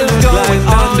 Instead of going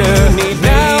under. underneath,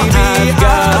 Now baby, I've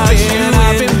got you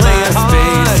I've been in playing my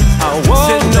space. heart. I won't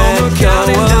Said no let more go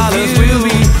counting of dollars, you. we'll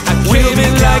be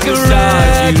Waving like a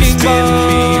wrecking You spin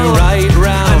me ball. right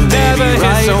round, I never baby,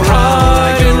 hit right so round hard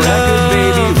like a in record, love.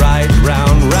 baby, right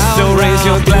round, round. So raise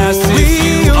your round. glass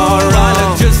if you are I look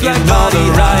wrong. just like in all the Buddy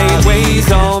right Holly. ways.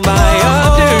 All my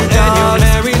underdogs,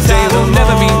 they will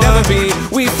never be.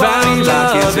 We found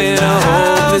love in a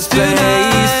hopeless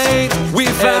place. We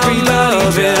found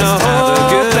love in a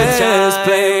hopeless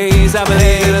place. I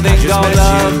believe in a thing called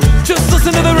love. Just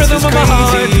listen to the rhythm of my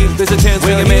heart. There's a chance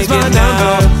we can make it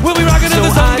now. We'll be rocking till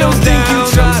the sun goes down.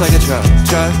 Drums like a truck,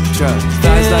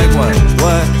 thighs like what?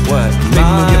 Make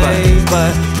me move your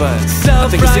butt. I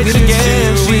think I sing it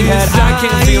again. We had I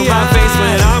can feel my face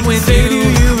when I'm with you. Do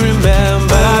you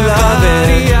remember? I love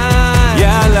it.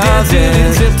 Yeah, I love it.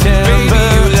 In September. Baby,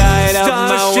 you light up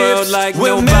my world like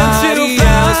nobody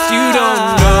else. You don't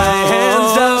know.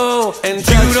 Hands up and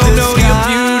You don't know you're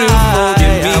beautiful.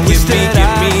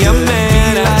 Give me a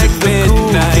man after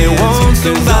midnight. Won't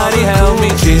somebody help me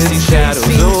chase these shadows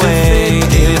away?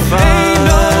 If Ain't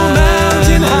no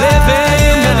mountain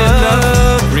living in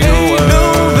love, real ain't world. no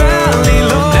valley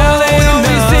low. Now they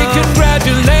always say I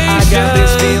got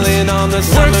this congratulations.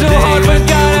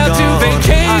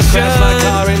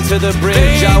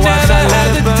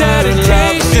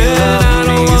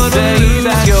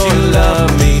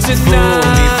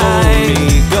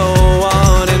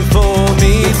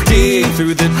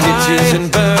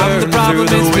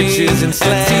 witches and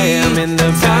slam in the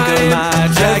back of my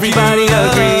jacket. Everybody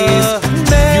agrees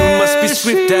you must be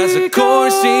swift as a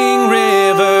coursing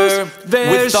river,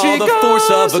 with all the force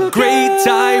of a great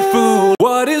typhoon.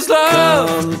 What is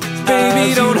love?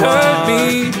 Baby, don't hurt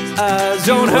me,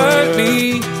 don't hurt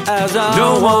me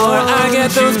no more. I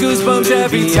get those goosebumps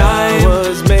every time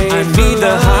I meet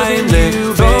the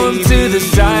Heimlich, throw them to the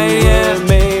side, yeah.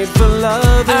 Made for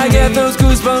love. I get those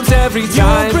goosebumps every time. You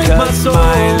won't break my soul.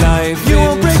 My life you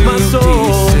won't break my soul.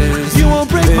 Pieces. You won't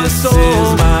break my soul. This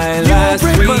is my last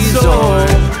resort.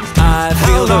 I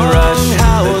feel the rush,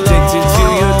 addicted to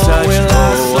your touch.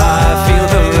 Oh, I feel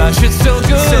the rush. It's so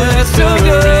good, it's so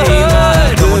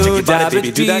good. Come on, shake your body,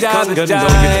 baby, do that conga. Don't you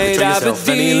control yourself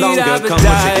any longer. Come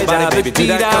on, shake your body, baby, do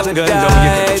that conga. Don't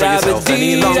you control yourself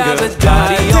any longer.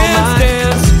 Body on mine,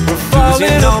 we're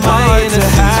falling on my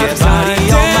innocence. Yeah, body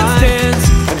on mine.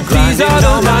 These are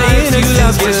the lines you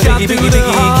love to shot through the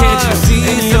heart. Can't you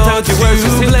see? Sometimes your words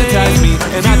just hypnotize me,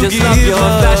 and I just love your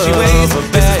flashy ways.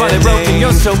 This is why they're broken,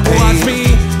 you're so watch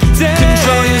me.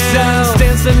 Control yourself,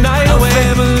 dance the night away.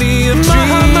 Family of dreams, my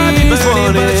heart might be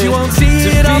burning, but you won't see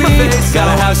it on my face.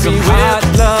 Gotta have some hot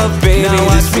love, baby. Now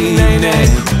watch me nay-nay.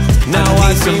 Now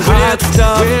watch some hot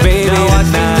stuff, baby.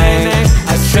 Tonight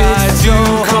I tried so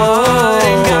hard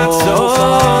and got so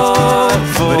far,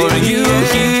 but if you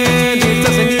here, it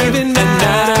doesn't even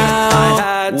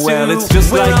matter. Well, it's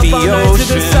just like the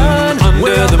ocean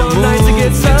under the moon.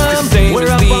 It's the same as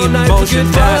the emotion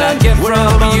that I get from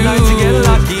you.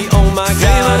 Oh my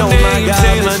God,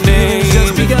 say my name.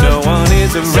 Just because no one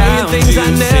is around things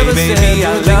I never say, baby,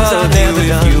 I love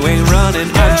you. If you ain't running,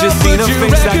 I've just seen a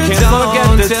face I can't forget.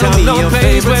 The time in your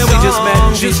face where we just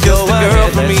met. She's just a girl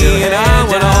for me, and I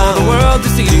want all the world to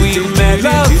see we met.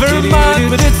 Love her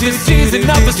mine, but it's just she's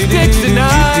enough for sticks and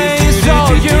I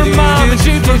saw your mom, and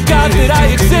she forgot that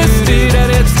I existed.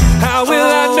 And it's how will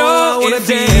I know if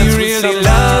he really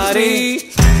loves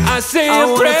me? I say a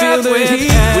prayer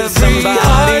with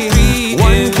somebody.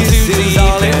 One kiss is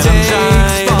all it takes.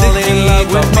 Fall in love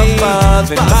with me. My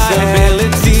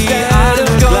ability out of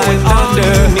going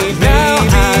under. Now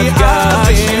I've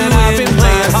got you and I've been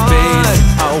playing space.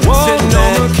 I won't let go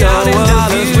of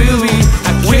you.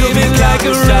 I will be like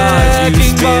a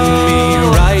wrecking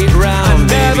ball. Right round,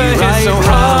 never hit so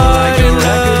hard in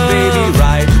love, baby.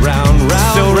 Right round,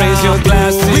 round. So raise your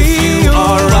glass if you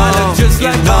are right, just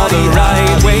like all the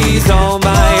right ways. All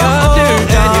my other and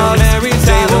your married,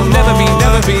 they will never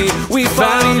be. We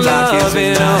found love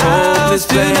in a hopeless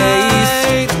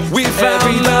place. We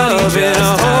found love in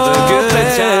a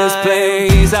hopeless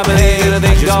place. I believe in a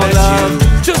thing called love.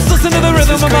 Just listen to the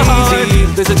rhythm of my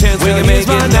heart. There's a chance we can make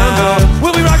it now.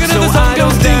 We'll be rocking till the sun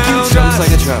goes down. Drums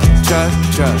like a truck.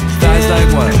 Thighs like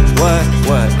what?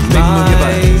 Make me move your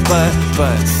butt.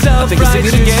 I think it's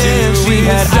it again. We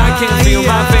had I can't feel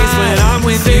my face when I'm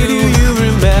with you. Do you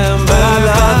remember? But I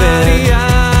love it.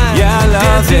 Yeah, I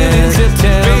love it.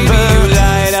 Baby, you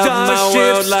light up my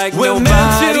world like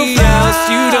nobody else.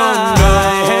 You don't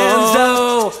know. Hands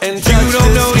up, and you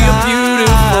don't know you're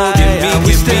beautiful.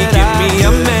 Give me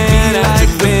a man after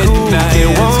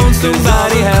midnight. Won't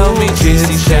somebody help me chase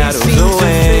these shadows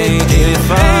away?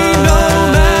 If ain't no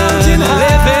mountain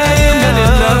living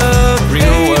in love,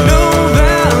 ain't no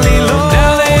valley low.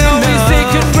 Now they always say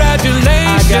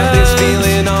congratulations. I got this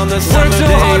feeling on the summer day. Worked so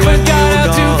hard but got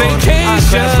out to vacation. I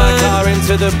crashed my car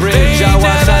into the bridge. I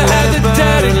watched I had the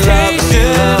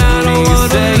dedication. I don't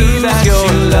wanna lose your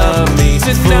love me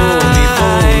tonight.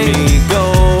 Fool me, go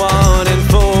on and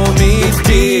fool me.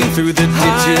 Dig through the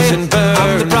ditches and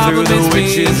burn through the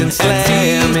witches and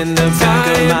slam in the back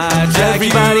of my jacket.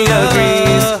 Everybody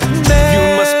agrees you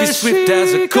must be swift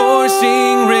as a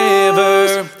coursing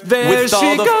river, with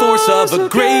all the force of a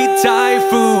great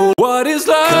typhoon. What is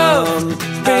love?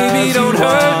 Baby, don't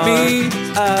hurt me,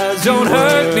 don't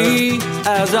hurt me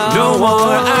no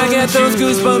more. I get those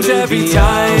goosebumps every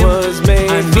time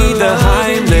I meet the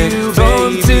Heimlich, throw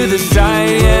them to the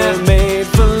side, yeah. Made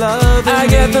for love. I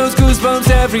get those goosebumps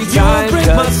every time. You won't break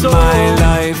my soul. My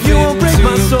life you won't break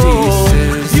my soul.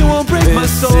 Pieces. You won't break my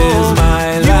soul. This is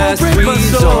my last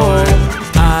resort.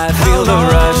 I feel the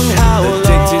rush,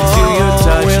 addicted to your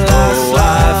touch. Oh, I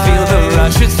feel the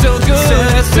rush. It's so good,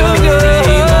 it's so good.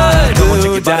 Come on,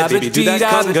 shake your body, baby, do that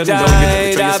conga. Don't you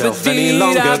control yourself any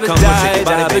longer. Come on, shake your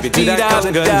body, baby, do that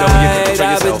conga. Don't you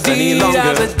control yourself any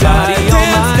longer. Body on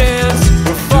mine,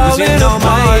 we're falling on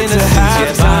my innocence.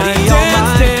 Yeah, body on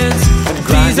mine.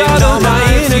 These are the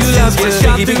lines you love to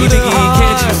shot through the heart.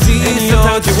 Can't you see?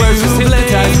 Sometimes your words just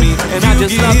hypnotize me, and I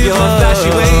just love your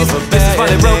flashy ways. This is why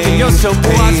they're broken, you're so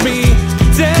watch me.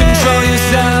 Control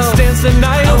yourself, dance the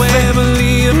night away.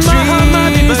 Family of dreams, my heart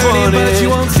might be burning, but you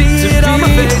won't see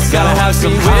Gotta have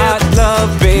some hot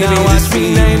love, baby. Now watch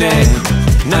me nay-nay.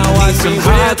 Now watch some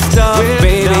hot stuff,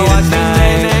 baby.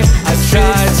 Tonight I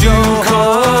tried to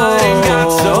call and got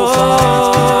so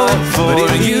far, but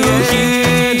if you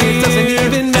here, it doesn't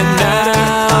even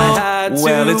matter.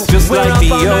 Well, it's just like the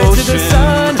ocean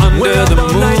under the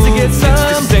moon. It's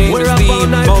the same as the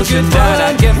emotion that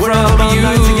I get from you.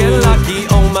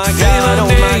 Oh my God, oh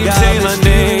my God, say my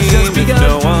name just because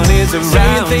no one is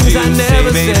around. Things I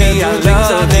never said, baby, I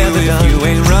love you. If you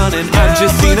ain't running, I've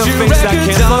just seen a face I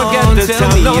can't forget. The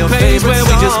time of your face where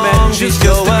we just met. She's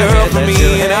just a girl for me,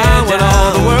 and I want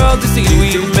all the world to see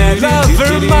we met. Love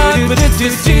her mine, but it's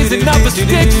just teasing up for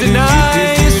sticks and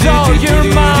I saw your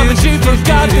mom, and she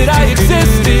forgot that I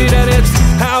existed. And it's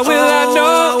how will I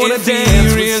know if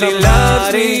he really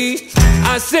loves me?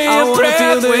 I say a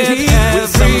prayer with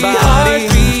every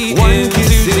heartbeat. One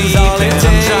kiss is all it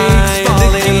takes. I'm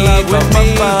falling in love with my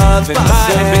love and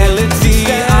my ability.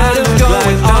 I'm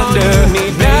going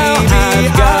underneath. Now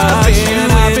I've got you in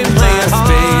my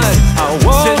space. I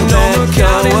won't let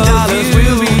counting dollars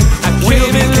will be. I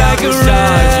came in like a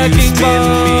wrecking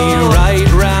ball. Me right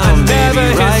round,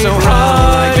 baby, right so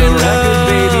hard like a record,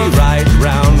 baby, right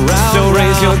round, round. So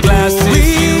raise your glasses,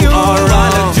 you are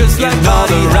right, just like all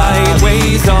the right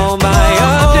ways. All my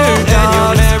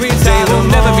underdogs, they will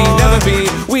never be.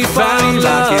 We found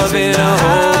love in a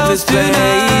hopeless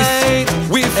place.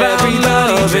 We found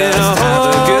love in a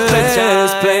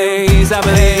hopeless place. I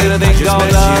believe in a thing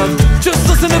called love. Just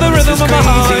listen to the rhythm of my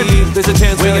heart. There's a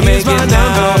chance we can make it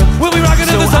now. We'll be rocking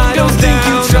till the sun goes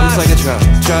down. Drums like a truck.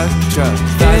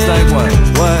 Thighs like what?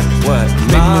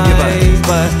 Make me move your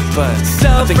butt.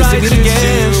 I think I sing it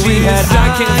again. She had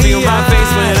I can't feel my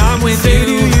face when I'm with you.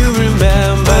 Do you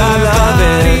remember? But I love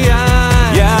it.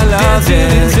 Yeah, I love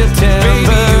it. In September,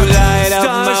 baby, you light up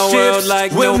my world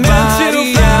like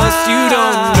nobody else. You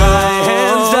don't know.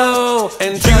 Hands up,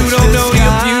 and you don't know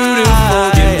you're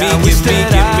beautiful.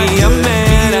 Give me a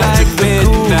man at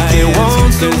midnight.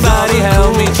 Won't somebody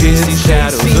help me chase these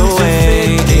shadows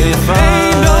away? If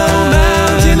ain't no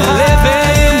mountain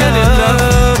living and in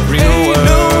love, ain't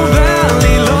no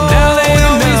valley low. Now they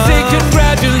always say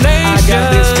congratulations. I got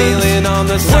this feeling on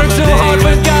the summer day. Worked so hard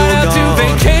but got out to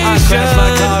vacation. I crashed my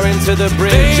car into the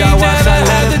bridge. I watched I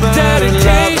had the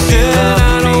dedication.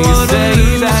 I don't wanna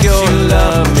lose that you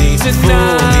love me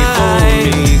tonight. Fool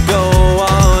me, go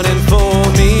on and fool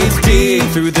me.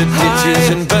 Through the ditches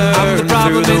and burn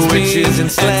through the witches and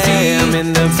slam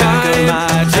in the back of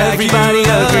my Jaguar. Everybody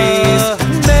agrees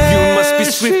you must be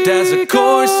swift as a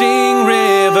coursing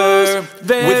river,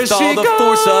 with all the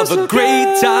force of a great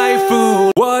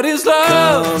typhoon. What is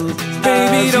love?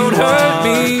 Baby, don't hurt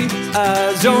me.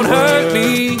 Don't hurt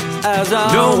me.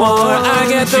 No more. I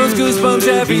get those goosebumps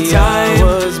every time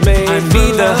I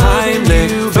need the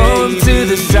Heimlich. Throw 'em to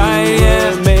the side.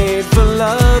 Yeah, made for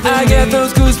love. I get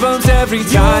those goosebumps every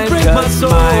time. You won't break my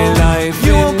soul.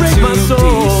 You won't break my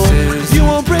soul. You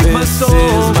won't break my soul.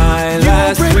 This is my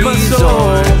last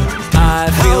resort. I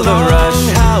feel the rush,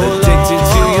 addicted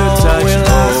to your touch.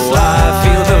 Oh, I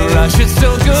feel the rush. It's so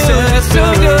good, it's so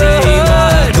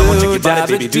good. Come on, take your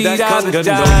body, baby, do that cover gun.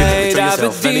 Don't you have to control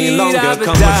yourself any longer. Come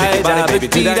on, take your body, baby,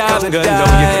 do that cover gun.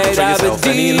 Don't you have to control yourself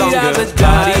any longer.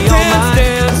 Body on my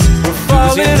dance, we're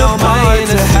falling on my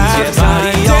innocence. Yeah,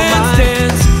 body on my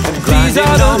dance. These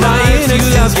are the lines you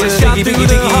love to shot through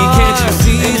the heart. Can't you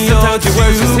see? Sometimes your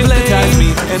words just hypnotize me,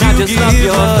 and I just love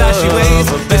your flashy ways.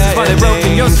 This is funny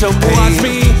broken, you're so watch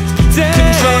me dance.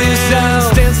 Control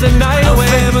yourself, dance the night away.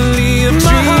 Family of dreams,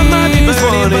 my heart might be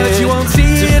burning, but you won't see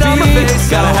it on my face.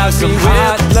 Gotta have some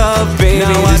hot love, baby.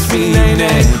 Now watch me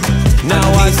nay-nay. Now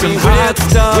watch some hot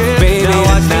stuff, baby.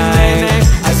 Tonight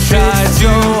I tried to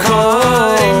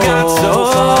call and got so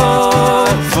far,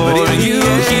 but if you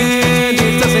here,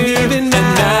 it doesn't even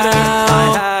matter.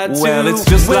 Well, it's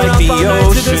just like the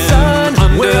ocean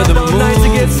under the moon.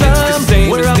 It's the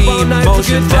same as the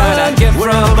emotion that I get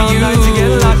from you.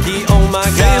 Oh my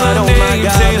God, oh my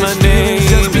God, say my name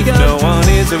just because no one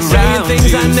is around.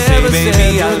 Things I never said,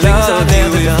 baby, I love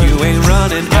you. If you ain't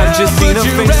running, I've just seen a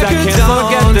face I can't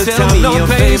forget. The time of your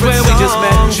face where we just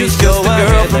met. She's just a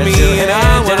girl for me, and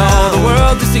I want all the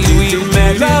world to see we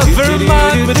met. Love her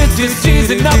mine, but it's just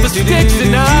teasing up for sticks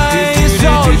and I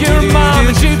saw your mom,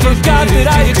 and she forgot that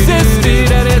I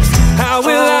existed. And it's how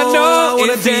will I know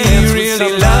if he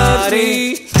really loves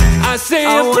me? I say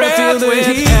a prayer with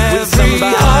every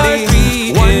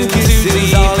heartbeat. One kiss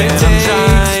is all it takes.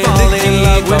 I'm falling in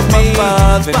love with my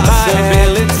love and my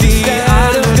ability.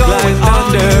 I'm going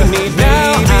underneath.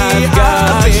 Now I've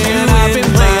got you in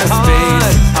my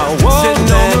space. I won't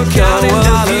let counting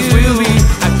dollars will be.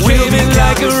 I came in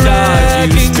like a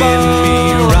wrecking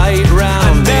ball.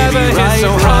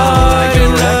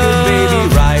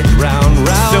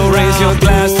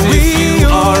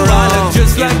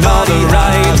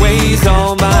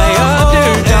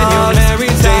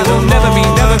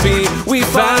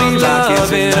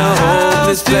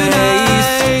 this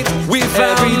place. We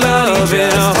found love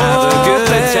in a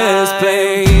hopeless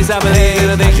place. I believe in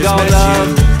a thing called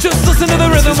love. Just listen to the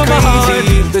rhythm of my heart.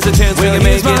 There's a chance we can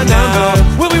make it now.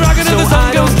 We'll be rocking till the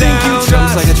sun goes down.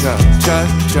 Drums like a truck.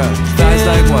 Thighs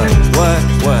like what?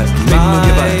 Make me move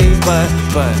your butt.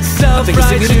 I think I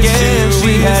sing it again.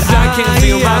 She had I can't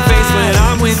feel my face when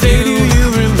I'm with you. Do you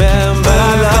remember? But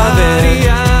I love it.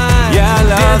 Yeah, I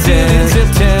love it.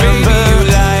 Baby, you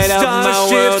light up my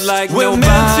world like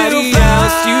nobody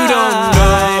else. You don't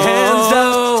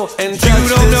know. And you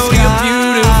don't know you're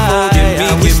beautiful.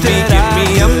 Give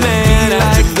me a man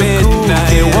after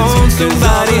midnight. Won't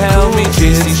somebody help me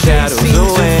chase these shadows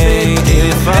away?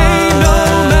 If ain't no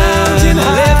mountain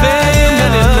living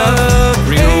in love,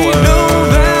 ain't no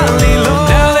valley low.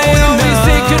 Now they always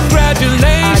say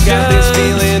congratulations. I got this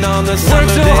feeling on the summer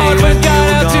day. Worked so hard but got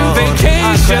out to vacation.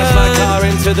 I crashed my car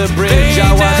into the bridge.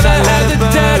 I watched I had the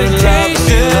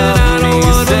dedication. I don't wanna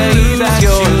lose that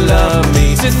you love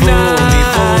me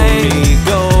tonight.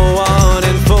 Go on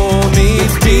and fool me.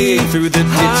 Through the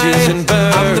ditches and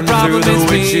burn through the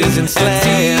witches and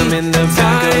slam in the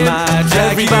back of my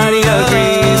jack. Everybody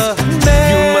agrees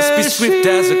you must be swift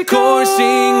as a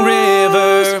coursing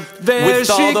river, with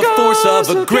all the force of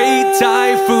a great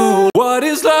typhoon. What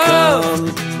is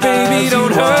love? Baby,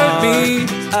 don't hurt me.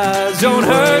 Don't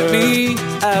hurt me.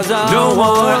 No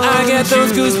more. I get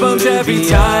those goosebumps every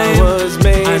time.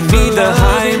 I need the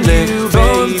Heimlich,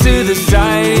 throw to the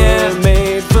side. Yeah,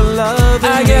 made for love.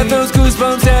 I get those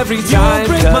goosebumps every time. You won't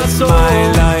break my soul.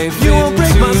 My life you won't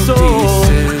break my soul.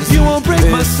 Pieces. You won't break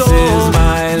my soul. This is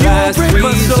my last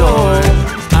resort.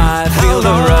 I feel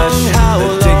the rush,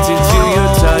 addicted to your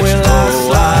touch.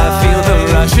 Oh, I feel the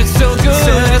rush. It's so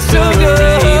good, it's so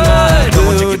good. Come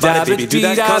on, take your body, baby, do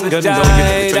that conga. Don't you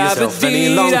betray yourself any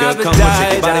longer. Come on,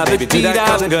 take your body, baby, do that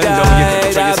conga. Don't you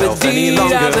betray yourself any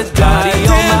longer. Body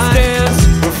on my dance,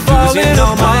 we're falling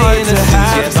on my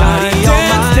innocence. Yes, body on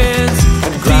my dance.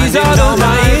 These are the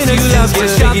lines you love to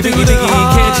shop through the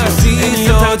heart. Can't you see?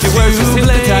 So your words just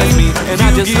hypnotize me, and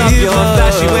I just love your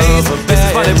flashy ways. This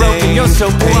is why they're broken, you're so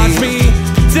paid. Watch me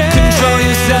dance, control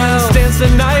yourself, dance the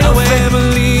night away. A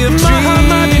family of dreams, my heart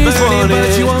might be burning,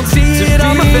 but you won't see it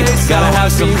on my face. Gotta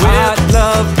have some hot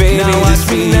love, baby,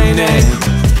 this evening.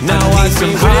 Now watch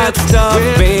some hot stuff,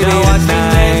 baby,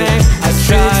 tonight. I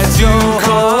tried so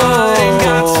hard and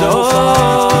got so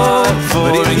far,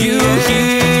 but if you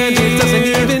can't, it doesn't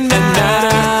even matter.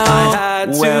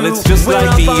 Well, it's just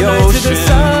like the ocean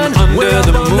under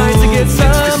the moon. It's the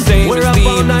same as the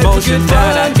emotion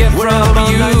that I get from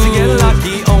you.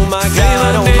 Oh my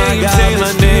God, say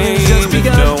my name. If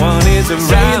no one is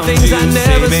around you,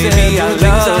 say baby I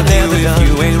love you. If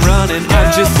you ain't running,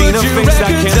 I've just seen a face I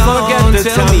can't forget. The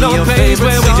time, no place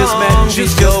where we just met.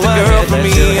 She's just a girl for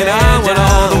me, and I want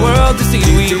all the world to see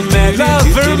we met. Love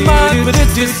her mine, but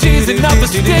it's just teasing up for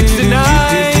sticks and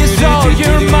eyes. Oh,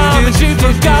 your mom, and she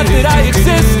forgot that I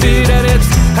existed, and it's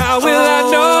how will I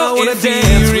know if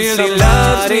you really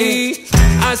love me?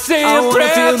 I say a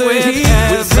prayer with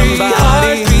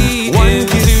somebody. One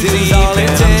kiss is all it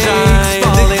takes.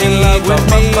 Fall in love with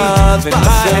me.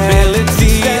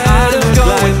 Possibility out of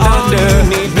going under.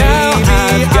 Now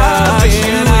I've got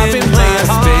you in my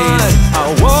space.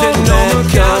 I won't let go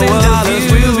of you.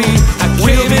 I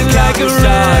keep it like a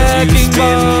wrecking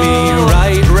ball.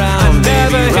 Right round,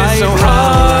 never hit so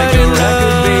hard in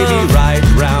love, baby. Right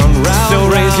round, so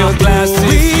raise your glasses.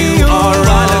 You are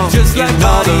right, just like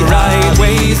all the right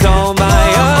ways. All my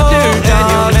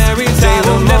underdog, they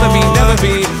will never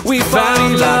be. We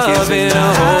found love in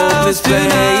a hopeless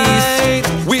place.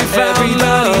 We found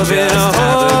love in a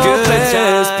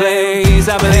hopeless place.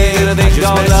 I believe in a thing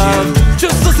called love.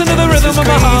 Just listen to the rhythm of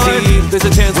my heart. There's a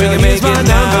chance we can make it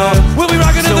now. We'll be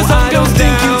rocking till the sun goes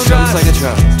down. Drums like a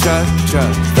truck.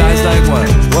 Thighs like what?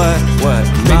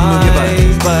 Make me move your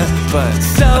butt.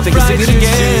 I think I sing it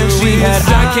again. She had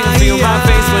I can't feel my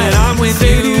face when I'm with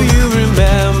you. Do you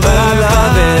remember? But I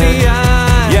love it.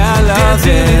 Yeah, I love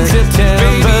it.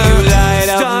 Baby, you light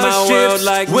up my world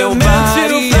like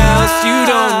nobody else. You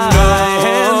don't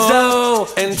know,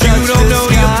 and you don't know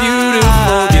you're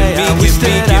beautiful.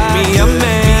 Give me a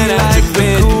man after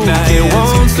midnight.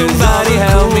 Won't somebody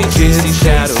help me chase these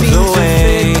shadows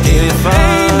away? If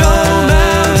ain't no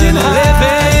mountain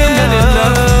living in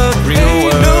love,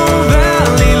 ain't no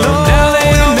valley low. Now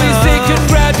they always say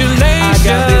congratulations. I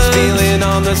got this feeling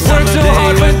on the summer day. Worked so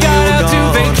hard but got out to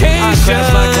vacation. I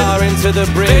crashed my car into the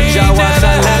bridge. I watched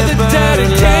I had the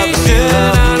dedication.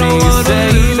 I don't wanna lose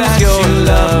you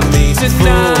love me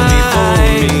tonight. Fool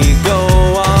me, go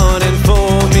on and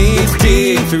fool me.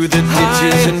 Through the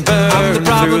ditches and burn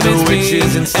through the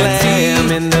witches and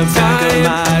slam in the back of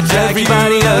my jacket.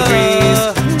 Everybody agrees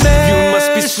you must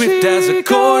be swift as a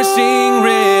coursing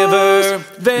river,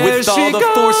 with all the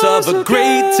force of a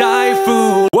great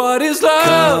typhoon. What is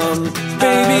love?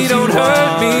 Baby, don't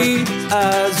hurt me,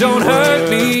 don't hurt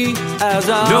me.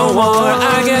 No more,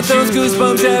 I get those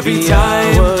goosebumps every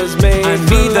time I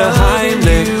need the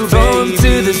Heimlich, throw 'em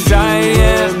to the side,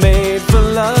 yeah.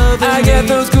 I get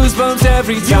those goosebumps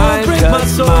every time. You won't break my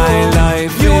soul, my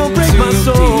life you won't break my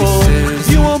soul pieces.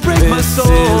 You won't break my soul,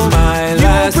 this is my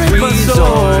last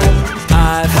resort.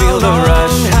 I feel the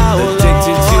rush,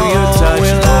 addicted to your touch.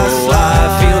 Oh, I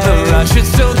feel the rush,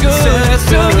 it's so good, it's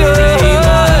so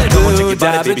good. Come on, shake your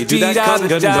body, baby, do that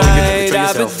conga. Don't get to betray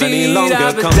yourself any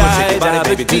longer. Come on, shake your body,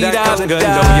 baby, do that conga.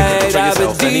 Don't get to betray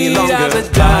yourself any longer.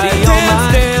 Body on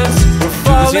mine, we're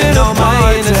falling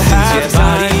apart to have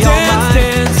body on mine.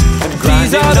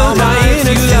 These are the nights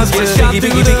you love to shot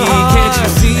through the heart. Can't you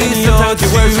see? Sometimes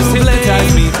your words just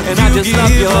hypnotize me, and I just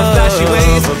love your flashy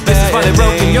ways. This is why they're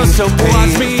broken, you're so paid.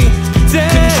 Watch me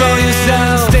control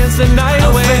yourself, dance the night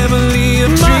away. A family of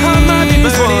dreams, my heart might be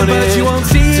burning, but you won't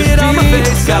see it on my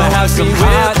face. Gotta have some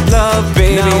hot love,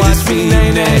 baby, this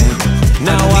evening.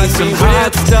 Now I need some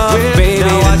hot stuff, baby,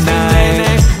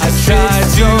 tonight. I tried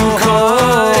so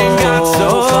hard and got so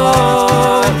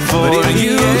far, but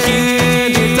you here,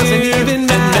 it doesn't even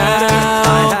matter.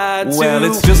 Well,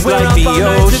 it's just like the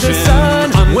ocean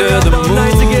under the moon.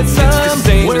 It's the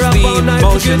same as the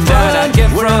emotion that I get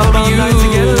from you.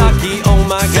 Oh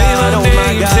my God, oh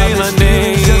my God, say my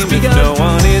name. If no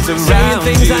one is around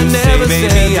you, say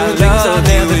baby I love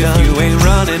you. If you ain't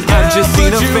running, I've just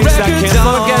seen a face I can't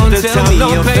forget. To tell me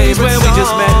your face where we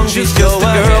just met. She's just a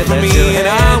girl for me, and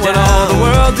I want all the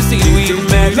world to see we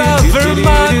met. Love her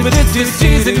mine, but it's just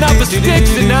teasing up for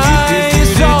sticks and I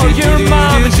saw your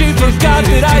mom and she forgot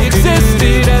that I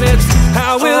existed. And it's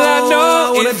how will I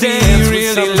know if he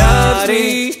really loves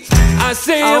me? I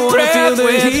say a prayer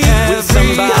with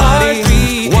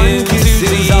somebody. One kiss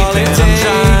is all it takes.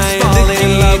 Fall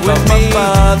in love with me,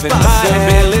 and my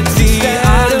ability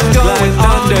out of going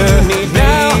under.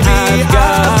 Now I've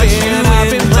got you and I've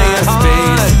been playing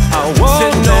space. I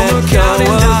won't know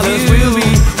counting dollars will be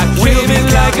waving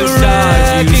like a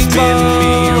wrecking ball. You spin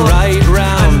me right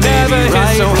round, baby,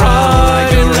 right so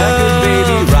hard in love,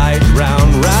 baby, right round,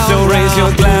 round. So raise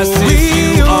your glass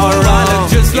if you are wrong,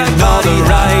 just like all the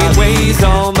right ways.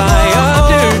 All my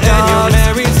other and your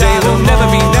married day will never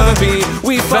be.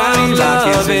 We found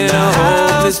love in a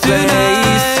hopeless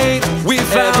place. We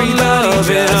found love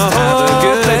in a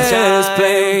hopeless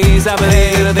place. I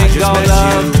believe in a thing called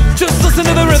love. Just listen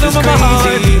to the rhythm of my heart.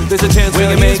 There's a chance we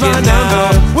can make it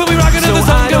now. We'll be rocking till the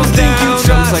sun goes down.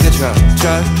 Jumps like a truck.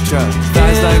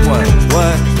 Thighs like what?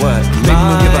 Make me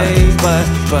move your butt.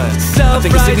 I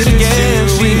think I sing it again.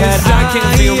 I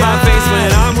can't feel my face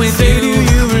when I'm with you. Do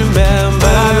you remember? I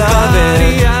love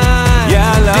it.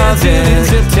 Yeah, I love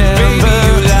it. Baby,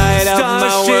 you light up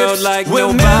my world like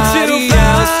nobody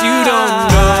else. You don't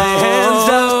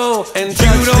know, and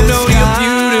you don't know you're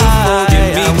beautiful.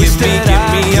 Give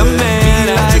me a man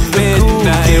after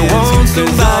midnight. Won't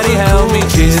somebody help me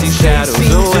chase these shadows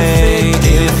away?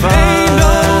 If ain't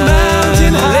no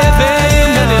mountain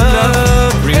living in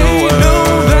love, ain't no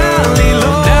valley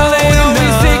low. Now they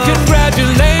always say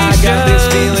congratulations. I got this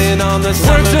feeling on the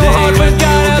summer day. Worked so hard but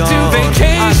got out to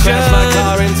vacation. I crashed my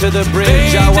car into the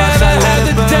bridge. I watched I had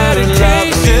the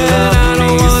dedication. I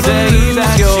don't want to believe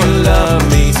that you love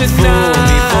me tonight.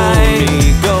 Fool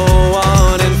me, go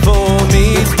on and fool me.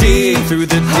 Dig through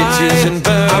the ditches and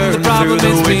burn through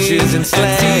the witches and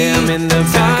slam in the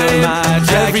back of my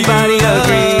jacket. Everybody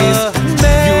agrees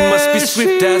you must be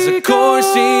swift as a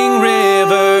coursing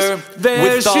river,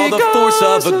 with all the force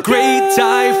of a great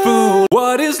typhoon.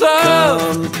 What is love?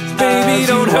 Baby,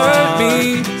 don't hurt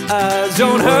me,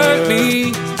 don't hurt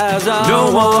me.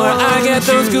 No more, I get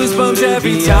those goosebumps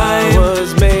every time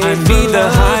I need the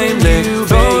Heimlich,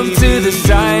 throw 'em to the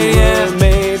side, yeah.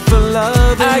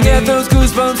 I get those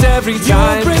goosebumps every time. You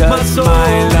won't break my soul,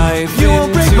 my life you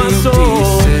won't break my soul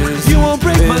pieces. You won't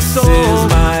break my soul, this is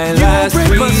my last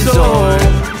resort.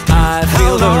 I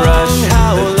feel the rush,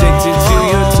 addicted to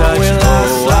your touch.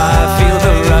 Oh, I feel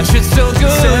the rush, it's so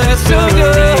good, it's so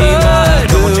good.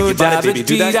 Come on, shake your body, baby,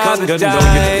 do that conga. Don't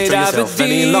get to betray yourself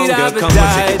any longer. Come on,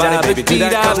 shake your body, baby, do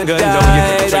that conga. Don't get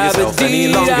to betray yourself any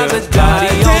longer. Body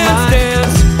on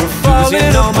mine, we're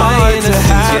falling apart to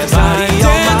have body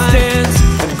on mine.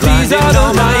 These are the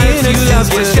nights you love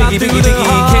to shot through the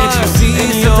heart. Can't you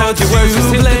see? Sometimes your words just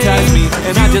hypnotize me,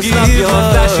 and I just love your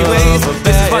flashy ways.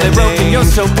 This is why they're broken, you're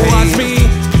so paid. Watch me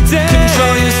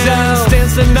control yourself,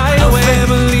 dance the night away. A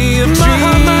family of dreams, my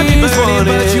heart might be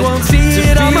burning, but you won't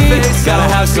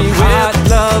Gotta have some hot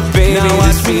love, baby,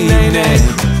 this evening.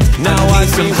 Now I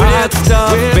need some hot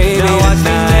stuff, baby,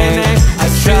 tonight. I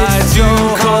tried so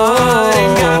hard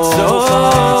and got so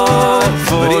far,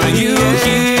 but you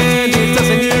here, it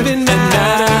doesn't even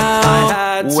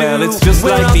matter. Well, it's just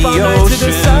like the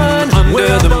ocean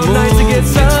under the moon.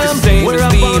 It's the same as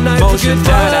the emotion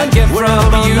that I get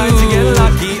from you.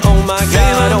 Oh my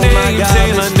God, say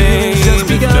my name, just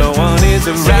because no one is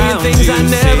around. Things I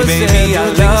never say, baby, I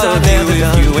love you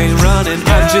if you ain't running.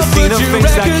 I've just seen a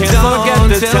face I can't forget.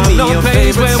 The time your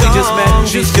face where we just met.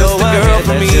 She's just a girl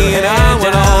for me, and I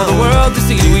want all the world to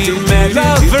see we met.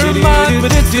 Love her mine,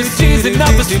 but it's just cheesing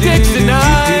up for sticks and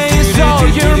I saw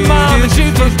your mom and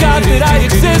she forgot that I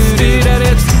existed. And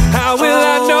it's how will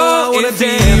I know if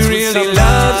he really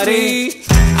loves me?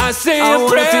 I say a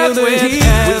prayer with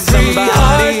every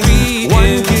heartbeat.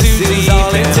 One kiss is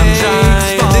all it takes.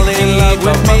 Fall in love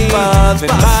with my love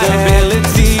and my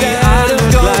ability. Out of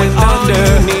going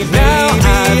under. Now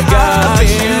I've got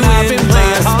you and I've been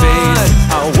playing space.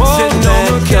 I won't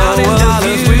know counting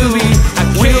dollars will be. I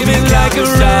will be like a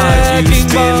wrecking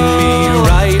ball.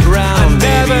 Right round,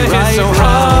 never hit so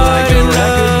hard in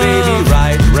love, baby.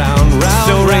 Right round, round.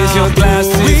 So raise your glass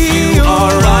if you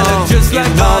are wrong. Just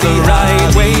like all the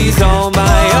right ways. All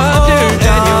my other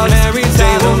and your married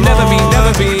day will never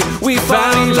be. We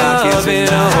found love in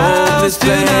a hopeless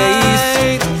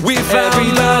place. We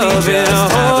found love in a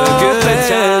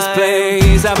hopeless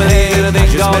place. I believe in a thing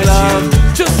called love.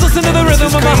 Just listen to the rhythm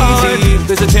of my heart.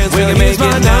 There's a chance we can make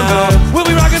it now. We'll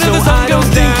be rocking till the sun goes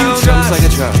down. Jumps like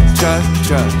a truck.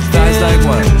 Thighs like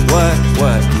what?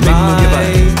 Make me move your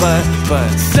butt.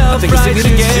 I think I sing it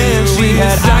again. We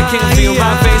had I can't feel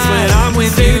my face when I'm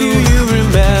with you. Do you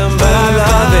remember? I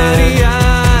love it.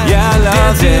 Yeah, I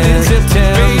love it. In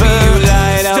September, baby, you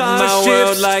light up my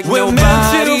world like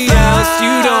nobody else.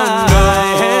 You don't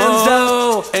know. Hands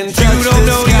up, and you don't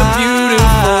know you're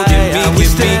beautiful.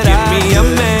 Give me a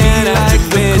man after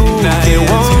midnight.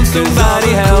 Won't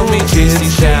somebody help me chase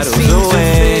these shadows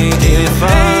away? If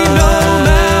ain't no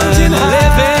mountain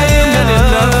living in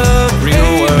love,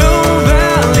 ain't no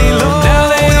valley low. Now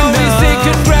they always say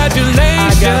congratulations.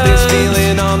 I got this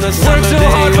feeling on the summer day. Worked so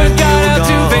hard but got out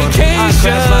to vacation. I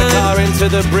crashed my car into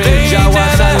the bridge. I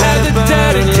watched I had the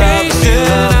dedication.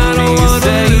 I don't wanna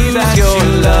lose your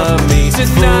love me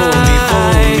tonight. Fool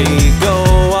me, go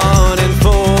on and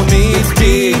fool me.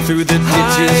 Dig through the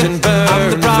ditches and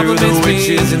burn through the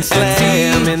witches and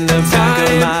slam in the back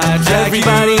of my jack.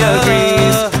 Everybody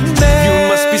agrees you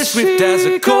must be swift as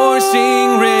a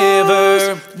coursing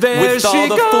river, with all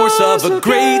the force of a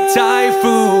great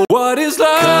typhoon. What is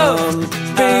love?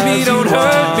 Baby, don't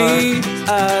hurt me.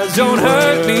 Don't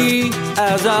hurt me.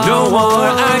 No more.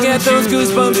 I get those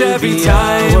goosebumps every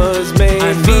time.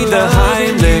 I need the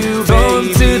Heimlich, throw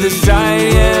them to the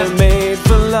side. Yeah, made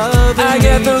for love. I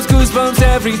get those goosebumps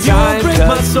every time. You won't break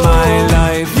my soul. My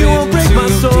life you won't break my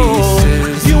soul.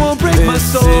 Pieces. You won't break my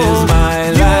soul. This is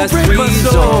my last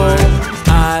resort.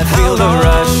 I feel the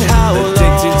rush,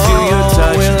 addicted to your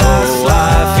touch. Oh, I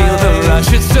feel the rush.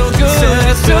 It's so good.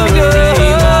 It's so good.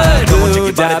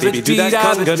 Baby, do that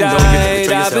conga, no, you can't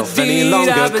betray yourself any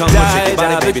longer. Come on, shake your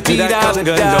body, baby, do that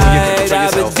conga, no, you can't betray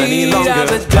yourself any longer.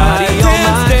 Body on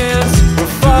mine,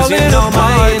 we're falling on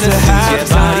my innocence.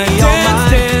 Body on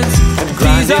mine,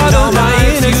 these are the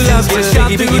nights you love me.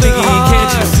 Shaky, biggie,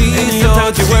 can't you see?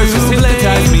 Sometimes your words just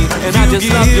hypnotize me, and I just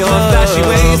love your flashy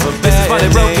ways. This is why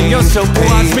they're broken, you're so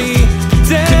watch me.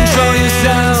 Control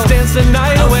yourself, dance the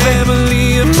night away.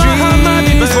 Family of dreams, my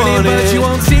demons want it, but you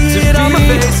won't see it on my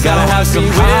face. Gotta have some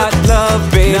hot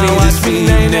love, baby, this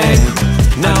evening.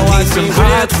 Now I need some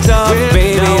hot stuff,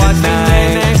 baby,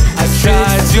 tonight. I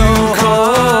tried so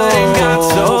hard and got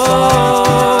so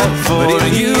far,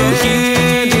 but you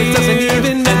here, it doesn't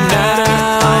even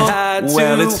matter.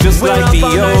 Well, it's just like the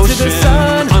ocean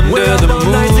under the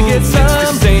moon. It's the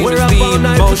same as the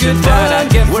emotion that I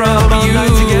get from you.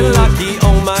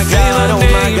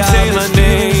 Say my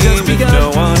name, just because no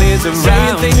one is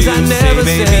around. Things I never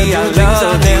say, baby, I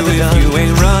love you if you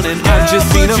ain't running. I've just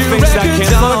seen a face I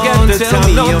can't forget. The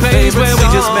time of your face where we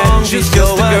just met. She's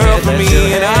just a girl for me,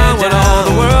 and I want all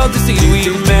the world to see we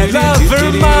met. Love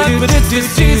her mine, but it's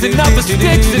just cheesing up for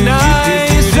sticks and I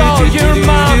saw your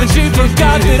mom and she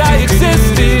forgot that I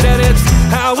existed. And it's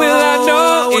how will I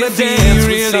know if he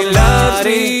really loves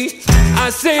me? I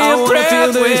say a prayer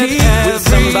with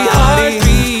every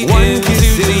heartbeat. One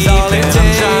kiss is all it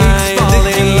takes. Fall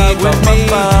in love with my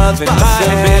love and my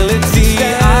ability.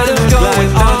 Out of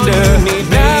going under.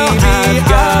 Now I've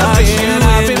got you and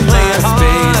I've been playing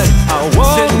space. I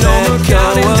won't know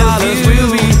counting dollars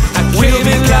will be. I will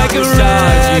be like a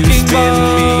wrecking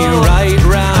ball.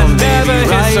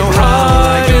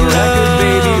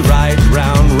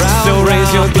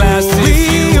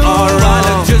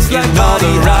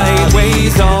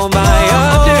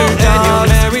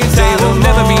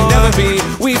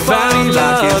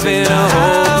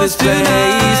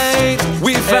 hopeless place.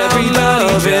 We found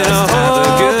love in a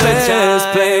hopeless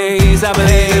place. I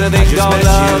believe in a thing called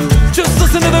love. Just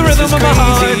listen to the rhythm of my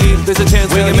heart. There's a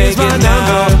chance we can make it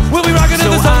now. We'll be rocking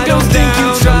till the sun goes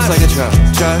down. Drums like a truck,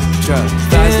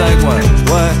 thighs like what?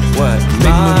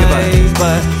 Make me move your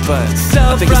butt.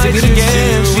 I think I sing it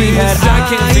again. We had I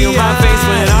can feel my face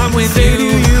when I'm with you. Do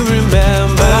you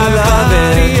remember? I love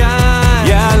it.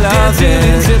 Yeah, I love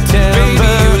it. Baby,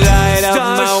 you light up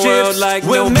my world like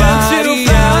nobody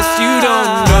else. You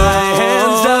don't know.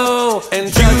 Hands up, and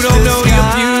you don't know you're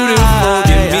beautiful.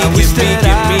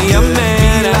 Give me a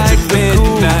man after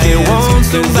midnight. Won't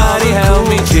somebody help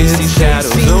me chase these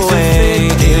shadows away?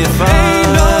 If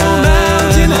ain't no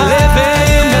mountain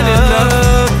living in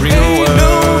love, ain't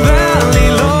no valley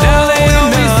low. Now they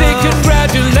always say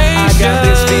congratulations. I got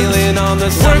this feeling on the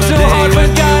summer day. Worked so hard but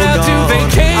got out to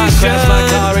vacation. I crashed my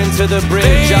car into the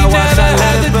bridge. I watched I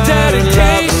had the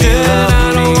dedication.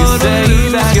 I don't wanna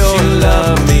lose that you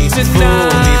love me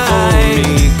tonight. Fool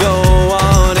me, go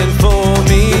on and fool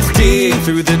me. Dig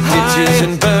through the ditches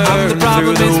and burn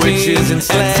through the witches and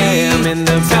slam in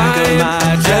the back of my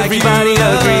truck. Everybody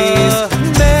agrees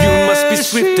you must be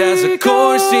swift as a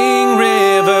coursing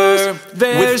river,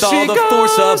 with all the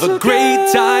force of a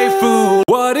great typhoon.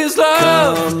 What is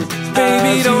love?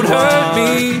 Baby, don't hurt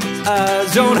me.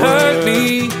 Don't hurt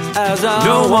me.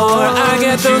 No more. I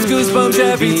get those goosebumps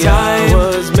every time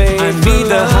I meet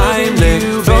the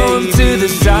Heimlich. Thumb to the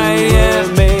side, yeah,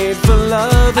 made for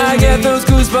love. I get those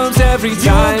goosebumps every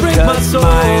time. You won't break my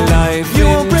soul. You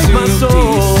won't break my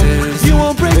soul. You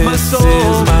won't break my soul. This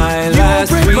is my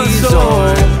last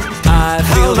resort. I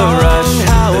feel the rush,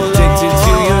 addicted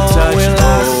to your touch.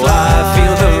 Oh, I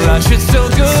feel the rush. It's so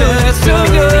good, it's so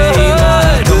good.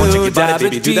 Come on, take your body,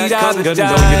 baby, do that conga. Don't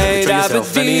you betray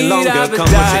yourself any longer. Come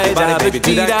on, take your body, baby,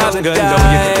 do that conga. Don't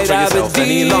you betray yourself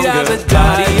any longer.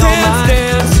 Body on mine,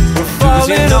 we're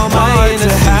falling on my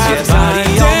innocence. Yeah, body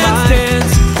on mine.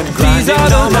 These are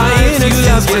the lines you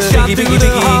love to shaky, biggie,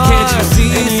 can't you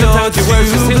see? Sometimes your words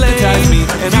just hypnotize me,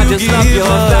 and I just love your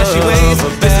flashy ways.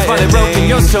 This is why they're broken,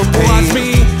 you're so watch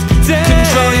me.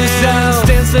 Control yourself,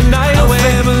 dance the night away.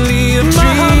 Family of dreams,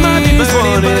 my heart might be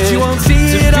burning, but you won't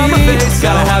see it on my face.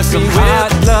 Gotta have some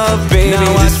hot love, baby.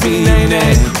 Now watch me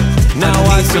nay-nay. Now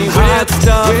watch some hot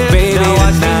stuff, baby. Now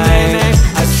watch me nay-nay.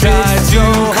 I tried to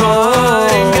call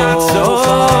and got so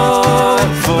far,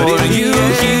 but if you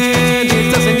here,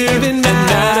 it doesn't even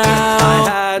matter.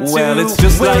 Well, it's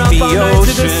just like the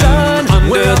ocean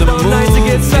under the moon.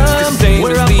 It's the same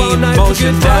as the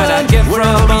emotion that I get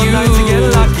from you.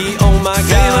 Oh my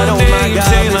God,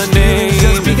 say my name.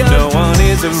 No one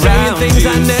is around things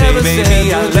I never say, said,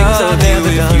 baby, I love you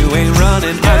if you ain't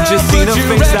running. I've just seen a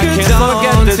face I can't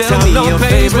forget the time. Your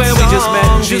face where we just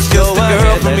met. She's just a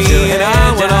girl for me, and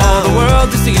I want all the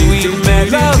world to see we met.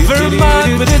 Love her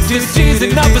mine, but it's just she's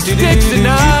enough for sticks and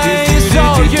I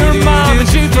saw your mom and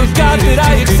she forgot that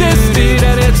I existed.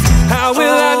 And it's how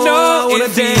will I know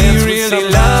if he really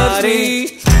loves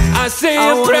me? I say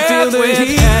a prayer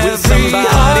with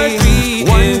somebody.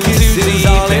 One kiss is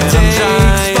all it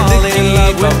takes. Falling in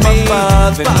love with my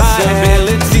love and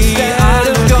possibility out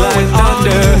of going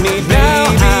under.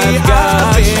 Now I've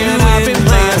got you in my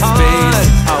space.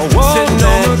 I won't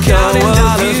know counting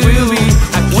dollars will be.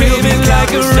 I came in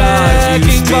like a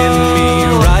wrecking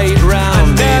ball. Right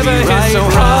round, never hit so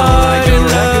hard in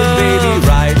love, baby.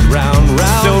 Right round,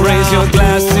 round. So raise your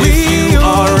glasses, you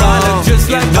are right, just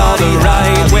like all the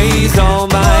right ways. All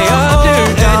my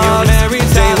underdogs,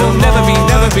 they will never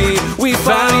be. We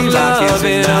found love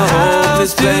in a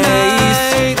hopeless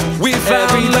place. We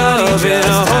found love in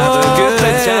a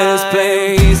hopeless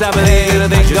place. I believe in a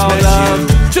thing called love.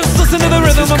 Just listen to the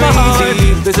rhythm of my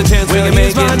heart. There's a chance we can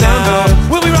make it now.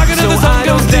 We'll be rocking till the sun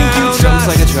goes down. Drums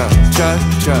like a truck.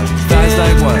 Thighs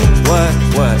like what?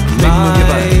 Make me move your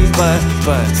butt.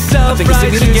 I think I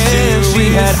sing it again.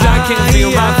 We had I can feel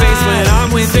my face when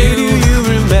I'm with you. Do you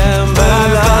remember? I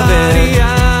love it.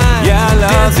 Yeah, I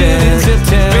love it.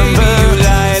 Baby, you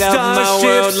light up my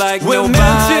world like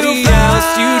nobody else.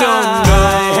 You don't know.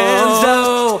 Hands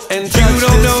up, and you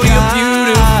don't know you're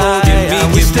beautiful.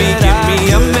 Give me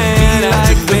a man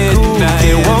after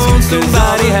midnight. Won't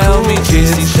somebody help me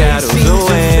chase these shadows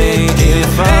away?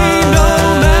 If ain't no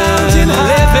mountain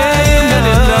living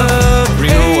in love,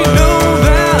 ain't no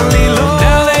valley low.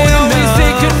 Now they always say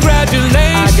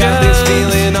congratulations. I got this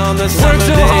feeling on the summer day. Worked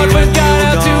so hard but got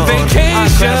out to vacation. I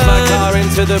crashed my car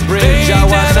into the bridge. I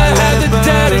watched I had the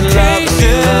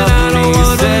dedication. I don't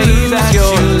wanna lose that you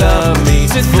love me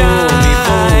tonight.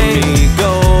 Fool me,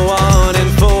 go on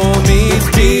and fool me.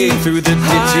 Dig through the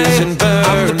ditches and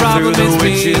burn through the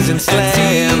witches and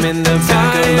slam in the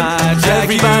back of my Jaguar.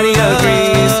 Everybody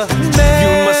agrees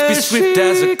you must be swift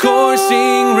as a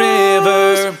coursing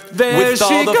river, with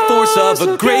all the force of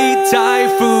a great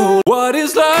typhoon. What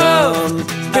is love?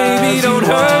 Baby, don't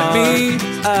hurt me,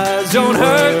 don't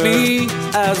hurt me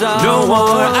no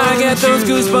more. I get those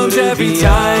goosebumps every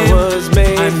time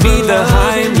I meet the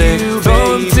Heimlich,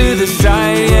 throw 'em to the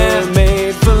side, yeah.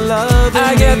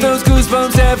 I get those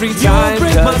goosebumps every time. You won't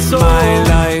break my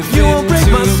soul, you won't break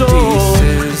my soul,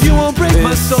 you won't break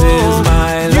my soul. This is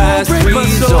my last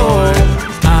resort.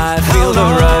 I feel the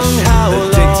rush,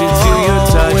 addicted to your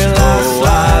touch. Oh,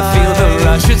 I feel the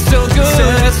rush. It's so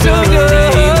good, it's so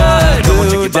good. Come on,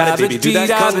 take your body, baby, do that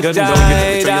cock gun. Don't you have to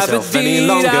betray yourself any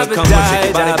longer. Come on, take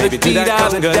your body, baby, do that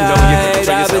cock gun. Don't you have to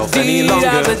betray yourself any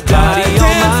longer. Body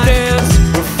on my dance,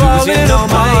 we're falling on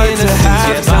my innocence.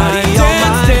 Yeah, body on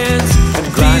my dance.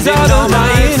 These are the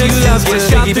lines you love to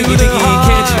shop through the heart.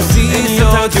 Can't you see?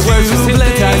 Sometimes your words just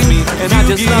hypnotize me, and I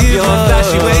just love your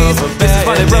flashy ways. This is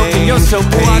why they're broken, you're so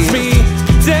paid. Watch me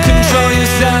dance, control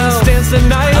yourself, dance the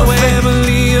night away.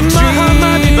 Family of dreams, my heart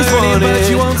might be burning, but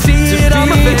you won't see it on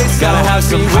my face. Gotta have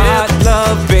some hot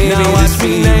love, baby. Now watch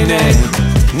me nay-nay.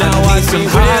 Now watch some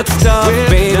hot stuff,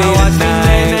 baby. Now watch me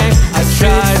nay-nay. I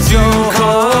tried so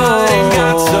hard and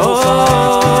got so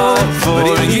hard, but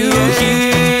even you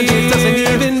here, it doesn't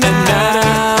even matter.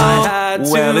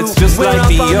 Well, it's just like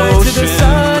the ocean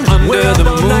under the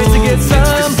moon. It's the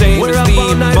same as the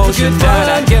emotion that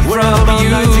I get from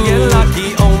you.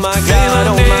 Oh my God,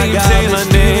 oh my God, say my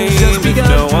name just because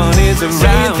no one is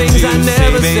around. Things I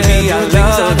never said, baby, I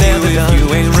love you if you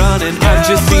ain't running. I've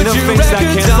just seen a face I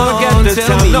can't forget the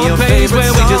time. No place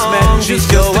where we just met. She's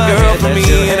just a girl for me,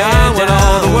 and I want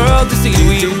all the world to see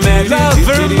we met. Love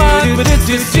her mine, but it's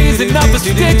just teasing up for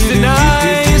sticks and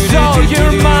I saw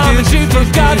your mom and she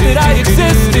forgot that I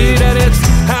existed. And it's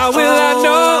how will I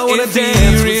know if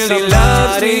you really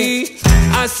love me?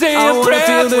 I say a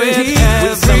prayer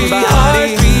with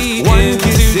somebody. One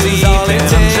kiss is all it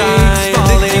takes. I'm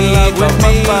trying to keep with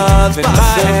my love and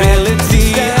my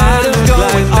ability out of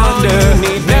going under.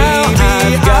 Now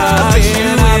I've got you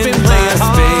in my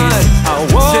space. I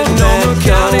won't know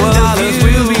counting dollars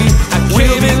will be. I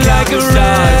keep it like a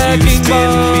wrecking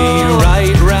ball. Me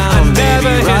right round,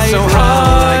 never hit so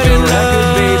hard in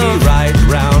love, baby. Right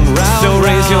round, round. So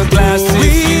raise your glass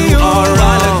if you are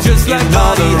right, just like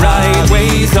all the right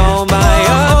ways. All my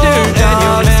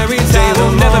ordinary day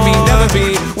will never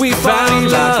be. We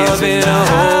found love in a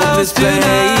hopeless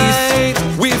place.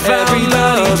 We found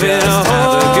love in a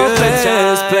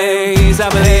hopeless place. I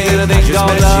believe in a thing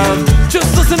called love.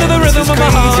 Just listen to the rhythm of my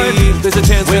heart. There's a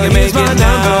chance we can make it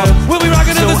now. We'll be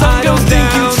rocking till the sun goes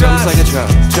down. Drums like a truck.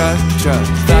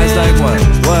 Thighs like what?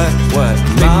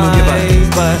 Make me move your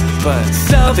butt.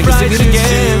 I think I sing it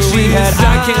again. She had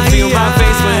I can't feel my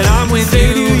face when I'm with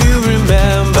you. Do you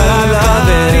remember? I love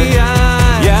it.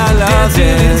 Yeah, I love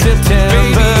it. In September,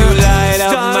 baby, you light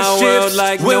up my world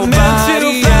like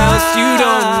nobody else. You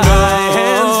don't know,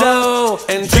 hands up,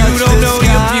 and you don't know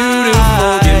you're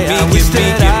beautiful.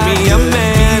 Give me a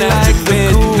man after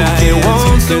midnight.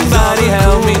 Won't somebody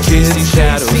help me chase these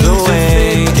shadows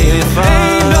away? If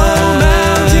ain't no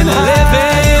mountain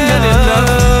living in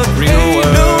love,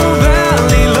 ain't no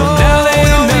valley low. Now they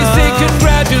always say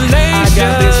congratulations. I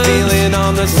got this feeling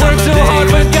on the summer day. Worked so hard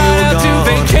but got out to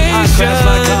vacation. I crashed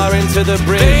my car into the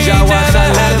bridge. I watched I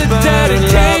had the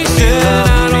dedication.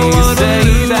 I don't wanna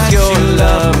lose that you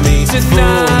love me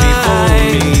tonight. Fool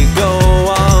me, go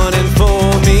on and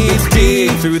fool me.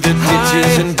 Through the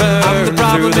ditches and burn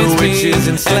through the witches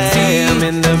and slam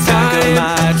in the back of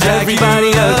my Jaguar.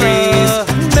 Everybody agrees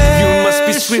you must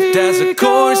be swift as a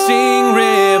coursing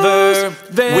river,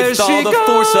 with all the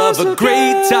force of a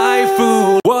great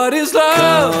typhoon. What is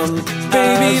love?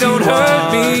 Baby, don't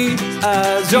hurt me,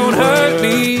 don't hurt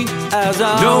me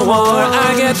no more.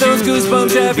 I get those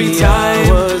goosebumps every time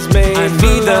I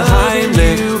meet the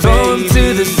Heimlich, throw 'em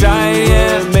to the side,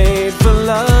 yeah.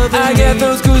 I get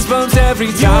those goosebumps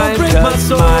every time. You won't break my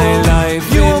soul,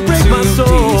 you won't break my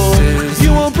soul,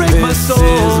 you won't break my soul.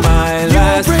 This is my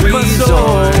last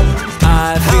resort.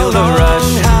 I feel the rush,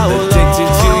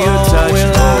 addicted to your touch.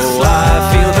 Oh, I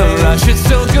feel the rush. It's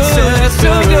so good, it's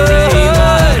so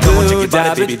good. Come on, take your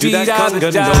body, baby, do that cock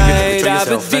gun. Don't you have to betray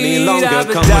yourself any longer.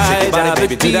 Come on, take your body,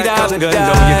 baby, do that cock gun. Don't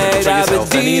you have to betray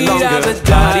yourself any longer.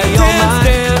 Body on my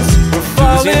dance, we're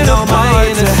falling on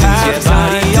my innocence. Yeah,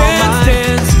 body on my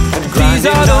dance. These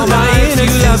are the lines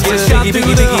you love to shop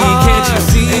through the heart. Can't you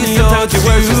see? Sometimes your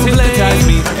words just hypnotize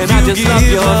me, and I just love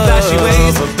your flashy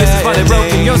ways. This is why they're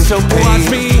broken, you're so paid. Watch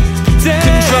me dance,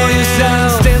 control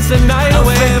yourself, dance the night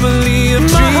away. Family of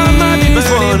dreams, my heart might be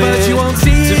burning,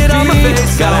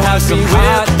 face. Gotta have some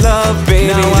hot love,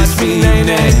 baby, this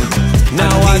evening. Now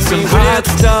I need some hot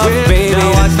stuff, baby,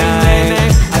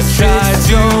 tonight. I tried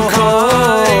so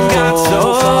hard and got so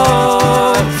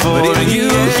far, but if you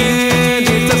here,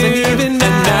 it doesn't even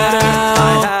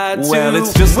matter. Well,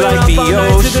 it's just like the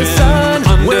ocean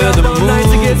under the moon.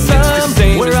 It's the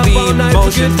same as the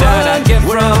emotion that I get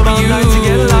from you.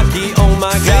 Oh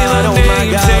my God, oh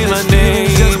my God, say my name.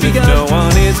 If no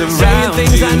one is around you,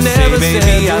 say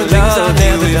baby I love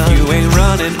you. If you ain't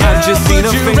running, I've just seen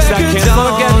a face I can't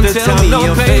forget. The time,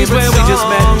 no page where we just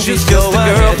met. She's just a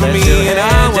girl for me, and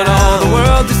I want all the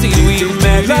world to see we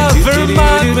met. Love her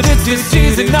mine, but it's just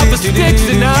cheesing up for sticks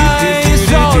and eyes.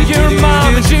 Oh, your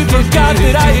mom, and she forgot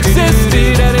that I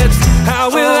existed, and it's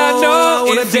how will I know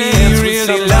if you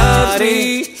really love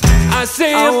me? I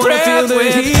say a prayer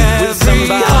with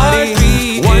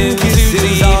somebody. One kiss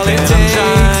is all it takes.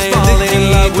 Fall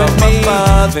in love with me.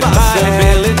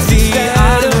 Possibility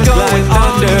out of going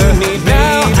under me.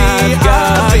 Now I've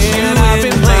got you in my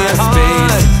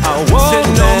space. I won't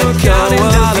let go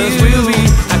of you.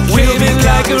 I will be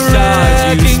like a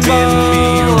wrecking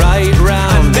ball. Right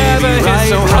round, never hit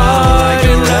so hard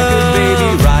in love, baby.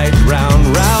 Right round,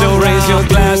 round. So raise your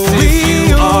glass if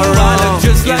you are wrong.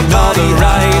 Just like all the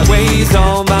right ways,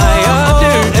 all my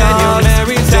under and your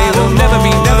married say will never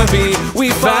be. We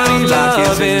found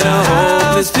love in a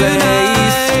hopeless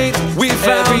place. We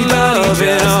found love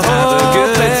in a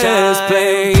hopeless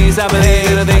place. I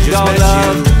believe that they call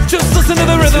love. Just listen to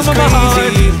the rhythm of my heart.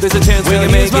 There's a chance we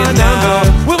can make it now.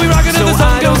 We'll be rocking till the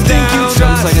sun goes down.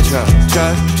 Drums like a truck.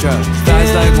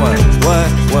 Thighs like what?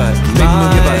 Make me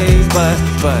move your butt.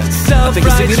 I think I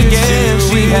sing it again.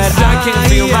 She had I can't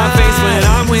feel my face when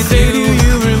I'm with you.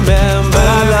 You remember? But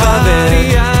I love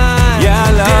it. Yeah,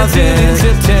 I love it. In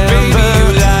September, baby, you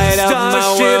light up my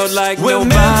world like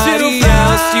nobody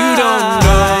else. You don't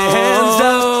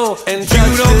know, and you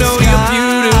don't know you're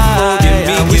beautiful.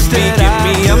 Give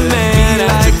me a man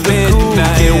after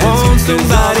midnight. Won't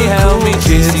somebody help me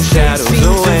chase these shadows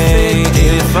away?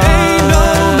 If ain't no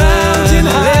mountain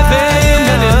living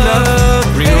in the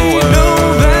real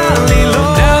world,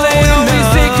 now they always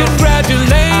say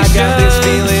congratulations. I got this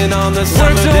feeling on the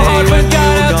summer day. Worked so hard but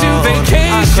got out to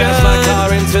vacation. I crashed my car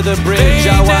into the bridge. I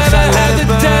watched I had the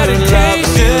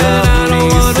dedication. I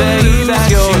don't wanna say that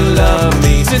you love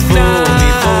me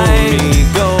tonight. Fool me,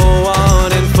 go on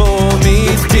and fool me.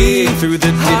 Dig through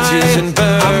the ditches and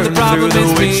burn through the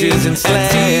witches and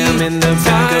slam in the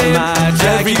back of my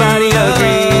jacket. Everybody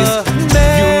agrees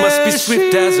you must be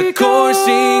swift as a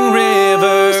coursing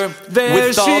river,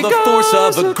 with all the force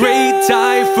of a great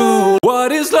typhoon.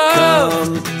 What is love?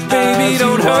 Baby,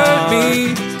 don't hurt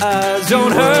me.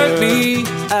 Don't hurt me.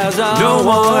 No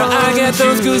more. I get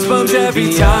those goosebumps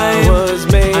every time.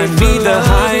 I need the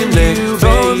Heimlich,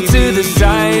 throw 'em to the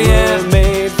side. Yeah,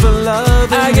 made for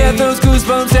love. I get those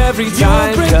goosebumps every time. You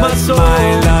won't break my soul.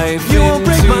 My life you won't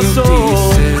break my soul.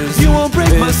 Pieces. You won't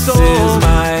break my soul. This is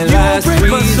my last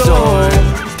resort.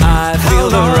 I feel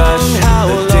the rush,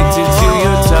 addicted to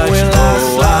your touch.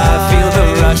 Oh, I feel the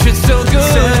rush. It's so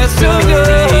good. It's so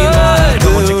good.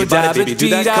 Come on, shake your body, baby, do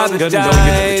that conga. Don't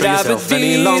you betray yourself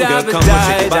any longer. Come on,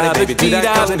 shake your body, baby, do that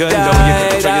conga. Don't you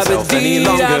betray yourself any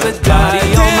longer. Body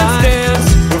on mine,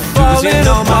 we're falling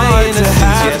apart to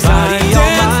have body on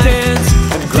mine.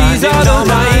 These are the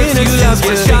nights you love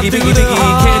to shot through the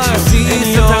heart. Can't you see?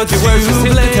 Sometimes your words just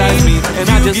hypnotize me, and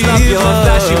I just love your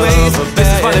flashy ways. This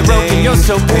is why they're broken, you're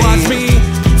so paid. Watch me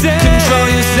control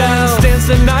yourself, dance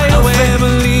the night away. A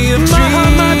family of dreams. My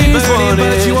heart might be burning,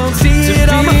 but you won't see it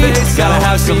on my face. Gotta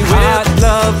have some hot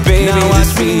love, baby,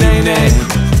 this evening.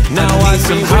 Now I need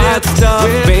some hot stuff,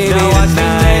 baby,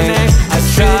 tonight. I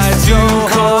tried so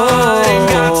hard and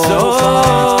got so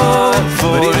far,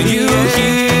 but if you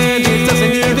here, it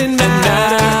doesn't even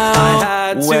matter.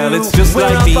 Well, it's just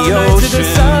like the ocean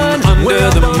under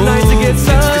the moon. It's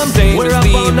the same as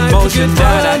the emotion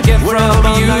that I get from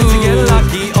you.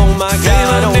 Oh my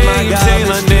God, oh my God, say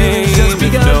my name.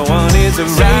 If no one is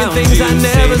around you,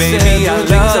 say baby I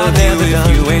love you. If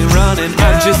you ain't running,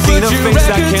 I've just seen a face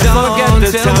I can't forget.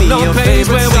 The time, no page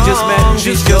where we just met.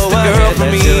 She's just a girl for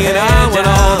me, and I want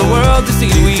all the world to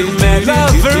see we met.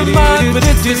 Love her mine, but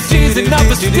it's just cheesing up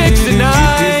for sticks and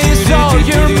eyes. Oh,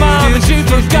 your mom, and she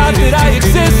forgot that I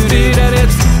existed, and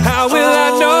it's how will I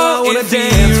know if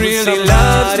you really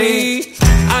love me?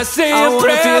 I say a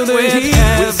prayer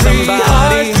with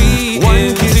somebody.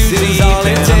 One kiss is all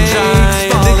it takes.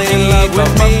 Fall in love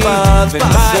with me.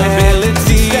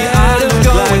 Possibility out of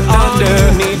going under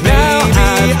me. Now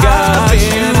I've got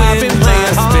you in my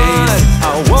space.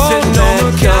 I won't let go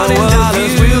of you.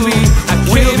 I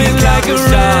will be like a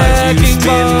wrecking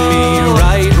ball.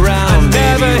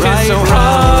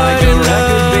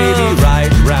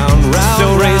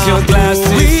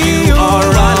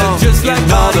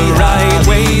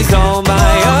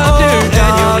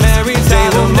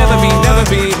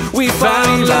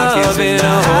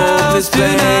 home this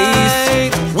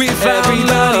place. We found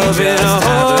love in a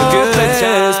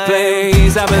hopeless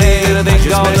place. I believe in a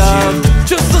thing called love.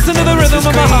 Just listen to the rhythm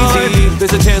of my heart.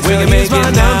 There's a chance we can make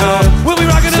it now. We'll be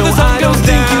rocking till the sun goes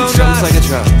down. Drums like a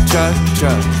truck.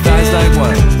 Thighs like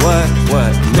what?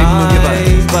 Make me move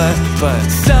your butt.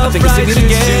 I think I sing it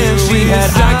again. We had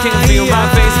I can feel my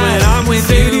face when I'm with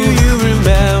you. Do you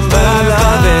remember? I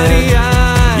love it.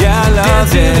 Yeah, I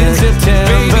love it. In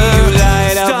September. Baby, you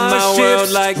light up my world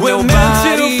like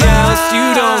nobody else. You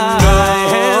don't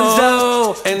know. Hands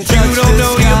up and you don't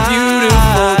know you're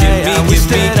beautiful.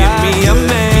 Give me a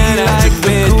man after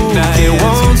midnight.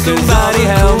 Won't somebody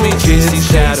help me chase these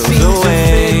shadows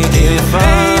away? If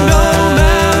ain't no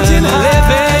mountain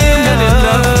living in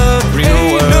love,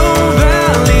 ain't no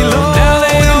valley low. Now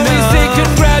they always say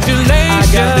congratulations.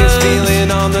 I got this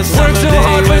feeling on the summer Worked so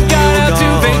hard but got out to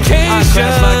vacation. I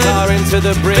crashed my car into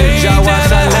the bridge. They I watched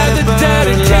never had the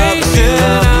dedication.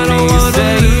 I don't wanna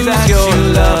lose that you you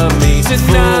love me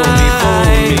tonight. Fool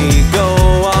me, go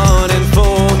on and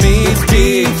fool me.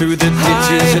 Dig through the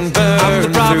ditches and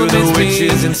burn through the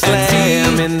witches and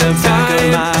slam in the back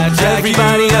of my Jaguar.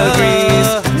 Everybody agrees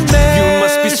you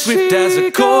must be swift as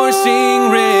a coursing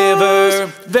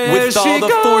river, with all the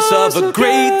force of a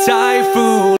great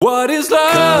typhoon. What is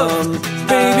love?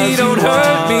 Baby, don't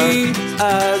hurt me.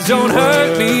 Don't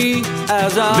hurt me.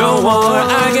 No more.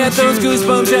 I get those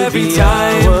goosebumps every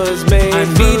time. I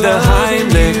need the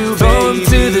Heimlich, throw 'em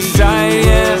to the side.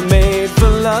 Yeah, made for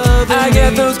love. I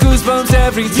get those goosebumps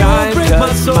every time. You won't break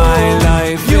my soul. My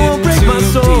life You won't break my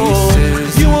into soul.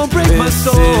 pieces. You won't break my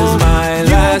soul. This is my You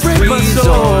won't last break my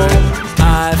soul. resort.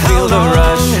 I feel the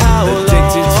rush,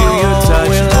 addicted to your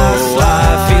touch. Oh,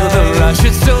 I feel the rush.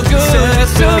 It's so good,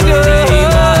 it's so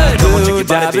good. Come on, shake your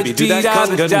body, baby, do that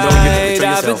conga. No, you can't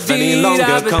control yourself any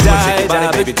longer. Come on, shake your body,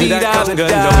 baby, do that conga.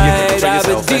 No, you can't control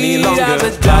yourself any longer.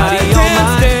 Body on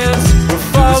mine, we're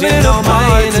falling on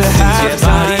my innocence. Yeah,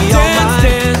 body on mine.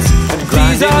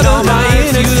 These are the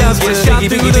lines you love to shot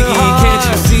through the heart. Can't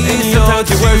you see? Sometimes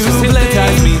your words just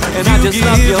hypnotize me, and I just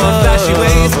love your flashy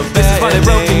ways. This is why they're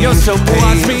broken, you're so paid.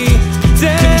 Watch me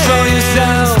Control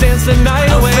yourself, dance the night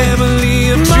away. A family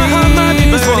of My heart might be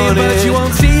dreams, burning, but you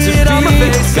won't see it on my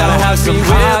face. Gotta have some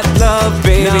hot love,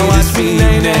 baby, Now watch this me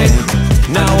evening.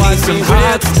 Now I watch need some me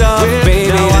hot stuff, baby,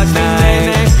 Now watch me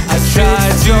tonight. I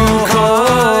tried so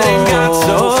hard and got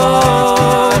so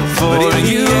far for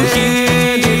you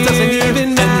here. It doesn't even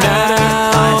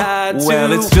matter. Well,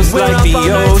 it's just like the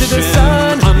ocean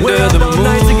under the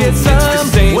moon. It's the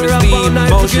same as the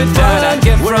emotion that I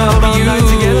get from you.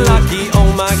 Oh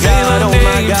my God, oh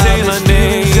my God, say my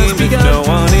name. If no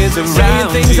one is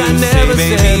around things you, I never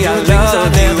say, said, baby, I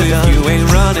love you. If you ain't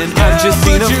running, I've just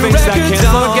seen a face I can't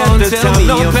forget. The time,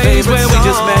 no place where we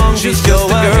just met. She's just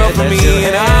a girl for me,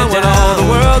 and I want all the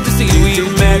world to see we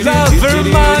met. Love her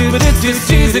mine, but it's just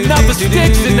cheesing up the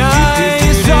sticks tonight.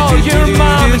 So your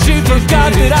mom, and she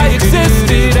forgot that I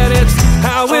existed, and it's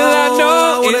how will I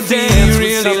know if he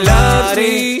really loves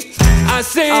me? I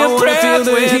say a prayer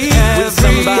with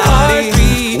every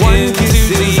heartbeat. One kiss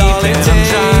is all it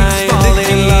takes. Fall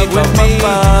in love with me.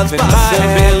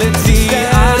 Possibility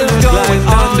out of going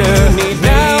under.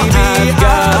 Now I've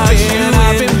got you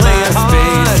in my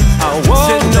heart. I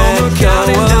won't know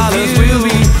counting dollars will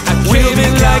be. I will be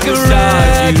like a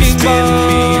wrecking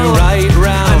ball. Right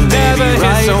round, never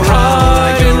hit so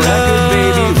hard in love,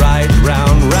 baby. Right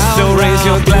round, so raise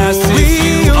your glass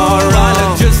if you are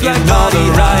wrong. Just like all the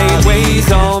right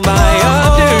ways, all my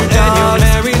underdogs.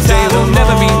 They will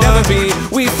never be.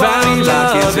 We found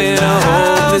love in a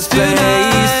hopeless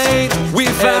place. We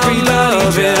found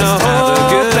love in a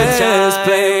hopeless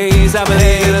place. I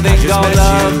believe in a thing called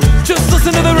love. Just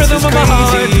listen to the rhythm of my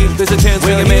heart. There's a chance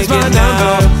we can make it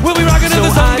now. We'll be rocking till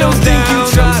the sun goes down.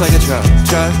 Drums like a truck.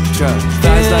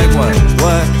 Thighs like what?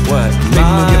 Make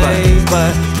me move your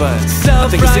butt. I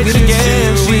think I sing it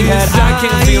again. We had I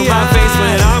can feel my face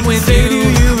when I'm with you. Do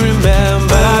you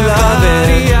remember? I love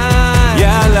it.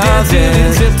 Yeah, I love it.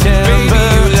 In September. Baby,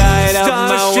 you light up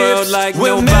my world like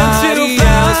nobody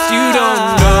else. You don't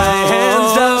know.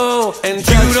 Hands up and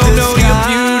you don't know you're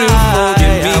beautiful.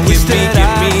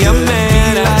 Give me a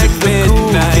man after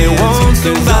midnight. Won't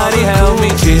somebody help me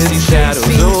chase these shadows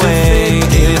away?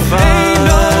 If ain't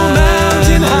no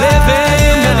mountain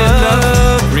living in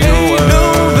love, ain't no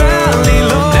valley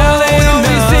low. Now they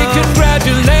always say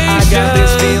congratulations. I got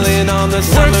this feeling on the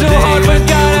summer Worked so day hard but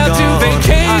got out to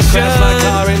vacation. I crashed my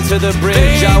car into the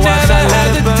bridge. They I watched never had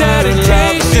the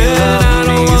dedication. I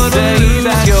don't wanna lose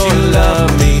that you you love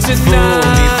me tonight.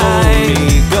 Fool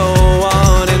me, go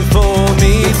on and fool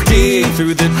me. Dig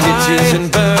through the ditches and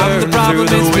burn through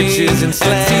the witches and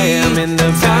slam in the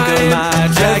back of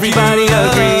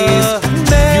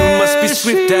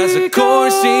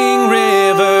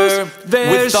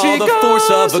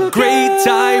of a great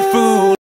typhoon.